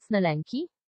bezowocne lęki?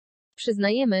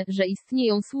 Przyznajemy, że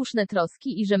istnieją słuszne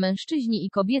troski i że mężczyźni i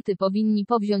kobiety powinni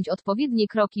powziąć odpowiednie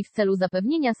kroki w celu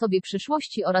zapewnienia sobie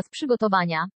przyszłości oraz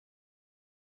przygotowania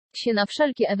się na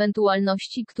wszelkie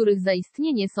ewentualności, których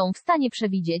zaistnienie są w stanie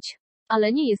przewidzieć.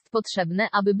 Ale nie jest potrzebne,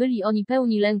 aby byli oni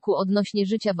pełni lęku odnośnie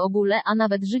życia w ogóle, a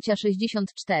nawet życia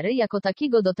 64 jako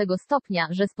takiego do tego stopnia,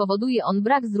 że spowoduje on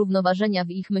brak zrównoważenia w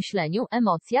ich myśleniu,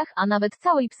 emocjach, a nawet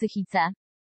całej psychice.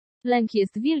 Lęk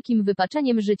jest wielkim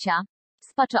wypaczeniem życia.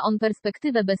 Spacza on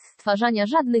perspektywę bez stwarzania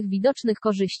żadnych widocznych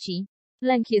korzyści.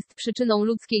 Lęk jest przyczyną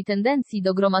ludzkiej tendencji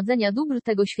do gromadzenia dóbr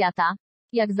tego świata.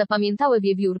 Jak zapamiętałe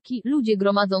wiewiórki, ludzie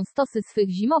gromadzą stosy swych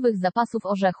zimowych zapasów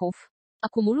orzechów.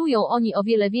 Akumulują oni o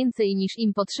wiele więcej niż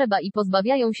im potrzeba i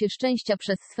pozbawiają się szczęścia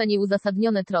przez swe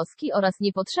nieuzasadnione troski oraz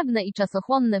niepotrzebne i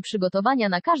czasochłonne przygotowania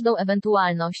na każdą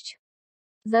ewentualność.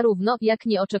 Zarówno, jak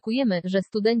nie oczekujemy, że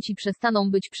studenci przestaną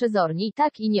być przezorni,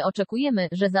 tak i nie oczekujemy,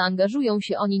 że zaangażują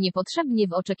się oni niepotrzebnie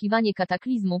w oczekiwanie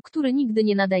kataklizmu, który nigdy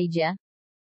nie nadejdzie.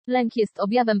 Lęk jest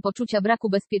objawem poczucia braku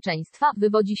bezpieczeństwa,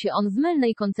 wywodzi się on z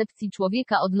mylnej koncepcji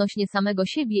człowieka odnośnie samego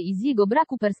siebie i z jego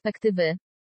braku perspektywy.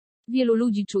 Wielu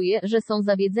ludzi czuje, że są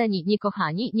zawiedzeni,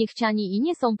 niekochani, niechciani i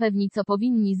nie są pewni, co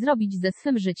powinni zrobić ze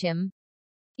swym życiem.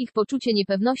 Ich poczucie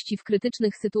niepewności w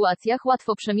krytycznych sytuacjach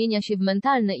łatwo przemienia się w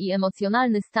mentalny i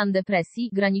emocjonalny stan depresji,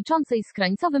 graniczącej z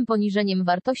krańcowym poniżeniem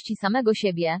wartości samego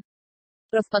siebie.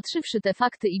 Rozpatrzywszy te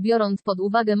fakty i biorąc pod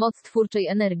uwagę moc twórczej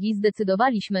energii,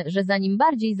 zdecydowaliśmy, że zanim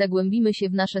bardziej zagłębimy się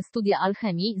w nasze studia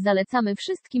alchemii, zalecamy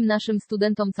wszystkim naszym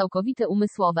studentom całkowite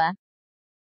umysłowe,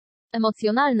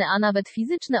 emocjonalne, a nawet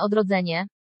fizyczne odrodzenie.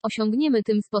 Osiągniemy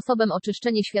tym sposobem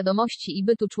oczyszczenie świadomości i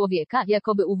bytu człowieka,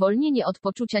 jakoby uwolnienie od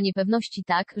poczucia niepewności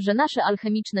tak, że nasze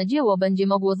alchemiczne dzieło będzie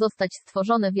mogło zostać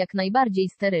stworzone w jak najbardziej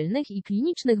sterylnych i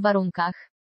klinicznych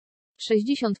warunkach.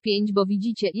 65. Bo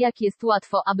widzicie, jak jest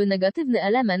łatwo, aby negatywny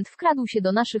element wkradł się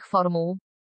do naszych formuł.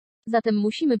 Zatem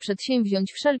musimy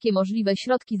przedsięwziąć wszelkie możliwe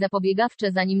środki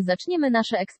zapobiegawcze, zanim zaczniemy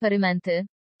nasze eksperymenty.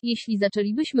 Jeśli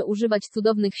zaczęlibyśmy używać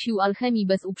cudownych sił alchemii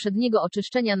bez uprzedniego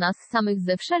oczyszczenia nas samych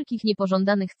ze wszelkich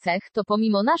niepożądanych cech, to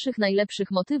pomimo naszych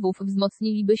najlepszych motywów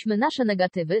wzmocnilibyśmy nasze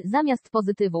negatywy, zamiast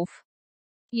pozytywów.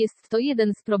 Jest to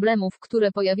jeden z problemów,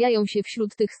 które pojawiają się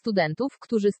wśród tych studentów,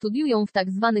 którzy studiują w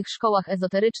tak zwanych szkołach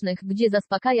ezoterycznych, gdzie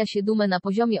zaspokaja się dumę na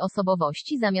poziomie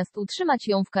osobowości, zamiast utrzymać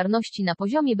ją w karności na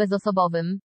poziomie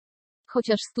bezosobowym.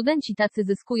 Chociaż studenci tacy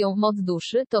zyskują moc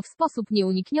duszy, to w sposób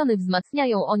nieunikniony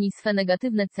wzmacniają oni swe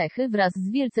negatywne cechy wraz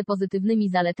z wielce pozytywnymi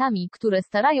zaletami, które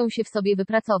starają się w sobie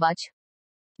wypracować.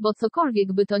 Bo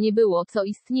cokolwiek by to nie było, co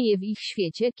istnieje w ich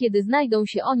świecie, kiedy znajdą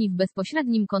się oni w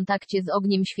bezpośrednim kontakcie z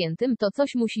ogniem świętym, to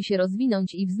coś musi się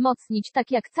rozwinąć i wzmocnić,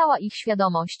 tak jak cała ich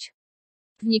świadomość.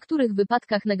 W niektórych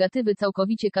wypadkach negatywy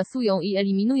całkowicie kasują i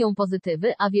eliminują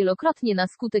pozytywy, a wielokrotnie na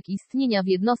skutek istnienia w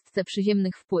jednostce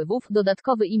przyziemnych wpływów,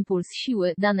 dodatkowy impuls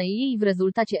siły, danej jej w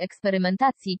rezultacie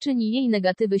eksperymentacji, czyni jej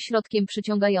negatywy środkiem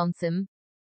przyciągającym.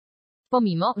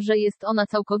 Pomimo, że jest ona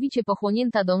całkowicie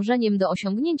pochłonięta dążeniem do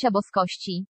osiągnięcia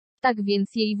boskości. Tak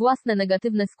więc jej własne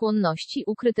negatywne skłonności,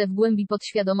 ukryte w głębi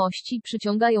podświadomości,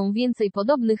 przyciągają więcej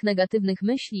podobnych negatywnych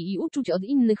myśli i uczuć od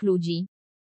innych ludzi.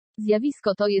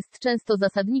 Zjawisko to jest często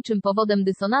zasadniczym powodem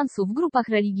dysonansu w grupach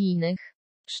religijnych.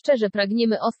 Szczerze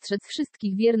pragniemy ostrzec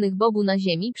wszystkich wiernych Bogu na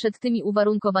ziemi przed tymi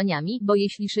uwarunkowaniami, bo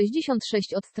jeśli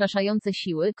 66 odstraszające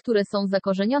siły, które są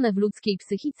zakorzenione w ludzkiej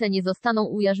psychice, nie zostaną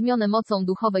ujarzmione mocą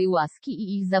duchowej łaski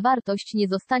i ich zawartość nie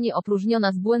zostanie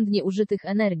opróżniona z błędnie użytych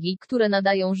energii, które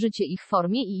nadają życie ich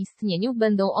formie i istnieniu,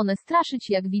 będą one straszyć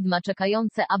jak widma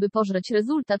czekające, aby pożreć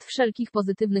rezultat wszelkich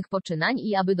pozytywnych poczynań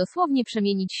i aby dosłownie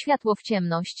przemienić światło w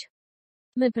ciemność.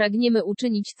 My pragniemy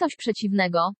uczynić coś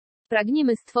przeciwnego.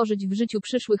 Pragniemy stworzyć w życiu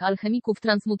przyszłych alchemików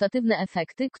transmutatywne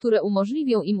efekty, które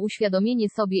umożliwią im uświadomienie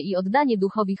sobie i oddanie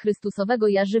duchowi Chrystusowego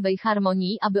ja żywej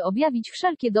harmonii, aby objawić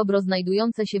wszelkie dobro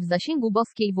znajdujące się w zasięgu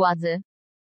boskiej władzy.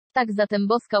 Tak zatem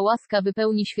boska łaska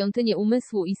wypełni świątynię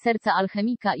umysłu i serca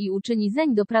alchemika i uczyni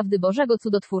zeń doprawdy Bożego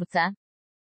cudotwórcę.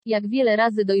 Jak wiele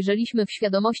razy dojrzeliśmy w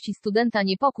świadomości studenta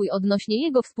niepokój odnośnie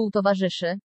jego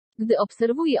współtowarzyszy. Gdy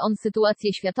obserwuje on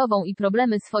sytuację światową i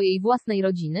problemy swojej własnej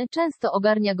rodziny, często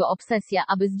ogarnia go obsesja,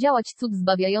 aby zdziałać cud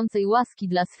zbawiającej łaski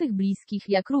dla swych bliskich,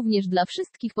 jak również dla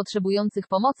wszystkich potrzebujących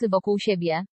pomocy wokół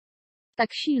siebie. Tak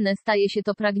silne staje się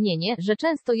to pragnienie, że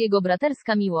często jego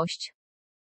braterska miłość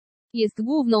jest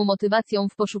główną motywacją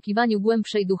w poszukiwaniu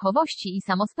głębszej duchowości i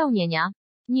samospełnienia.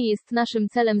 Nie jest naszym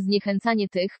celem zniechęcanie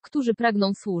tych, którzy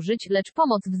pragną służyć, lecz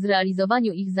pomoc w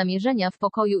zrealizowaniu ich zamierzenia w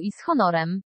pokoju i z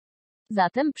honorem.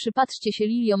 Zatem przypatrzcie się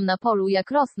liliom na polu,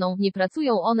 jak rosną, nie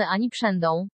pracują one ani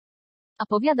przędą. A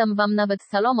powiadam wam, nawet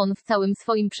Salomon w całym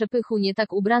swoim przepychu nie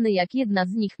tak ubrany jak jedna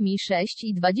z nich. Mi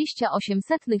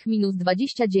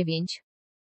 6,28-29.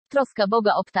 Troska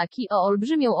Boga o ptaki, o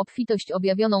olbrzymią obfitość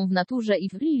objawioną w naturze i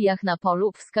w liliach na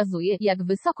polu, wskazuje, jak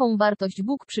wysoką wartość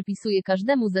Bóg przypisuje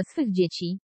każdemu ze swych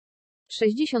dzieci.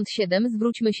 67.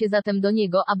 Zwróćmy się zatem do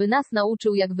Niego, aby nas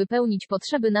nauczył, jak wypełnić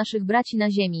potrzeby naszych braci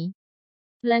na ziemi.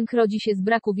 Lęk rodzi się z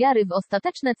braku wiary w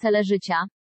ostateczne cele życia.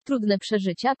 Trudne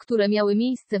przeżycia, które miały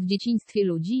miejsce w dzieciństwie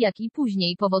ludzi, jak i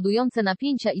później, powodujące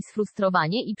napięcia i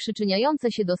sfrustrowanie i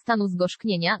przyczyniające się do stanu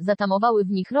zgorzknienia, zatamowały w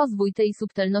nich rozwój tej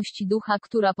subtelności ducha,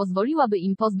 która pozwoliłaby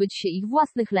im pozbyć się ich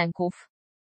własnych lęków.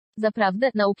 Zaprawdę,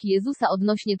 nauki Jezusa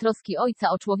odnośnie troski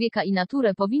Ojca o człowieka i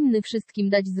naturę powinny wszystkim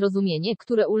dać zrozumienie,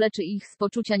 które uleczy ich z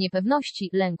poczucia niepewności,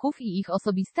 lęków i ich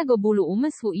osobistego bólu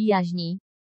umysłu i jaźni.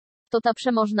 To ta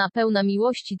przemożna, pełna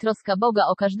miłości troska Boga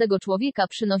o każdego człowieka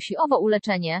przynosi owo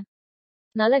uleczenie.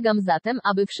 Nalegam zatem,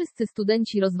 aby wszyscy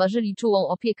studenci rozważyli czułą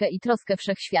opiekę i troskę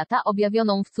wszechświata,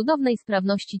 objawioną w cudownej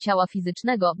sprawności ciała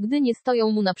fizycznego, gdy nie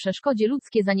stoją mu na przeszkodzie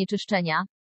ludzkie zanieczyszczenia.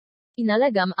 I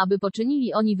nalegam, aby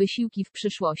poczynili oni wysiłki w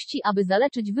przyszłości, aby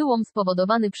zaleczyć wyłom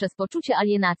spowodowany przez poczucie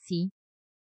alienacji.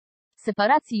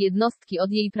 Separacji jednostki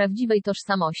od jej prawdziwej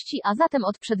tożsamości, a zatem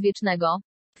od przedwiecznego.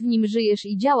 W nim żyjesz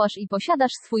i działasz i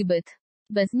posiadasz swój byt.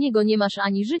 Bez niego nie masz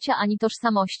ani życia, ani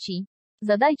tożsamości.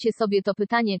 Zadajcie sobie to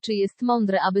pytanie, czy jest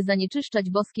mądre, aby zanieczyszczać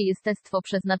boskie jestestwo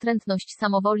przez natrętność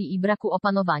samowoli i braku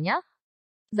opanowania?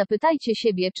 Zapytajcie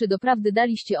siebie, czy doprawdy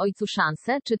daliście Ojcu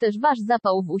szansę, czy też wasz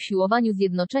zapał w usiłowaniu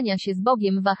zjednoczenia się z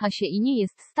Bogiem waha się i nie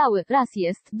jest stały, raz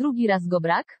jest, drugi raz go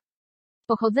brak?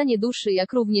 Pochodzenie duszy,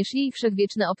 jak również jej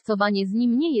wszechwieczne obcowanie z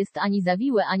Nim nie jest ani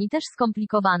zawiłe, ani też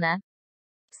skomplikowane.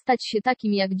 Stać się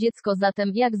takim jak dziecko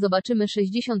zatem, jak zobaczymy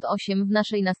 68 w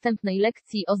naszej następnej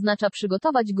lekcji, oznacza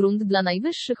przygotować grunt dla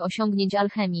najwyższych osiągnięć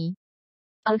alchemii.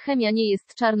 Alchemia nie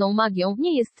jest czarną magią,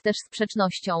 nie jest też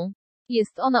sprzecznością.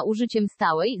 Jest ona użyciem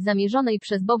stałej, zamierzonej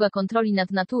przez Boga kontroli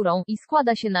nad naturą i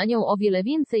składa się na nią o wiele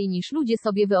więcej niż ludzie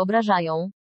sobie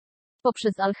wyobrażają.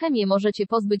 Poprzez alchemię możecie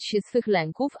pozbyć się swych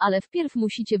lęków, ale wpierw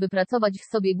musicie wypracować w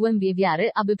sobie głębię wiary,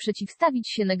 aby przeciwstawić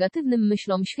się negatywnym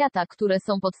myślom świata, które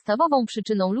są podstawową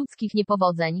przyczyną ludzkich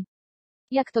niepowodzeń.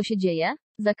 Jak to się dzieje?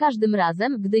 Za każdym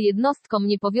razem, gdy jednostkom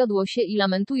nie powiodło się i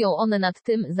lamentują one nad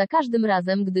tym, za każdym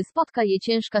razem, gdy spotka je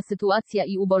ciężka sytuacja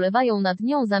i ubolewają nad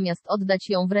nią zamiast oddać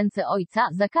ją w ręce Ojca,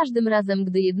 za każdym razem,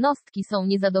 gdy jednostki są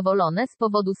niezadowolone z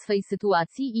powodu swej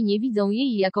sytuacji i nie widzą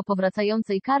jej jako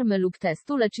powracającej karmy lub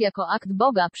testu, lecz jako akt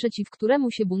Boga, przeciw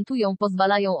któremu się buntują,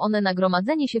 pozwalają one na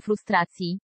gromadzenie się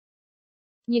frustracji,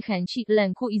 niechęci,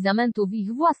 lęku i zamętu w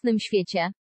ich własnym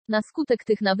świecie. Na skutek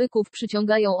tych nawyków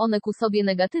przyciągają one ku sobie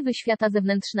negatywy świata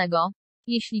zewnętrznego.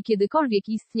 Jeśli kiedykolwiek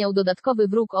istniał dodatkowy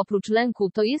wróg oprócz lęku,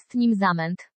 to jest nim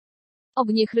zamęt.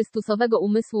 Ognie Chrystusowego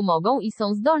umysłu mogą i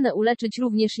są zdolne uleczyć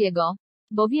również jego.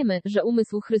 Bo wiemy, że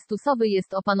umysł Chrystusowy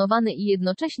jest opanowany i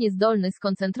jednocześnie zdolny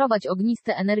skoncentrować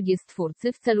ogniste energie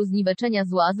Stwórcy w celu zniweczenia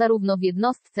zła zarówno w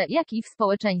jednostce, jak i w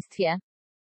społeczeństwie.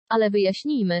 Ale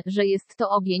wyjaśnijmy, że jest to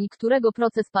ogień, którego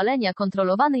proces palenia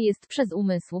kontrolowany jest przez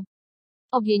umysł.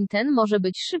 Ogień ten może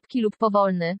być szybki lub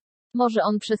powolny. Może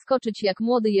on przeskoczyć jak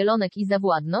młody jelonek i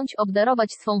zawładnąć,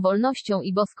 obdarować swą wolnością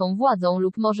i boską władzą,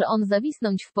 lub może on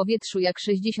zawisnąć w powietrzu jak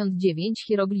 69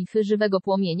 hieroglify żywego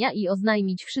płomienia i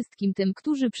oznajmić wszystkim tym,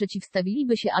 którzy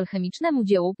przeciwstawiliby się alchemicznemu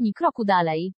dziełu, ni kroku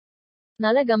dalej.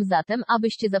 Nalegam zatem,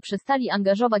 abyście zaprzestali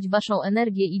angażować waszą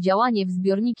energię i działanie w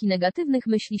zbiorniki negatywnych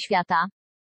myśli świata.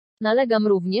 Nalegam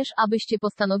również, abyście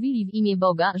postanowili w imię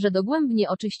Boga, że dogłębnie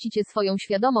oczyścicie swoją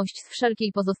świadomość z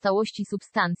wszelkiej pozostałości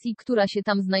substancji, która się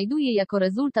tam znajduje jako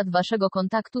rezultat waszego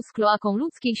kontaktu z kloaką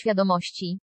ludzkiej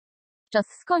świadomości. Czas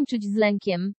skończyć z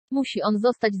lękiem. Musi on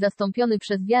zostać zastąpiony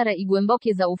przez wiarę i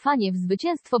głębokie zaufanie w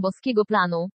zwycięstwo boskiego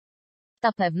planu.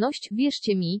 Ta pewność,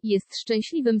 wierzcie mi, jest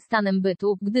szczęśliwym stanem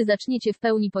bytu, gdy zaczniecie w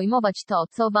pełni pojmować to,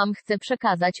 co wam chcę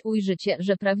przekazać, ujrzycie,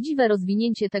 że prawdziwe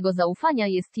rozwinięcie tego zaufania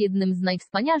jest jednym z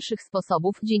najwspanialszych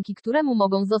sposobów, dzięki któremu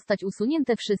mogą zostać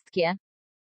usunięte wszystkie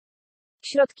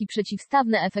środki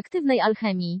przeciwstawne efektywnej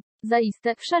alchemii.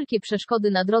 Zaiste, wszelkie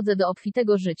przeszkody na drodze do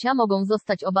obfitego życia mogą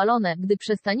zostać obalone, gdy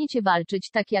przestaniecie walczyć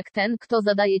tak jak ten, kto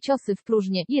zadaje ciosy w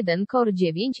próżnię. 1 Kor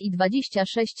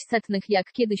 9:26,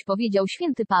 jak kiedyś powiedział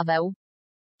święty Paweł.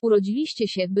 Urodziliście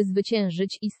się, by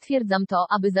zwyciężyć, i stwierdzam to,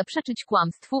 aby zaprzeczyć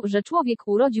kłamstwu, że człowiek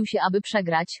urodził się, aby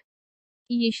przegrać.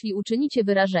 I jeśli uczynicie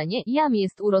wyrażenie, jam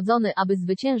jest urodzony, aby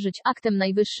zwyciężyć aktem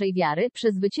najwyższej wiary,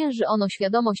 przezwycięży ono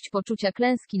świadomość poczucia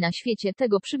klęski na świecie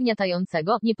tego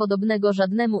przygniatającego, niepodobnego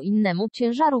żadnemu innemu,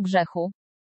 ciężaru grzechu.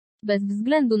 Bez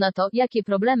względu na to, jakie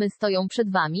problemy stoją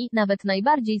przed wami, nawet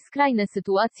najbardziej skrajne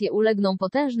sytuacje ulegną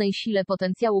potężnej sile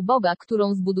potencjału Boga,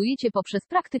 którą zbudujecie poprzez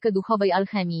praktykę duchowej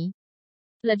alchemii.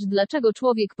 Lecz dlaczego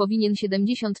człowiek powinien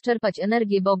 70 czerpać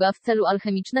energię Boga w celu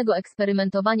alchemicznego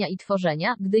eksperymentowania i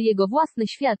tworzenia, gdy jego własny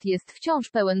świat jest wciąż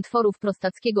pełen tworów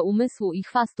prostackiego umysłu i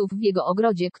chwastów w jego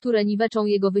ogrodzie, które niweczą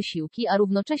jego wysiłki, a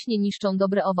równocześnie niszczą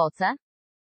dobre owoce?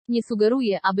 Nie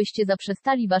sugeruję, abyście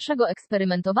zaprzestali waszego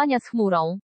eksperymentowania z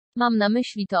chmurą. Mam na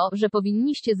myśli to, że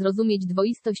powinniście zrozumieć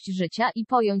dwoistość życia i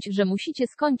pojąć, że musicie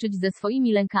skończyć ze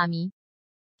swoimi lękami.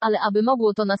 Ale aby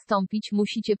mogło to nastąpić,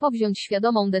 musicie powziąć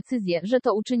świadomą decyzję, że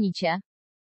to uczynicie.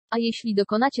 A jeśli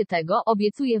dokonacie tego,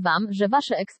 obiecuję wam, że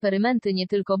wasze eksperymenty nie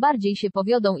tylko bardziej się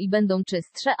powiodą i będą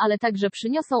czystsze, ale także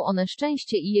przyniosą one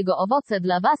szczęście i jego owoce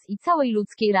dla was i całej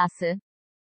ludzkiej rasy.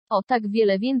 O, tak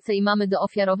wiele więcej mamy do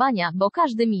ofiarowania, bo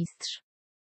każdy mistrz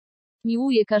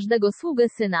miłuje każdego sługę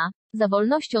syna. Za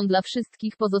wolnością dla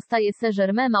wszystkich pozostaje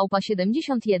Saint-Germain Małpa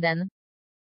 71.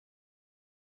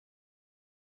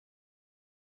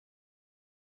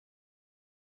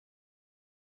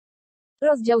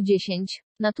 Rozdział 10.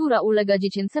 Natura ulega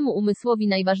dziecięcemu umysłowi.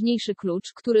 Najważniejszy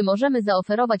klucz, który możemy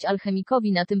zaoferować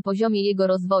alchemikowi na tym poziomie jego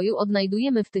rozwoju,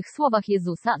 odnajdujemy w tych słowach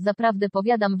Jezusa. Zaprawdę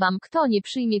powiadam wam, kto nie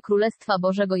przyjmie Królestwa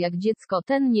Bożego jak dziecko,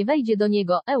 ten nie wejdzie do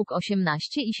niego. Euk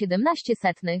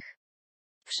 18:17.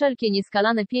 Wszelkie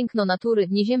nieskalane piękno natury,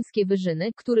 nieziemskie wyżyny,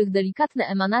 których delikatne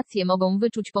emanacje mogą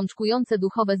wyczuć pączkujące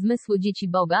duchowe zmysły dzieci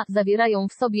Boga, zawierają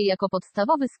w sobie jako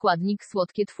podstawowy składnik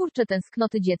słodkie twórcze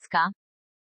tęsknoty dziecka.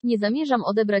 Nie zamierzam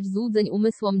odebrać złudzeń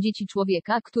umysłom dzieci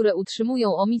człowieka, które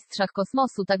utrzymują o mistrzach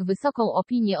kosmosu tak wysoką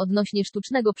opinię odnośnie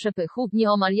sztucznego przepychu,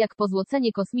 nieomal jak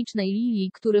pozłocenie kosmicznej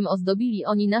lilii, którym ozdobili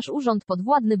oni nasz urząd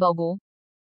podwładny Bogu.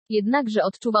 Jednakże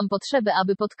odczuwam potrzebę,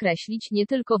 aby podkreślić, nie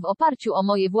tylko w oparciu o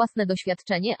moje własne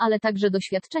doświadczenie, ale także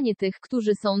doświadczenie tych,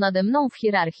 którzy są nade mną w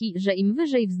hierarchii, że im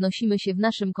wyżej wznosimy się w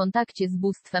naszym kontakcie z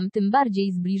bóstwem, tym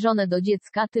bardziej zbliżone do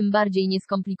dziecka, tym bardziej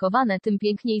nieskomplikowane, tym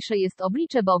piękniejsze jest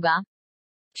oblicze Boga.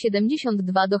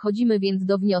 72. Dochodzimy więc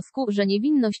do wniosku, że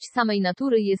niewinność samej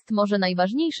natury jest może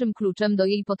najważniejszym kluczem do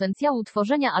jej potencjału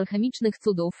tworzenia alchemicznych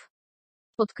cudów.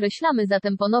 Podkreślamy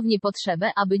zatem ponownie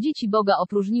potrzebę, aby dzieci Boga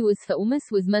opróżniły swe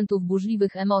umysły z mętów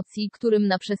burzliwych emocji, którym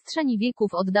na przestrzeni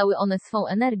wieków oddały one swą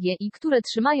energię i które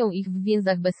trzymają ich w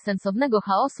więzach bezsensownego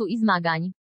chaosu i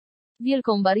zmagań.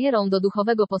 Wielką barierą do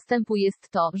duchowego postępu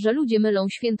jest to, że ludzie mylą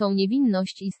świętą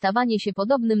niewinność i stawanie się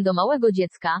podobnym do małego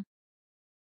dziecka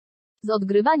z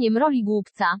odgrywaniem roli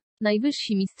głupca.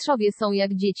 Najwyżsi mistrzowie są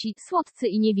jak dzieci, słodcy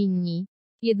i niewinni.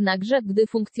 Jednakże, gdy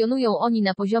funkcjonują oni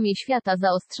na poziomie świata,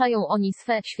 zaostrzają oni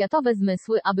swe światowe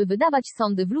zmysły, aby wydawać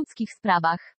sądy w ludzkich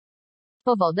sprawach.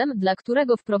 Powodem, dla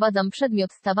którego wprowadzam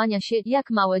przedmiot stawania się, jak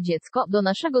małe dziecko, do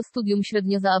naszego studium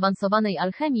średnio zaawansowanej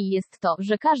alchemii jest to,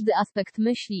 że każdy aspekt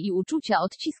myśli i uczucia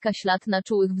odciska ślad na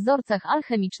czułych wzorcach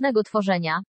alchemicznego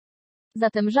tworzenia.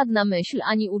 Zatem żadna myśl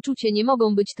ani uczucie nie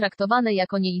mogą być traktowane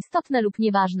jako nieistotne lub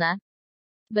nieważne.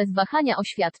 Bez wahania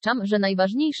oświadczam, że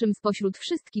najważniejszym spośród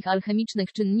wszystkich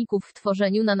alchemicznych czynników w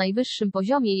tworzeniu na najwyższym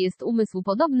poziomie jest umysł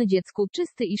podobny dziecku,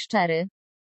 czysty i szczery.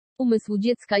 Umysł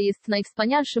dziecka jest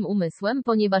najwspanialszym umysłem,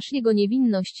 ponieważ jego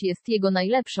niewinność jest jego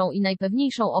najlepszą i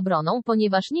najpewniejszą obroną,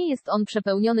 ponieważ nie jest on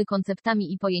przepełniony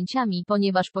konceptami i pojęciami,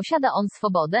 ponieważ posiada on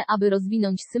swobodę, aby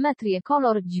rozwinąć symetrię,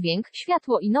 kolor, dźwięk,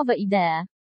 światło i nowe idee.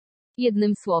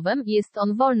 Jednym słowem, jest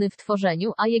on wolny w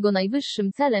tworzeniu, a jego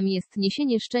najwyższym celem jest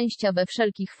niesienie szczęścia we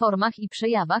wszelkich formach i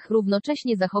przejawach,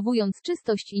 równocześnie zachowując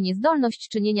czystość i niezdolność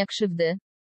czynienia krzywdy.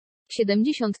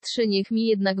 73 Niech mi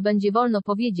jednak będzie wolno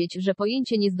powiedzieć, że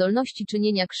pojęcie niezdolności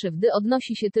czynienia krzywdy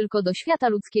odnosi się tylko do świata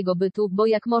ludzkiego bytu, bo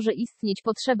jak może istnieć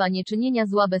potrzeba nieczynienia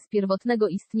zła bez pierwotnego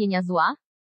istnienia zła?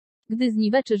 Gdy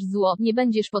zniweczysz zło, nie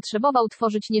będziesz potrzebował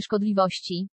tworzyć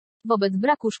nieszkodliwości. Wobec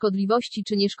braku szkodliwości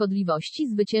czy nieszkodliwości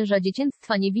zwycięża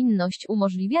dziecięctwa niewinność,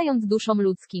 umożliwiając duszom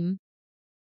ludzkim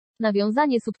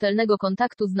nawiązanie subtelnego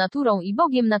kontaktu z naturą i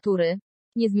Bogiem natury.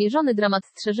 Niezmierzony dramat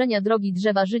strzeżenia drogi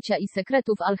drzewa życia i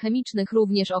sekretów alchemicznych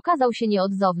również okazał się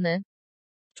nieodzowny.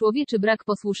 Człowieczy brak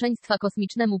posłuszeństwa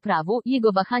kosmicznemu prawu,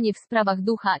 jego wahanie w sprawach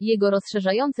ducha, jego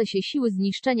rozszerzające się siły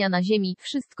zniszczenia na ziemi,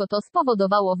 wszystko to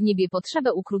spowodowało w niebie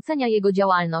potrzebę ukrócenia jego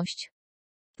działalność.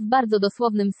 W bardzo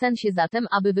dosłownym sensie zatem,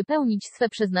 aby wypełnić swe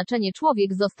przeznaczenie,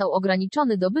 człowiek został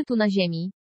ograniczony do bytu na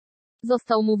ziemi.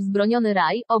 Został mu wzbroniony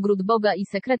raj, ogród Boga i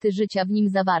sekrety życia w nim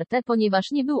zawarte,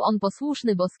 ponieważ nie był on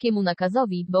posłuszny boskiemu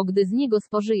nakazowi, bo gdy z niego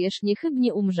spożyjesz,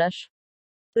 niechybnie umrzesz.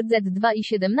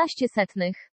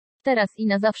 Z2,17. Teraz i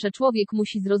na zawsze człowiek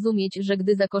musi zrozumieć, że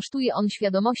gdy zakosztuje on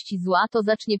świadomości zła, to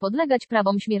zacznie podlegać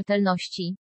prawom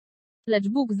śmiertelności. Lecz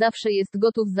Bóg zawsze jest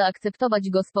gotów zaakceptować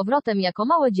go z powrotem jako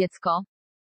małe dziecko.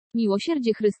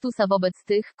 Miłosierdzie Chrystusa wobec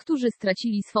tych, którzy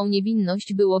stracili swą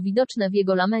niewinność, było widoczne w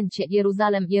jego lamencie: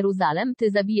 Jeruzalem, Jeruzalem, ty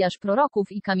zabijasz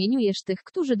proroków i kamieniujesz tych,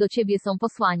 którzy do ciebie są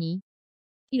posłani.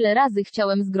 Ile razy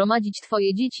chciałem zgromadzić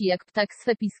twoje dzieci, jak ptak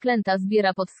swe pisklęta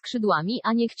zbiera pod skrzydłami,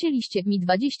 a nie chcieliście mi.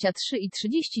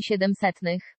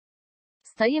 23,37.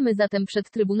 Stajemy zatem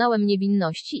przed Trybunałem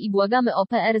Niewinności i błagamy o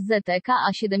PRZTK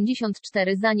a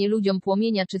 74 za nie ludziom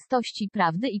płomienia czystości,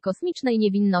 prawdy i kosmicznej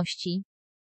niewinności.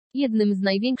 Jednym z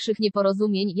największych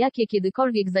nieporozumień, jakie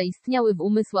kiedykolwiek zaistniały w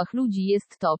umysłach ludzi,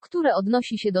 jest to, które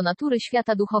odnosi się do natury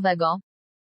świata duchowego.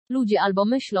 Ludzie albo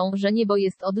myślą, że niebo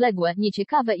jest odległe,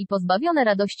 nieciekawe i pozbawione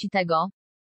radości tego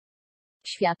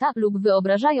świata, lub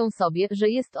wyobrażają sobie, że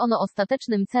jest ono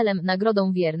ostatecznym celem,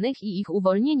 nagrodą wiernych i ich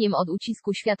uwolnieniem od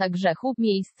ucisku świata grzechu,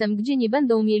 miejscem, gdzie nie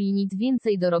będą mieli nic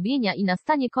więcej do robienia i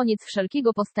nastanie koniec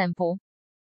wszelkiego postępu.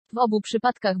 W obu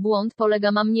przypadkach błąd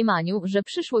polega na mniemaniu, że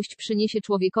przyszłość przyniesie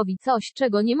człowiekowi coś,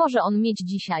 czego nie może on mieć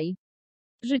dzisiaj.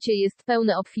 Życie jest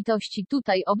pełne obfitości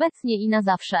tutaj, obecnie i na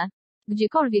zawsze.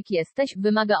 Gdziekolwiek jesteś,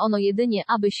 wymaga ono jedynie,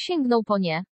 abyś sięgnął po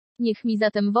nie. Niech mi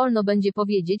zatem wolno będzie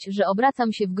powiedzieć, że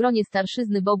obracam się w gronie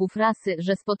starszyzny bogów rasy,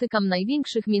 że spotykam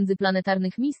największych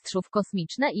międzyplanetarnych mistrzów,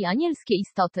 kosmiczne i anielskie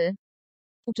istoty.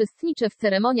 Uczestniczę w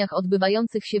ceremoniach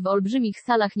odbywających się w olbrzymich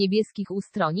salach niebieskich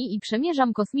ustroni i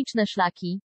przemierzam kosmiczne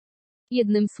szlaki.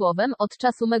 Jednym słowem, od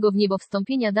czasu mego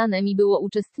wniebowstąpienia dane mi było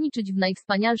uczestniczyć w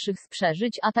najwspanialszych z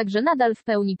przeżyć, a także nadal w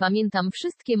pełni pamiętam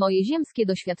wszystkie moje ziemskie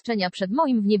doświadczenia przed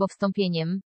moim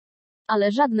wniebowstąpieniem.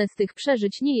 Ale żadne z tych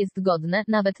przeżyć nie jest godne,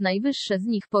 nawet najwyższe z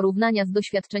nich, porównania z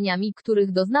doświadczeniami,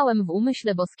 których doznałem w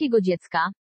umyśle boskiego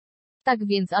dziecka. Tak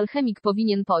więc alchemik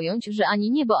powinien pojąć, że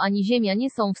ani niebo, ani ziemia nie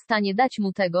są w stanie dać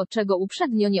mu tego, czego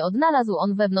uprzednio nie odnalazł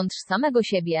on wewnątrz samego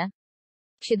siebie.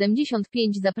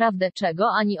 75 Zaprawdę, czego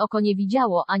ani oko nie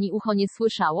widziało, ani ucho nie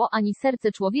słyszało, ani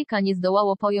serce człowieka nie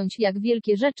zdołało pojąć, jak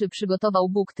wielkie rzeczy przygotował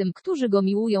Bóg tym, którzy go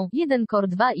miłują. 1 Kor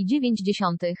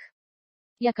 2,9.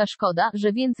 Jaka szkoda,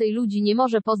 że więcej ludzi nie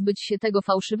może pozbyć się tego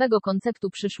fałszywego konceptu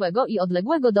przyszłego i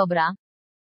odległego dobra.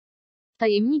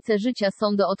 Tajemnice życia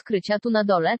są do odkrycia tu na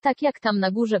dole, tak jak tam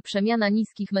na górze. Przemiana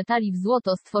niskich metali w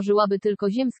złoto stworzyłaby tylko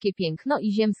ziemskie piękno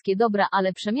i ziemskie dobra,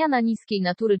 ale przemiana niskiej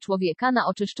natury człowieka na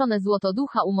oczyszczone złoto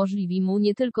ducha umożliwi mu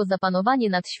nie tylko zapanowanie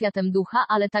nad światem ducha,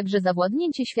 ale także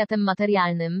zawładnięcie światem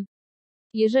materialnym.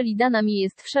 Jeżeli dana mi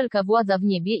jest wszelka władza w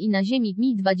niebie i na ziemi,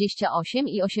 mi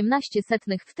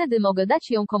 28,18, wtedy mogę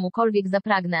dać ją komukolwiek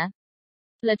zapragnę.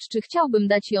 Lecz czy chciałbym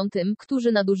dać ją tym,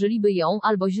 którzy nadużyliby ją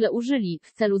albo źle użyli,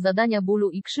 w celu zadania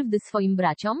bólu i krzywdy swoim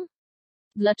braciom?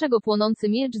 Dlaczego płonący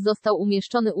miecz został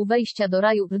umieszczony u wejścia do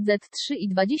raju, Rdz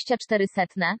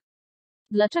 3,24?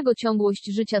 Dlaczego ciągłość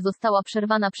życia została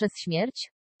przerwana przez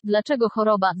śmierć? Dlaczego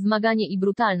choroba, zmaganie i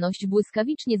brutalność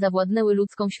błyskawicznie zawładnęły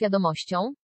ludzką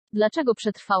świadomością? Dlaczego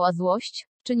przetrwała złość?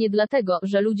 Czy nie dlatego,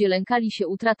 że ludzie lękali się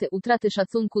utraty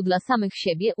szacunku dla samych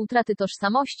siebie, utraty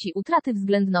tożsamości, utraty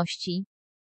względności?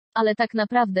 Ale tak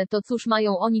naprawdę to cóż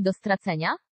mają oni do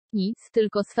stracenia? Nic,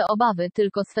 tylko swe obawy,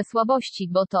 tylko swe słabości,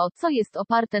 bo to, co jest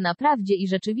oparte na prawdzie i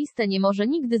rzeczywiste, nie może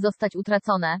nigdy zostać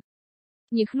utracone.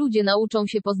 Niech ludzie nauczą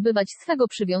się pozbywać swego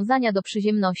przywiązania do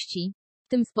przyziemności.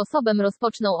 Tym sposobem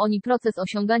rozpoczną oni proces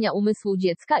osiągania umysłu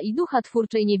dziecka i ducha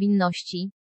twórczej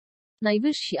niewinności.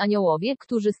 Najwyżsi aniołowie,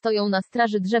 którzy stoją na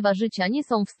straży drzewa życia, nie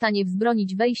są w stanie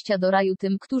wzbronić wejścia do raju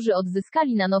tym, którzy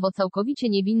odzyskali na nowo całkowicie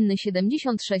niewinny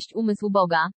 76 umysł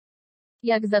Boga.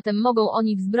 Jak zatem mogą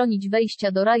oni wzbronić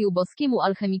wejścia do raju boskiemu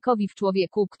alchemikowi w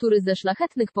człowieku, który ze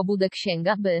szlachetnych pobudek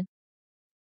sięga, by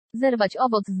zerwać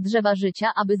owoc z drzewa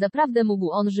życia, aby zaprawdę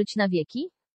mógł on żyć na wieki?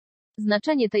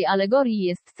 Znaczenie tej alegorii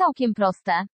jest całkiem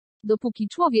proste. Dopóki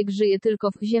człowiek żyje tylko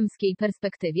w ziemskiej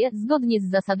perspektywie, zgodnie z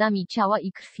zasadami ciała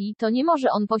i krwi, to nie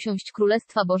może on posiąść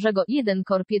Królestwa Bożego. 1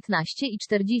 Kor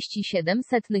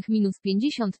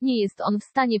 15,47-50 nie jest on w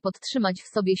stanie podtrzymać w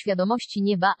sobie świadomości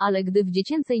nieba, ale gdy w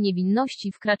dziecięcej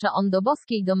niewinności wkracza on do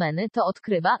boskiej domeny, to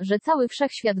odkrywa, że cały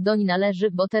wszechświat doń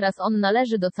należy, bo teraz on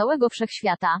należy do całego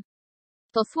wszechświata.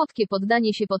 To słodkie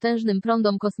poddanie się potężnym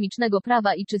prądom kosmicznego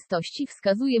prawa i czystości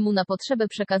wskazuje mu na potrzebę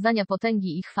przekazania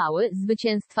potęgi i chwały,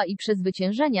 zwycięstwa i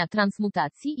przezwyciężenia,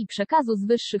 transmutacji i przekazu z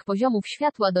wyższych poziomów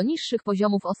światła do niższych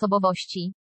poziomów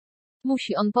osobowości.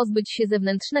 Musi on pozbyć się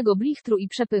zewnętrznego blichtru i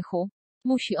przepychu.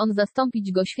 Musi on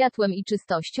zastąpić go światłem i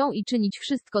czystością i czynić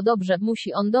wszystko dobrze.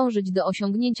 Musi on dążyć do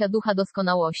osiągnięcia ducha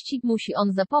doskonałości. Musi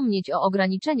on zapomnieć o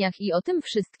ograniczeniach i o tym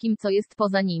wszystkim, co jest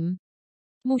poza nim.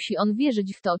 Musi on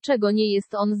wierzyć w to, czego nie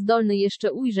jest on zdolny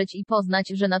jeszcze ujrzeć i poznać,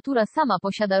 że natura sama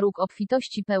posiada róg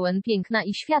obfitości pełen piękna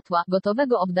i światła,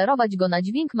 gotowego obdarować go na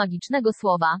dźwięk magicznego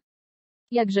słowa.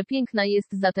 Jakże piękna jest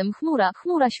zatem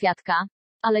chmura świadka.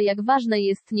 Ale jak ważne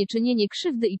jest nieczynienie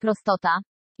krzywdy i prostota.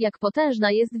 Jak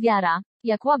potężna jest wiara.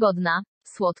 Jak łagodna,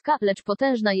 słodka, lecz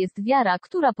potężna jest wiara,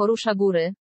 która porusza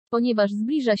góry. Ponieważ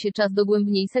zbliża się czas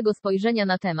dogłębniejszego spojrzenia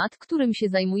na temat, którym się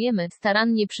zajmujemy,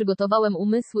 starannie przygotowałem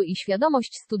umysły i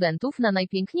świadomość studentów na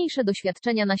najpiękniejsze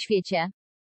doświadczenia na świecie.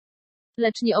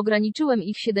 Lecz nie ograniczyłem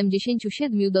ich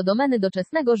 77 do domeny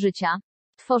doczesnego życia.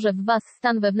 Tworzę w was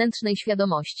stan wewnętrznej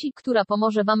świadomości, która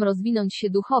pomoże wam rozwinąć się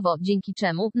duchowo, dzięki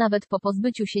czemu, nawet po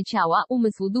pozbyciu się ciała,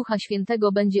 umysł Ducha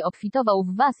Świętego będzie obfitował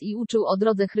w was i uczył o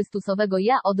drodze Chrystusowego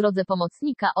ja, o drodze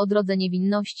pomocnika, o drodze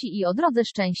niewinności i o drodze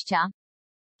szczęścia.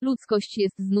 Ludzkość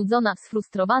jest znudzona,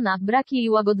 sfrustrowana, brak jej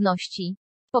łagodności.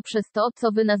 Poprzez to,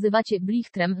 co wy nazywacie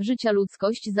blichtrem życia,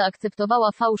 ludzkość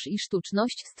zaakceptowała fałsz i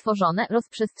sztuczność, stworzone,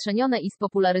 rozprzestrzenione i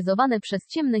spopularyzowane przez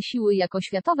ciemne siły jako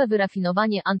światowe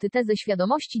wyrafinowanie, antytezę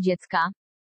świadomości dziecka.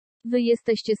 Wy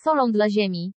jesteście solą dla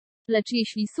ziemi. Lecz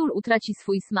jeśli sól utraci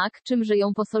swój smak, czymże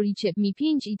ją posolicie? Mi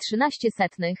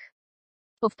 5,13.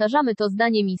 Powtarzamy to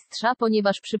zdanie mistrza,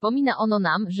 ponieważ przypomina ono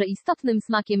nam, że istotnym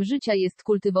smakiem życia jest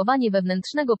kultywowanie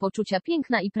wewnętrznego poczucia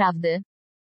piękna i prawdy.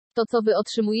 To, co wy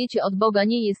otrzymujecie od Boga,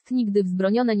 nie jest nigdy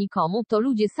wzbronione nikomu, to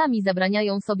ludzie sami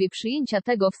zabraniają sobie przyjęcia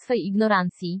tego w swej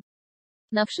ignorancji.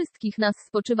 Na wszystkich nas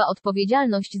spoczywa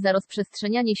odpowiedzialność za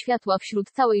rozprzestrzenianie światła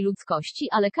wśród całej ludzkości,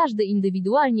 ale każdy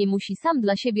indywidualnie musi sam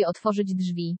dla siebie otworzyć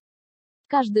drzwi.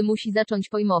 Każdy musi zacząć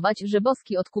pojmować, że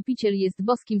boski Odkupiciel jest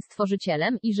boskim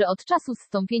Stworzycielem i że od czasu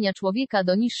zstąpienia człowieka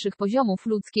do niższych poziomów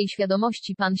ludzkiej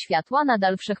świadomości Pan Światła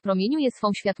nadal wszechpromieniuje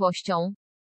swą światłością.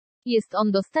 Jest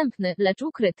on dostępny, lecz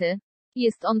ukryty.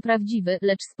 Jest on prawdziwy,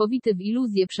 lecz spowity w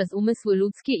iluzje przez umysły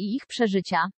ludzkie i ich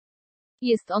przeżycia.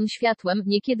 Jest on światłem,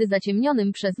 niekiedy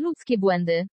zaciemnionym przez ludzkie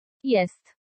błędy.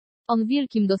 Jest on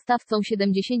wielkim dostawcą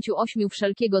 78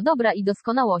 wszelkiego dobra i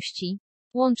doskonałości.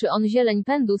 Łączy on zieleń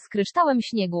pędu z kryształem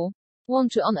śniegu.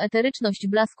 Łączy on eteryczność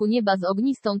blasku nieba z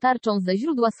ognistą tarczą ze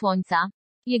źródła słońca.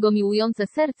 Jego miłujące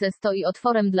serce stoi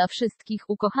otworem dla wszystkich,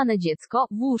 ukochane dziecko,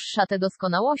 włóż szatę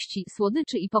doskonałości,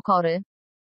 słodyczy i pokory.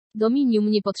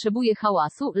 Dominium nie potrzebuje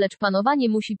hałasu, lecz panowanie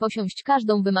musi posiąść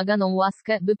każdą wymaganą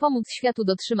łaskę, by pomóc światu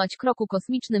dotrzymać kroku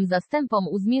kosmicznym zastępom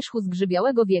u zmierzchu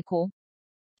zgrzybiałego wieku.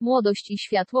 Młodość i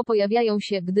światło pojawiają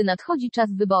się, gdy nadchodzi czas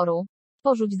wyboru.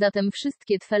 Porzuć zatem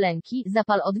wszystkie twe lęki,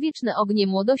 zapal odwieczne ognie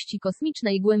młodości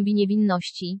kosmicznej głębi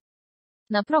niewinności.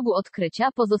 Na progu odkrycia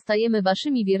pozostajemy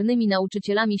waszymi wiernymi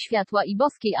nauczycielami światła i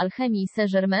boskiej alchemii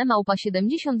Saint-Germain Małpa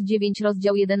 79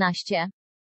 rozdział 11.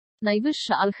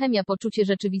 Najwyższa alchemia poczucie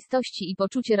rzeczywistości i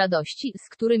poczucie radości, z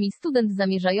którymi student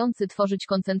zamierzający tworzyć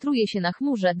koncentruje się na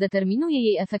chmurze, determinuje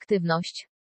jej efektywność.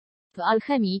 W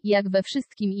alchemii, jak we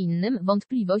wszystkim innym,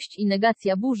 wątpliwość i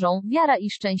negacja burzą, wiara i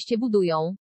szczęście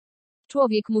budują.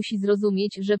 Człowiek musi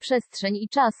zrozumieć, że przestrzeń i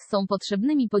czas są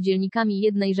potrzebnymi podzielnikami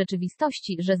jednej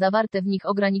rzeczywistości, że zawarte w nich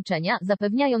ograniczenia,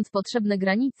 zapewniając potrzebne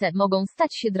granice, mogą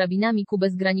stać się drabinami ku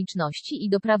bezgraniczności i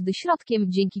doprawdy środkiem,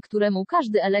 dzięki któremu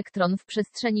każdy elektron w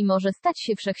przestrzeni może stać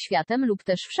się wszechświatem lub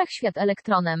też wszechświat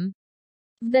elektronem.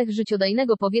 Wdech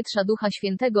życiodajnego powietrza Ducha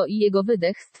Świętego i jego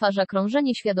wydech stwarza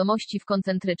krążenie świadomości w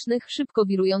koncentrycznych, szybko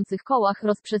wirujących kołach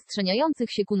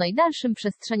rozprzestrzeniających się ku najdalszym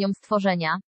przestrzeniom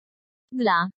stworzenia.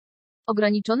 Dla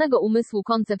ograniczonego umysłu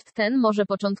koncept ten może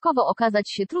początkowo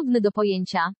okazać się trudny do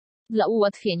pojęcia. Dla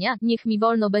ułatwienia, niech mi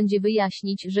wolno będzie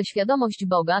wyjaśnić, że świadomość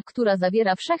Boga, która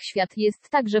zawiera wszechświat, jest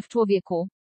także w człowieku.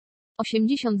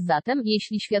 80 Zatem,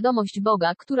 jeśli świadomość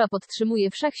Boga, która podtrzymuje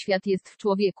wszechświat, jest w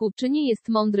człowieku, czy nie jest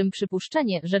mądrym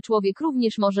przypuszczenie, że człowiek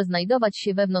również może znajdować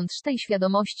się wewnątrz tej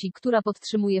świadomości, która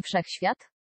podtrzymuje wszechświat?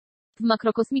 W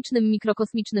makrokosmicznym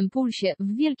mikrokosmicznym pulsie,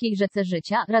 w wielkiej rzece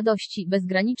życia, radości,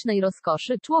 bezgranicznej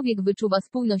rozkoszy, człowiek wyczuwa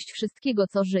spójność wszystkiego,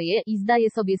 co żyje i zdaje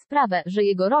sobie sprawę, że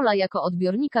jego rola jako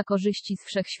odbiornika korzyści z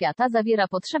wszechświata zawiera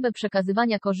potrzebę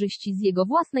przekazywania korzyści z jego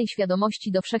własnej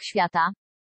świadomości do wszechświata.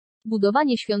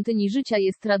 Budowanie świątyni życia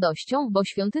jest radością, bo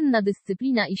świątynna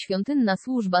dyscyplina i świątynna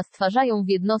służba stwarzają w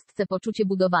jednostce poczucie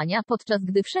budowania, podczas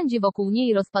gdy wszędzie wokół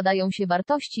niej rozpadają się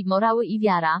wartości, morały i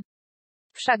wiara.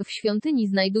 Wszak w świątyni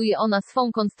znajduje ona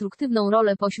swą konstruktywną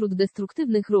rolę pośród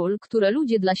destruktywnych ról, które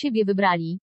ludzie dla siebie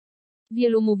wybrali.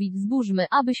 Wielu mówi, zbóżmy,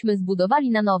 abyśmy zbudowali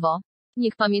na nowo.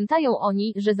 Niech pamiętają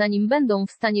oni, że zanim będą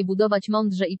w stanie budować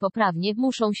mądrze i poprawnie,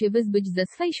 muszą się wyzbyć ze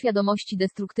swej świadomości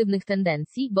destruktywnych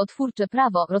tendencji, bo twórcze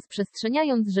prawo,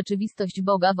 rozprzestrzeniając rzeczywistość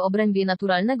Boga w obrębie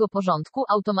naturalnego porządku,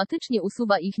 automatycznie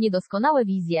usuwa ich niedoskonałe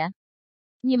wizje.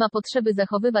 Nie ma potrzeby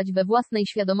zachowywać we własnej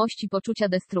świadomości poczucia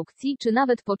destrukcji, czy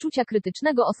nawet poczucia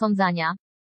krytycznego osądzania.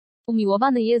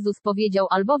 Umiłowany Jezus powiedział,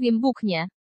 albowiem Bóg nie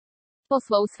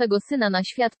posłał swego Syna na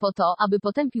świat po to, aby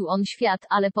potępił On świat,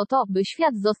 ale po to, by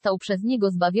świat został przez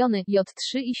Niego zbawiony. J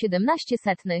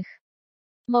 3,17.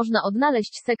 Można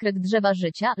odnaleźć sekret drzewa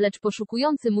życia, lecz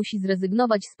poszukujący musi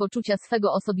zrezygnować z poczucia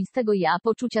swego osobistego ja,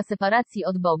 poczucia separacji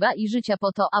od Boga i życia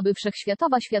po to, aby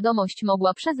wszechświatowa świadomość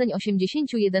mogła przezeń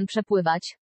 81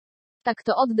 przepływać. Tak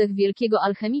to oddech wielkiego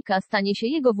alchemika stanie się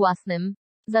jego własnym.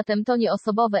 Zatem to nie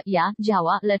osobowe ja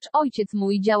działa, lecz Ojciec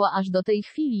mój działa aż do tej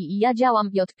chwili i ja działam.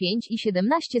 J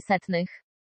 5,17.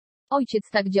 Ojciec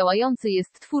tak działający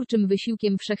jest twórczym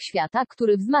wysiłkiem wszechświata,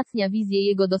 który wzmacnia wizję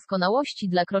jego doskonałości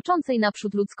dla kroczącej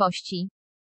naprzód ludzkości.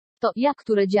 To ja,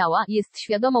 które działa, jest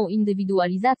świadomą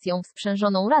indywidualizacją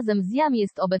sprzężoną razem z jam,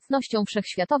 jest obecnością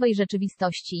wszechświatowej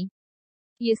rzeczywistości.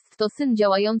 Jest to Syn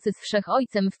działający z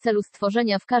Wszechojcem w celu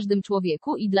stworzenia w każdym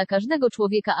człowieku i dla każdego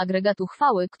człowieka agregatu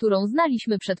chwały, którą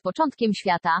znaliśmy przed początkiem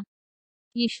świata.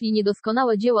 Jeśli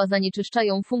niedoskonałe dzieła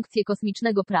zanieczyszczają funkcję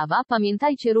kosmicznego prawa,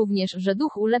 pamiętajcie również, że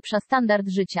duch ulepsza standard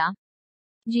życia.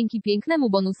 Dzięki pięknemu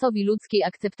bonusowi ludzkiej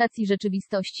akceptacji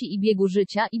rzeczywistości i biegu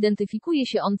życia identyfikuje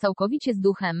się on całkowicie z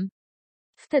duchem.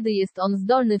 Wtedy jest on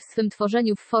zdolny w swym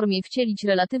tworzeniu w formie wcielić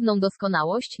relatywną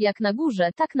doskonałość, jak na górze,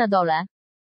 tak na dole.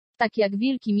 Tak jak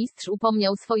wielki mistrz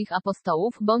upomniał swoich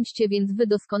apostołów, bądźcie więc wy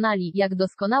doskonali, jak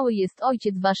doskonały jest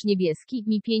Ojciec wasz niebieski.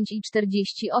 Mi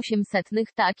 5,48.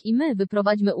 Tak i my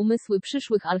wyprowadźmy umysły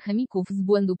przyszłych alchemików z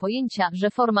błędu pojęcia, że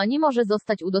forma nie może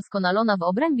zostać udoskonalona w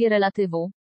obrębie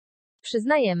relatywu.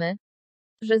 Przyznajemy,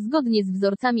 że zgodnie z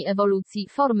wzorcami ewolucji,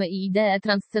 formy i idee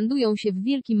transcendują się w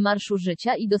wielkim marszu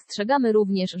życia i dostrzegamy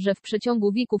również, że w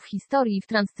przeciągu wieków historii w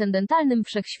transcendentalnym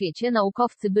wszechświecie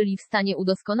naukowcy byli w stanie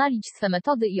udoskonalić swe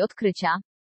metody i odkrycia.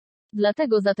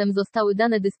 Dlatego zatem zostały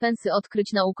dane dyspensy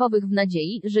odkryć naukowych w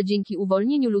nadziei, że dzięki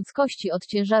uwolnieniu ludzkości od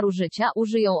ciężaru życia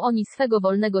użyją oni swego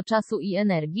wolnego czasu i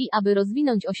energii, aby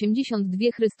rozwinąć 82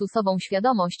 Chrystusową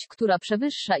świadomość, która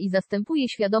przewyższa i zastępuje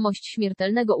świadomość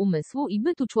śmiertelnego umysłu i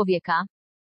bytu człowieka.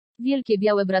 Wielkie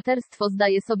Białe Braterstwo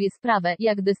zdaje sobie sprawę,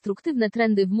 jak destruktywne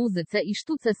trendy w muzyce i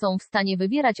sztuce są w stanie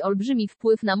wywierać olbrzymi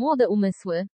wpływ na młode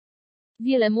umysły.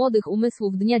 Wiele młodych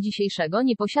umysłów dnia dzisiejszego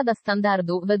nie posiada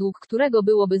standardu, według którego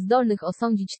byłoby zdolnych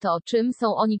osądzić to, czym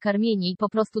są oni karmieni, po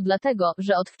prostu dlatego,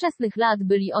 że od wczesnych lat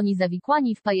byli oni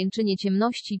zawikłani w pajęczynie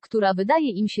ciemności, która wydaje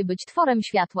im się być tworem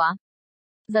światła.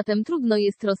 Zatem trudno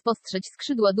jest rozpostrzeć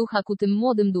skrzydła ducha ku tym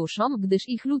młodym duszom, gdyż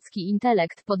ich ludzki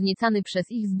intelekt, podniecany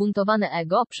przez ich zbuntowane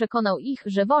ego, przekonał ich,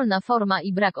 że wolna forma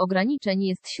i brak ograniczeń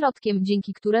jest środkiem,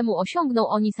 dzięki któremu osiągną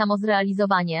oni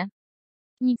samozrealizowanie.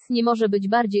 Nic nie może być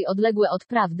bardziej odległe od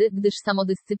prawdy, gdyż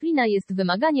samodyscyplina jest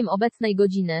wymaganiem obecnej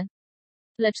godziny.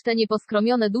 Lecz te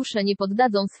nieposkromione dusze nie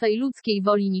poddadzą swej ludzkiej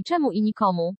woli niczemu i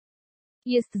nikomu.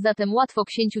 Jest zatem łatwo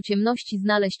księciu ciemności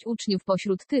znaleźć uczniów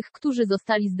pośród tych, którzy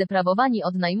zostali zdeprawowani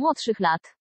od najmłodszych lat.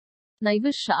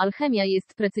 Najwyższa alchemia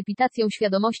jest precypitacją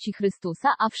świadomości Chrystusa,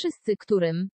 a wszyscy,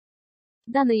 którym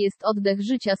dany jest oddech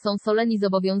życia, są soleni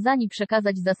zobowiązani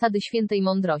przekazać zasady świętej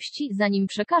mądrości, zanim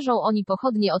przekażą oni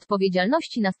pochodnie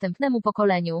odpowiedzialności następnemu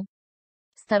pokoleniu.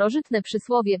 Starożytne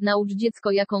przysłowie, naucz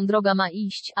dziecko jaką droga ma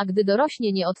iść, a gdy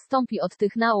dorośnie nie odstąpi od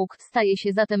tych nauk, staje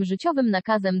się zatem życiowym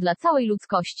nakazem dla całej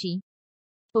ludzkości.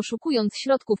 Poszukując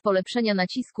środków polepszenia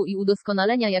nacisku i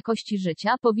udoskonalenia jakości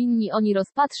życia, powinni oni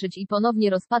rozpatrzyć i ponownie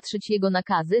rozpatrzyć jego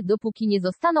nakazy, dopóki nie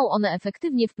zostaną one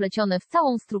efektywnie wplecione w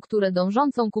całą strukturę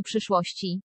dążącą ku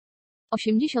przyszłości.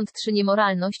 83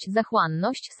 Niemoralność,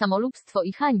 zachłanność, samolubstwo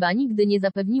i hańba nigdy nie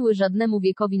zapewniły żadnemu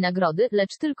wiekowi nagrody,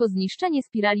 lecz tylko zniszczenie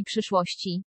spirali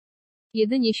przyszłości.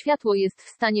 Jedynie światło jest w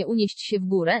stanie unieść się w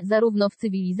górę, zarówno w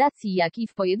cywilizacji, jak i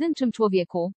w pojedynczym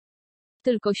człowieku.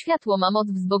 Tylko światło ma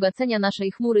moc wzbogacenia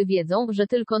naszej chmury wiedzą, że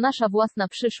tylko nasza własna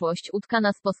przyszłość,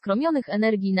 utkana z poskromionych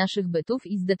energii naszych bytów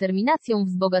i z determinacją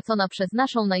wzbogacona przez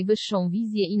naszą najwyższą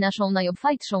wizję i naszą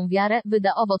najobfajtszą wiarę,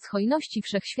 wyda owoc hojności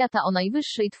wszechświata o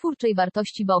najwyższej twórczej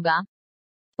wartości Boga.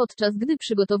 Podczas gdy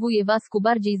przygotowuję was ku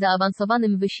bardziej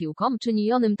zaawansowanym wysiłkom,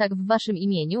 czynionym tak w waszym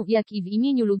imieniu, jak i w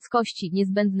imieniu ludzkości,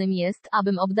 niezbędnym jest,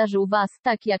 abym obdarzył was,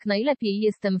 tak jak najlepiej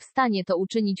jestem w stanie to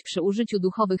uczynić przy użyciu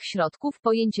duchowych środków,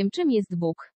 pojęciem czym jest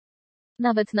Bóg.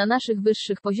 Nawet na naszych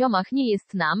wyższych poziomach nie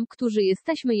jest nam, którzy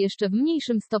jesteśmy jeszcze w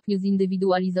mniejszym stopniu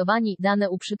zindywidualizowani, dane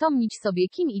uprzytomnić sobie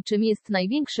kim i czym jest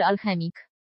największy alchemik.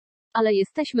 Ale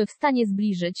jesteśmy w stanie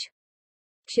zbliżyć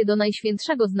się do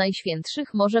Najświętszego z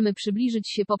Najświętszych, możemy przybliżyć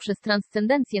się poprzez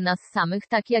transcendencję nas samych,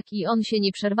 tak jak i On się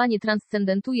nieprzerwanie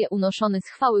transcendentuje, unoszony z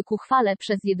chwały ku chwale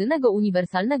przez jedynego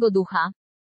uniwersalnego ducha.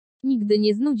 Nigdy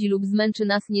nie znudzi lub zmęczy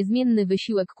nas niezmienny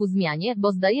wysiłek ku zmianie,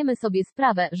 bo zdajemy sobie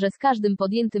sprawę, że z każdym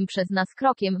podjętym przez nas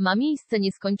krokiem ma miejsce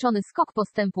nieskończony skok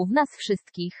postępu w nas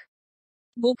wszystkich.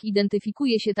 Bóg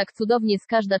identyfikuje się tak cudownie z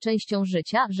każdą częścią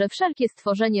życia, że wszelkie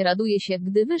stworzenie raduje się,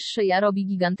 gdy wyższe ja robi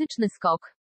gigantyczny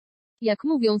skok. Jak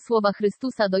mówią słowa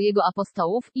Chrystusa do Jego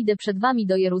apostołów, idę przed wami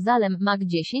do Jeruzalem, Mak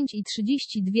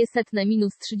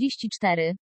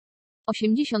 10:32-34.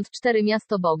 84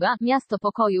 Miasto Boga, miasto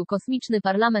pokoju, kosmiczny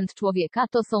parlament człowieka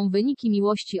to są wyniki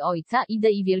miłości Ojca,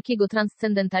 idei wielkiego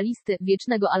transcendentalisty,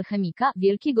 wiecznego alchemika,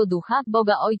 wielkiego ducha,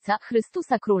 Boga Ojca,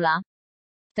 Chrystusa Króla.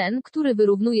 Ten, który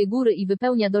wyrównuje góry i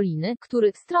wypełnia doliny,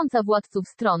 który strąca władców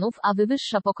stronów, a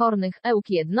wywyższa pokornych, Euk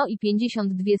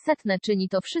 1:52 czyni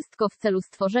to wszystko w celu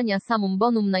stworzenia summum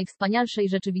bonum najwspanialszej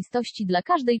rzeczywistości dla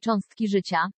każdej cząstki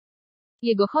życia.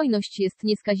 Jego hojność jest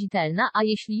nieskazitelna, a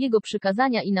jeśli jego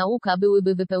przykazania i nauka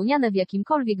byłyby wypełniane w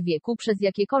jakimkolwiek wieku przez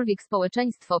jakiekolwiek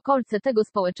społeczeństwo, kolce tego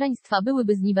społeczeństwa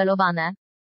byłyby zniwelowane.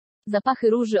 Zapachy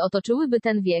róży otoczyłyby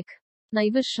ten wiek.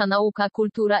 Najwyższa nauka,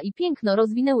 kultura i piękno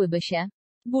rozwinęłyby się.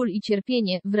 Ból i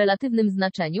cierpienie, w relatywnym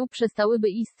znaczeniu, przestałyby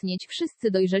istnieć,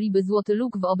 wszyscy dojrzeliby złoty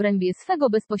luk w obrębie swego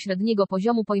bezpośredniego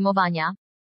poziomu pojmowania.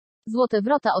 Złote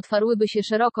wrota otwarłyby się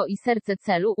szeroko i serce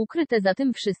celu, ukryte za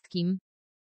tym wszystkim,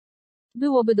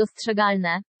 byłoby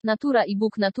dostrzegalne. Natura i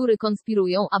Bóg natury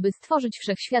konspirują, aby stworzyć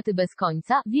wszechświaty bez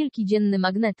końca, wielki dzienny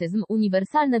magnetyzm,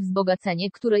 uniwersalne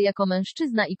wzbogacenie, które jako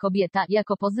mężczyzna i kobieta,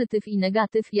 jako pozytyw i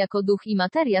negatyw, jako duch i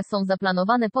materia są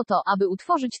zaplanowane po to, aby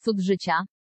utworzyć cud życia.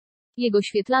 Jego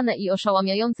świetlane i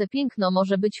oszałamiające piękno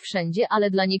może być wszędzie, ale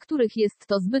dla niektórych jest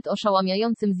to zbyt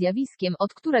oszałamiającym zjawiskiem,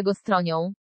 od którego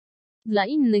stronią. Dla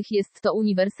innych jest to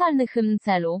uniwersalny hymn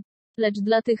celu. Lecz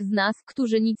dla tych z nas,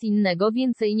 którzy nic innego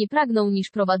więcej nie pragną niż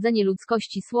prowadzenie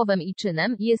ludzkości słowem i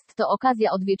czynem, jest to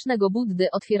okazja odwiecznego Buddy,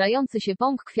 otwierający się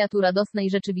pąk kwiatu radosnej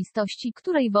rzeczywistości,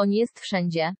 której woń jest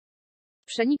wszędzie.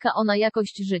 Przenika ona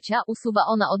jakość życia, usuwa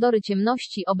ona odory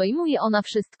ciemności, obejmuje ona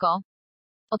wszystko.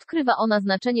 Odkrywa ona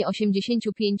znaczenie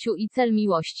 85 i cel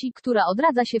miłości, która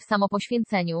odradza się w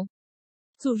samopoświęceniu.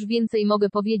 Cóż więcej mogę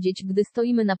powiedzieć, gdy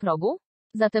stoimy na progu?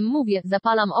 Zatem mówię,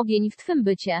 zapalam ogień w twym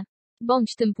bycie.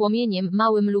 Bądź tym płomieniem,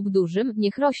 małym lub dużym,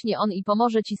 niech rośnie on i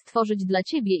pomoże Ci stworzyć dla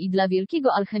Ciebie i dla wielkiego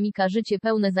alchemika życie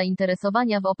pełne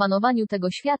zainteresowania w opanowaniu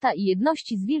tego świata i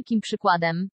jedności z wielkim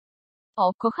przykładem.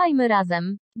 Kochajmy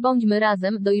razem. Bądźmy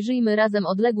razem, dojrzyjmy razem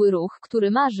odległy ruch,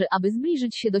 który marzy, aby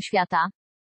zbliżyć się do świata.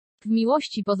 W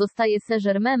miłości pozostaje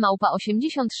Saint-Germain małpa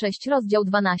 86 rozdział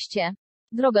 12.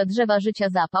 Droga drzewa życia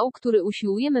zapał, który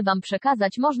usiłujemy Wam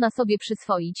przekazać, można sobie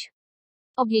przyswoić.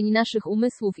 Ogień naszych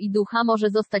umysłów i ducha może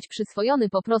zostać przyswojony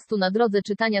po prostu na drodze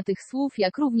czytania tych słów,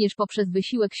 jak również poprzez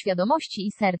wysiłek świadomości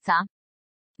i serca.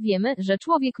 Wiemy, że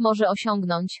człowiek może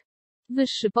osiągnąć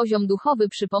wyższy poziom duchowy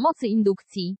przy pomocy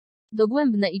indukcji.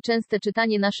 Dogłębne i częste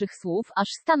czytanie naszych słów, aż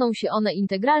staną się one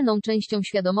integralną częścią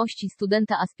świadomości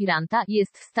studenta-aspiranta,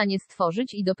 jest w stanie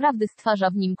stworzyć i doprawdy stwarza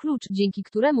w nim klucz, dzięki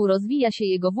któremu rozwija się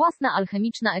jego własna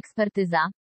alchemiczna ekspertyza.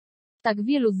 Tak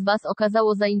wielu z Was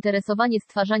okazało zainteresowanie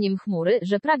stwarzaniem chmury,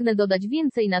 że pragnę dodać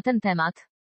więcej na ten temat.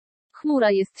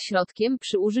 Chmura jest środkiem,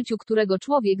 przy użyciu którego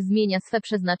człowiek zmienia swe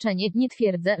przeznaczenie. Nie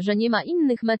twierdzę, że nie ma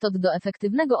innych metod do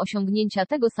efektywnego osiągnięcia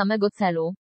tego samego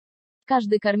celu.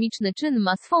 Każdy karmiczny czyn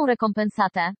ma swą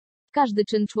rekompensatę. Każdy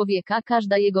czyn człowieka,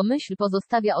 każda jego myśl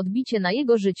pozostawia odbicie na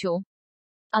jego życiu.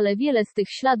 Ale wiele z tych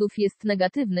śladów jest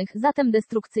negatywnych, zatem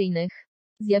destrukcyjnych.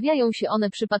 Zjawiają się one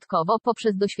przypadkowo,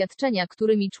 poprzez doświadczenia,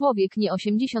 którymi człowiek nie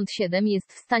 87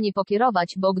 jest w stanie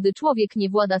pokierować, bo gdy człowiek nie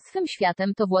włada swym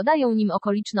światem, to władają nim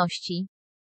okoliczności.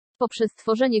 Poprzez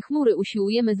tworzenie chmury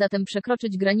usiłujemy zatem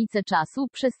przekroczyć granice czasu,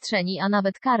 przestrzeni, a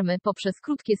nawet karmy, poprzez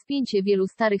krótkie spięcie wielu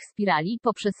starych spirali,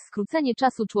 poprzez skrócenie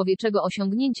czasu człowieczego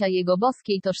osiągnięcia jego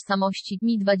boskiej tożsamości,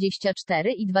 Mi-24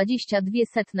 i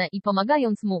 22 i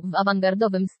pomagając mu, w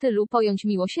awangardowym stylu, pojąć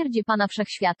miłosierdzie Pana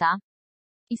Wszechświata.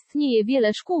 Istnieje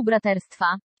wiele szkół braterstwa.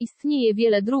 Istnieje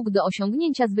wiele dróg do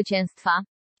osiągnięcia zwycięstwa.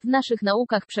 W naszych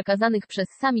naukach przekazanych przez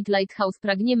Summit Lighthouse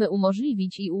pragniemy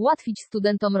umożliwić i ułatwić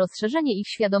studentom rozszerzenie ich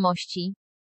świadomości.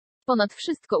 Ponad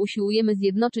wszystko usiłujemy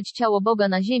zjednoczyć ciało Boga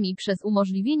na ziemi przez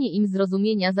umożliwienie im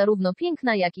zrozumienia zarówno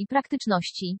piękna, jak i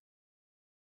praktyczności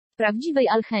prawdziwej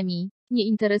alchemii. Nie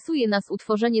interesuje nas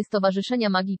utworzenie stowarzyszenia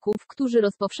magików, którzy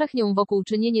rozpowszechnią wokół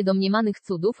czynienie domniemanych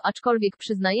cudów, aczkolwiek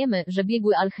przyznajemy, że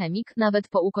biegły alchemik, nawet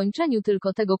po ukończeniu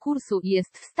tylko tego kursu,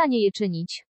 jest w stanie je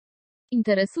czynić.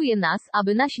 Interesuje nas,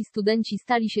 aby nasi studenci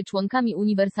stali się członkami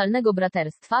uniwersalnego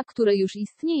braterstwa, które już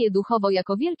istnieje duchowo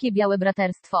jako Wielkie Białe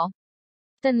Braterstwo.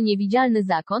 Ten niewidzialny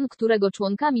zakon, którego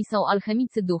członkami są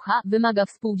alchemicy ducha, wymaga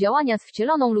współdziałania z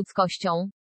wcieloną ludzkością.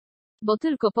 Bo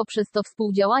tylko poprzez to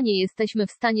współdziałanie jesteśmy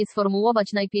w stanie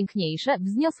sformułować najpiękniejsze,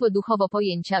 wzniosłe duchowo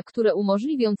pojęcia, które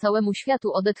umożliwią całemu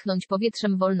światu odetchnąć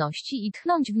powietrzem wolności i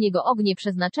tchnąć w niego ognie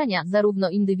przeznaczenia, zarówno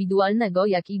indywidualnego,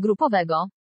 jak i grupowego.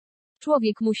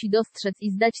 Człowiek musi dostrzec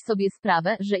i zdać sobie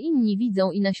sprawę, że inni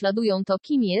widzą i naśladują to,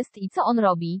 kim jest i co on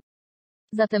robi.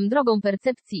 Zatem drogą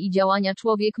percepcji i działania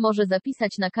człowiek może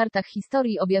zapisać na kartach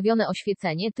historii objawione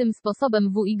oświecenie, tym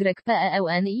sposobem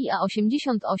WYPEUNIA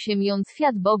 88 jąc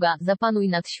Fiat Boga, zapanuj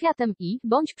nad światem i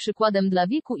bądź przykładem dla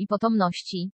wieku i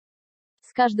potomności.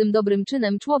 Z każdym dobrym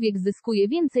czynem człowiek zyskuje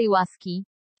więcej łaski.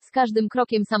 Z każdym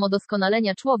krokiem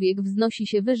samodoskonalenia człowiek wznosi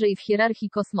się wyżej w hierarchii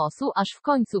kosmosu, aż w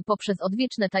końcu poprzez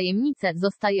odwieczne tajemnice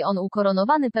zostaje on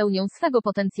ukoronowany pełnią swego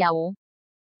potencjału.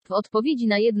 W odpowiedzi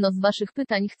na jedno z Waszych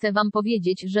pytań chcę Wam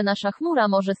powiedzieć, że nasza chmura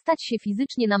może stać się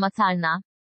fizycznie namacalna.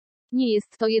 Nie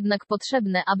jest to jednak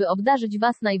potrzebne, aby obdarzyć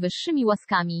Was najwyższymi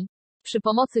łaskami. Przy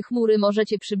pomocy chmury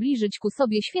możecie przybliżyć ku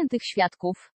sobie świętych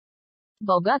świadków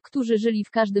Boga, którzy żyli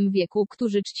w każdym wieku,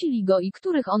 którzy czcili Go i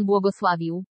których On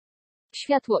błogosławił.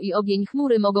 Światło i ogień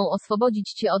chmury mogą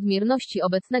oswobodzić Cię od mierności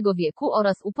obecnego wieku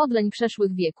oraz upodleń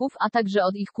przeszłych wieków, a także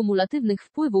od ich kumulatywnych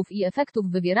wpływów i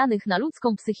efektów wywieranych na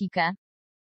ludzką psychikę.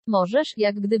 Możesz,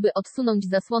 jak gdyby, odsunąć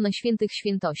zasłonę świętych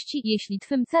świętości, jeśli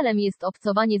Twym celem jest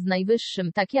obcowanie z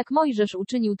Najwyższym, tak jak Mojżesz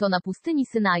uczynił to na pustyni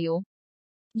Synaju.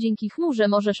 Dzięki chmurze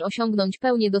możesz osiągnąć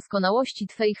pełnię doskonałości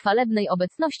Twej chwalebnej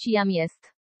obecności Jam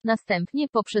jest. Następnie,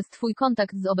 poprzez Twój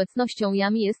kontakt z obecnością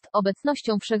Jam jest,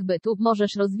 obecnością wszechbytu,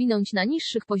 możesz rozwinąć na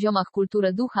niższych poziomach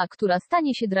kulturę ducha, która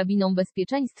stanie się drabiną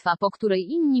bezpieczeństwa, po której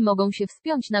inni mogą się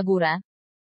wspiąć na górę.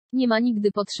 Nie ma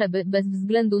nigdy potrzeby, bez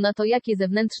względu na to, jakie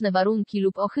zewnętrzne warunki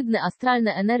lub ohydne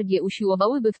astralne energie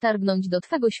usiłowałyby wtargnąć do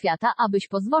Twego świata, abyś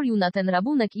pozwolił na ten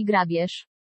rabunek i grabież.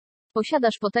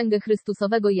 Posiadasz potęgę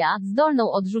Chrystusowego Ja,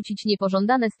 zdolną odrzucić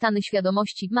niepożądane stany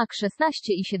świadomości. Mak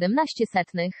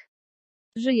 16,17.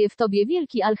 Żyje w Tobie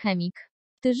wielki alchemik.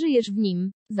 Ty żyjesz w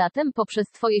nim. Zatem, poprzez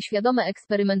Twoje świadome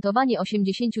eksperymentowanie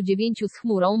 89 z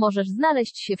chmurą możesz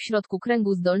znaleźć się w środku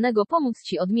kręgu zdolnego pomóc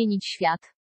Ci odmienić świat.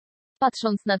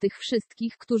 Patrząc na tych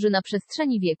wszystkich, którzy na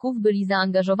przestrzeni wieków byli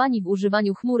zaangażowani w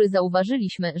używaniu chmury,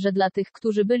 zauważyliśmy, że dla tych,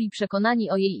 którzy byli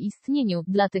przekonani o jej istnieniu,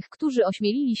 dla tych, którzy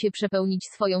ośmielili się przepełnić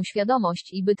swoją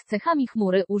świadomość i byt cechami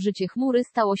chmury, użycie chmury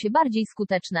stało się bardziej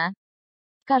skuteczne.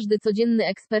 Każdy codzienny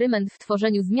eksperyment w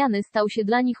tworzeniu zmiany stał się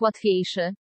dla nich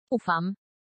łatwiejszy. Ufam,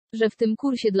 że w tym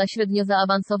kursie dla średnio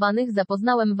zaawansowanych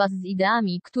zapoznałem Was z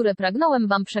ideami, które pragnąłem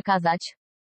Wam przekazać.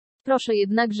 Proszę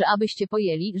jednakże, abyście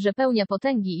pojęli, że pełnia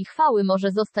potęgi i chwały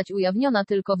może zostać ujawniona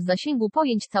tylko w zasięgu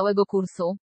pojęć całego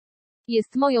kursu.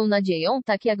 Jest moją nadzieją,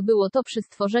 tak jak było to przy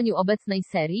stworzeniu obecnej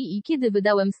serii i kiedy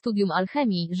wydałem studium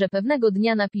alchemii, że pewnego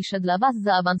dnia napiszę dla Was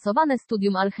zaawansowane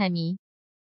studium alchemii.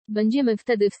 Będziemy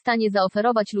wtedy w stanie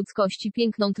zaoferować ludzkości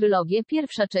piękną trylogię.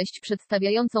 Pierwsza część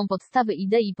przedstawiającą podstawy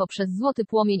idei poprzez złoty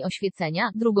płomień oświecenia,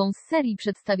 drugą z serii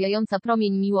przedstawiająca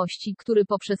promień miłości, który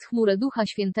poprzez chmurę Ducha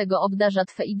Świętego obdarza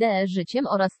Twe idee życiem,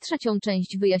 oraz trzecią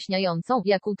część wyjaśniającą,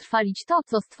 jak utrwalić to,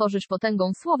 co stworzysz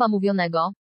potęgą słowa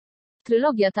mówionego.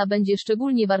 Trylogia ta będzie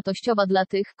szczególnie wartościowa dla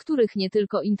tych, których nie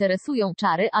tylko interesują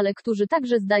czary, ale którzy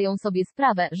także zdają sobie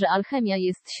sprawę, że alchemia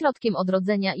jest środkiem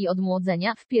odrodzenia i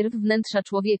odmłodzenia, wpierw wnętrza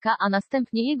człowieka, a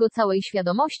następnie jego całej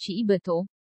świadomości i bytu.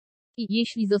 I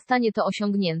jeśli zostanie to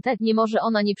osiągnięte, nie może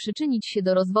ona nie przyczynić się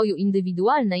do rozwoju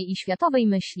indywidualnej i światowej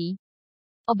myśli.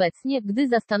 Obecnie, gdy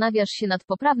zastanawiasz się nad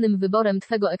poprawnym wyborem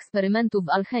Twego eksperymentu w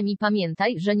alchemii,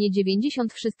 pamiętaj, że nie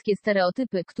 90 wszystkie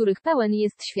stereotypy, których pełen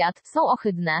jest świat, są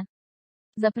ohydne.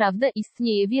 Zaprawdę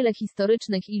istnieje wiele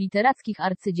historycznych i literackich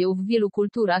arcydzieł w wielu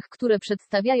kulturach, które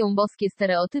przedstawiają boskie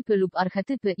stereotypy lub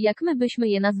archetypy, jak my byśmy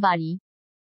je nazwali.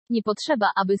 Nie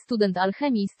potrzeba, aby student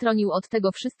alchemii stronił od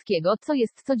tego wszystkiego, co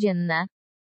jest codzienne.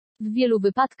 W wielu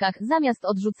wypadkach, zamiast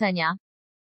odrzucenia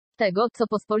tego, co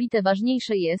pospolite,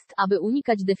 ważniejsze jest, aby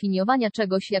unikać definiowania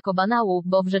czegoś jako banału,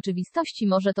 bo w rzeczywistości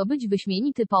może to być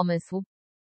wyśmienity pomysł.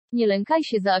 Nie lękaj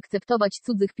się zaakceptować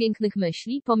cudzych pięknych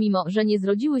myśli, pomimo że nie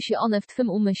zrodziły się one w Twym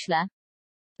umyśle.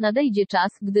 Nadejdzie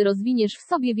czas, gdy rozwiniesz w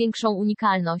sobie większą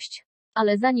unikalność.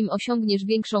 Ale zanim osiągniesz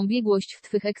większą biegłość w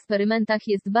Twych eksperymentach,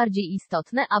 jest bardziej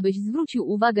istotne, abyś zwrócił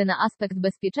uwagę na aspekt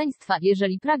bezpieczeństwa,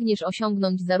 jeżeli pragniesz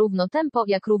osiągnąć zarówno tempo,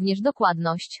 jak również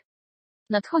dokładność.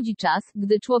 Nadchodzi czas,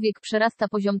 gdy człowiek przerasta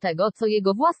poziom tego, co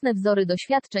jego własne wzory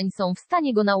doświadczeń są w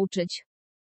stanie go nauczyć.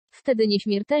 Wtedy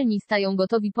nieśmiertelni stają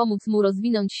gotowi pomóc mu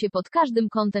rozwinąć się pod każdym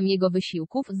kątem jego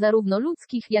wysiłków, zarówno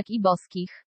ludzkich, jak i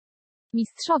boskich.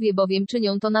 Mistrzowie bowiem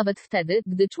czynią to nawet wtedy,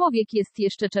 gdy człowiek jest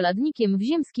jeszcze czeladnikiem w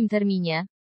ziemskim terminie.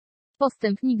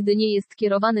 Postęp nigdy nie jest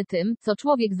kierowany tym, co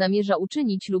człowiek zamierza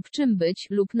uczynić lub czym być,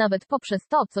 lub nawet poprzez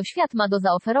to, co świat ma do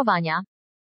zaoferowania.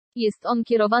 Jest on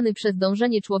kierowany przez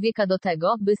dążenie człowieka do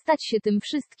tego, by stać się tym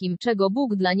wszystkim, czego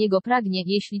Bóg dla niego pragnie,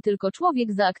 jeśli tylko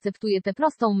człowiek zaakceptuje tę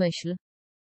prostą myśl.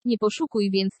 Nie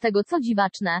poszukuj więc tego, co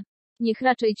dziwaczne. Niech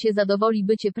raczej Cię zadowoli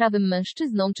bycie prawym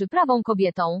mężczyzną czy prawą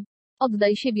kobietą.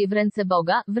 Oddaj siebie w ręce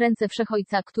Boga, w ręce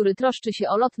Wszechojca, który troszczy się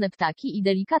o lotne ptaki i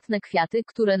delikatne kwiaty,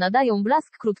 które nadają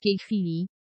blask krótkiej chwili.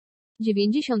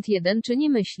 91. Czy nie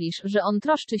myślisz, że On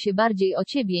troszczy się bardziej o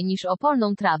Ciebie niż o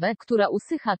polną trawę, która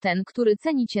usycha, ten, który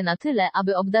ceni Cię na tyle,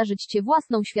 aby obdarzyć Cię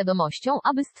własną świadomością,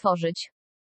 aby stworzyć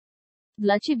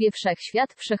dla Ciebie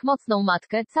wszechświat, wszechmocną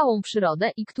Matkę, całą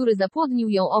przyrodę i który zapłodnił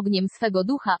ją ogniem swego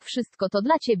ducha, wszystko to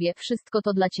dla Ciebie, wszystko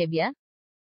to dla Ciebie?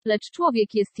 Lecz człowiek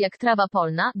jest jak trawa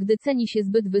polna, gdy ceni się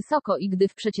zbyt wysoko i gdy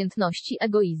w przeciętności,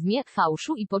 egoizmie,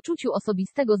 fałszu i poczuciu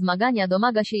osobistego zmagania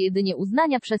domaga się jedynie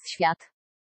uznania przez świat.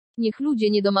 Niech ludzie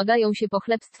nie domagają się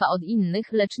pochlebstwa od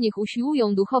innych, lecz niech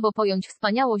usiłują duchowo pojąć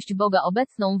wspaniałość Boga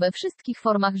obecną we wszystkich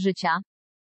formach życia.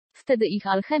 Wtedy ich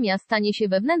alchemia stanie się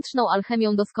wewnętrzną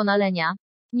alchemią doskonalenia.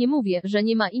 Nie mówię, że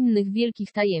nie ma innych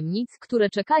wielkich tajemnic, które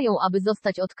czekają, aby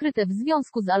zostać odkryte w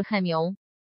związku z alchemią.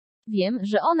 Wiem,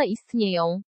 że one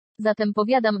istnieją. Zatem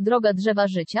powiadam, droga drzewa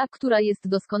życia, która jest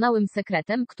doskonałym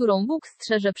sekretem, którą Bóg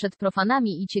strzeże przed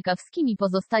profanami i ciekawskimi,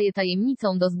 pozostaje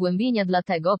tajemnicą do zgłębienia dla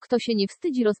tego, kto się nie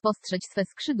wstydzi rozpostrzeć swe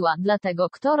skrzydła, dla tego,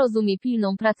 kto rozumie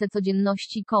pilną pracę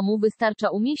codzienności, komu wystarcza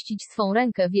umieścić swą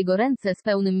rękę w Jego ręce z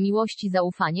pełnym miłości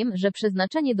zaufaniem, że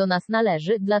przeznaczenie do nas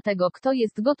należy, dla tego, kto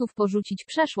jest gotów porzucić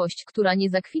przeszłość, która nie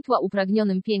zakwitła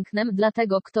upragnionym pięknem, dla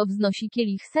tego, kto wznosi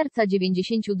kielich serca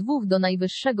 92 do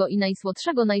najwyższego i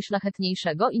najsłodszego,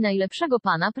 najszlachetniejszego i najlepszego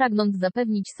Pana, pragnąc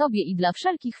zapewnić sobie i dla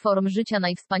wszelkich form życia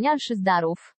najwspanialszy z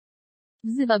darów.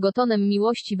 Wzywa go tonem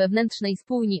miłości wewnętrznej: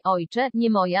 spójni, Ojcze, nie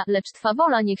moja, lecz Twa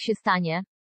wola niech się stanie.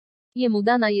 Jemu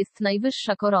dana jest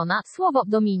najwyższa korona, słowo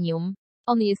dominium.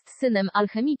 On jest synem,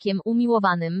 alchemikiem,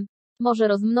 umiłowanym. Może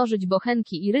rozmnożyć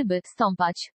bochenki i ryby,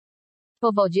 stąpać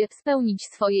po wodzie, spełnić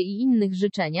swoje i innych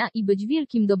życzenia i być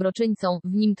wielkim dobroczyńcą,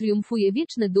 w nim triumfuje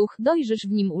wieczny duch, dojrzysz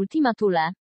w nim ultima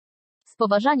thule.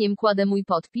 poważaniem kładę mój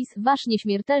podpis, wasz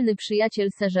nieśmiertelny przyjaciel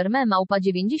Saint-Germain małpa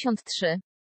 93.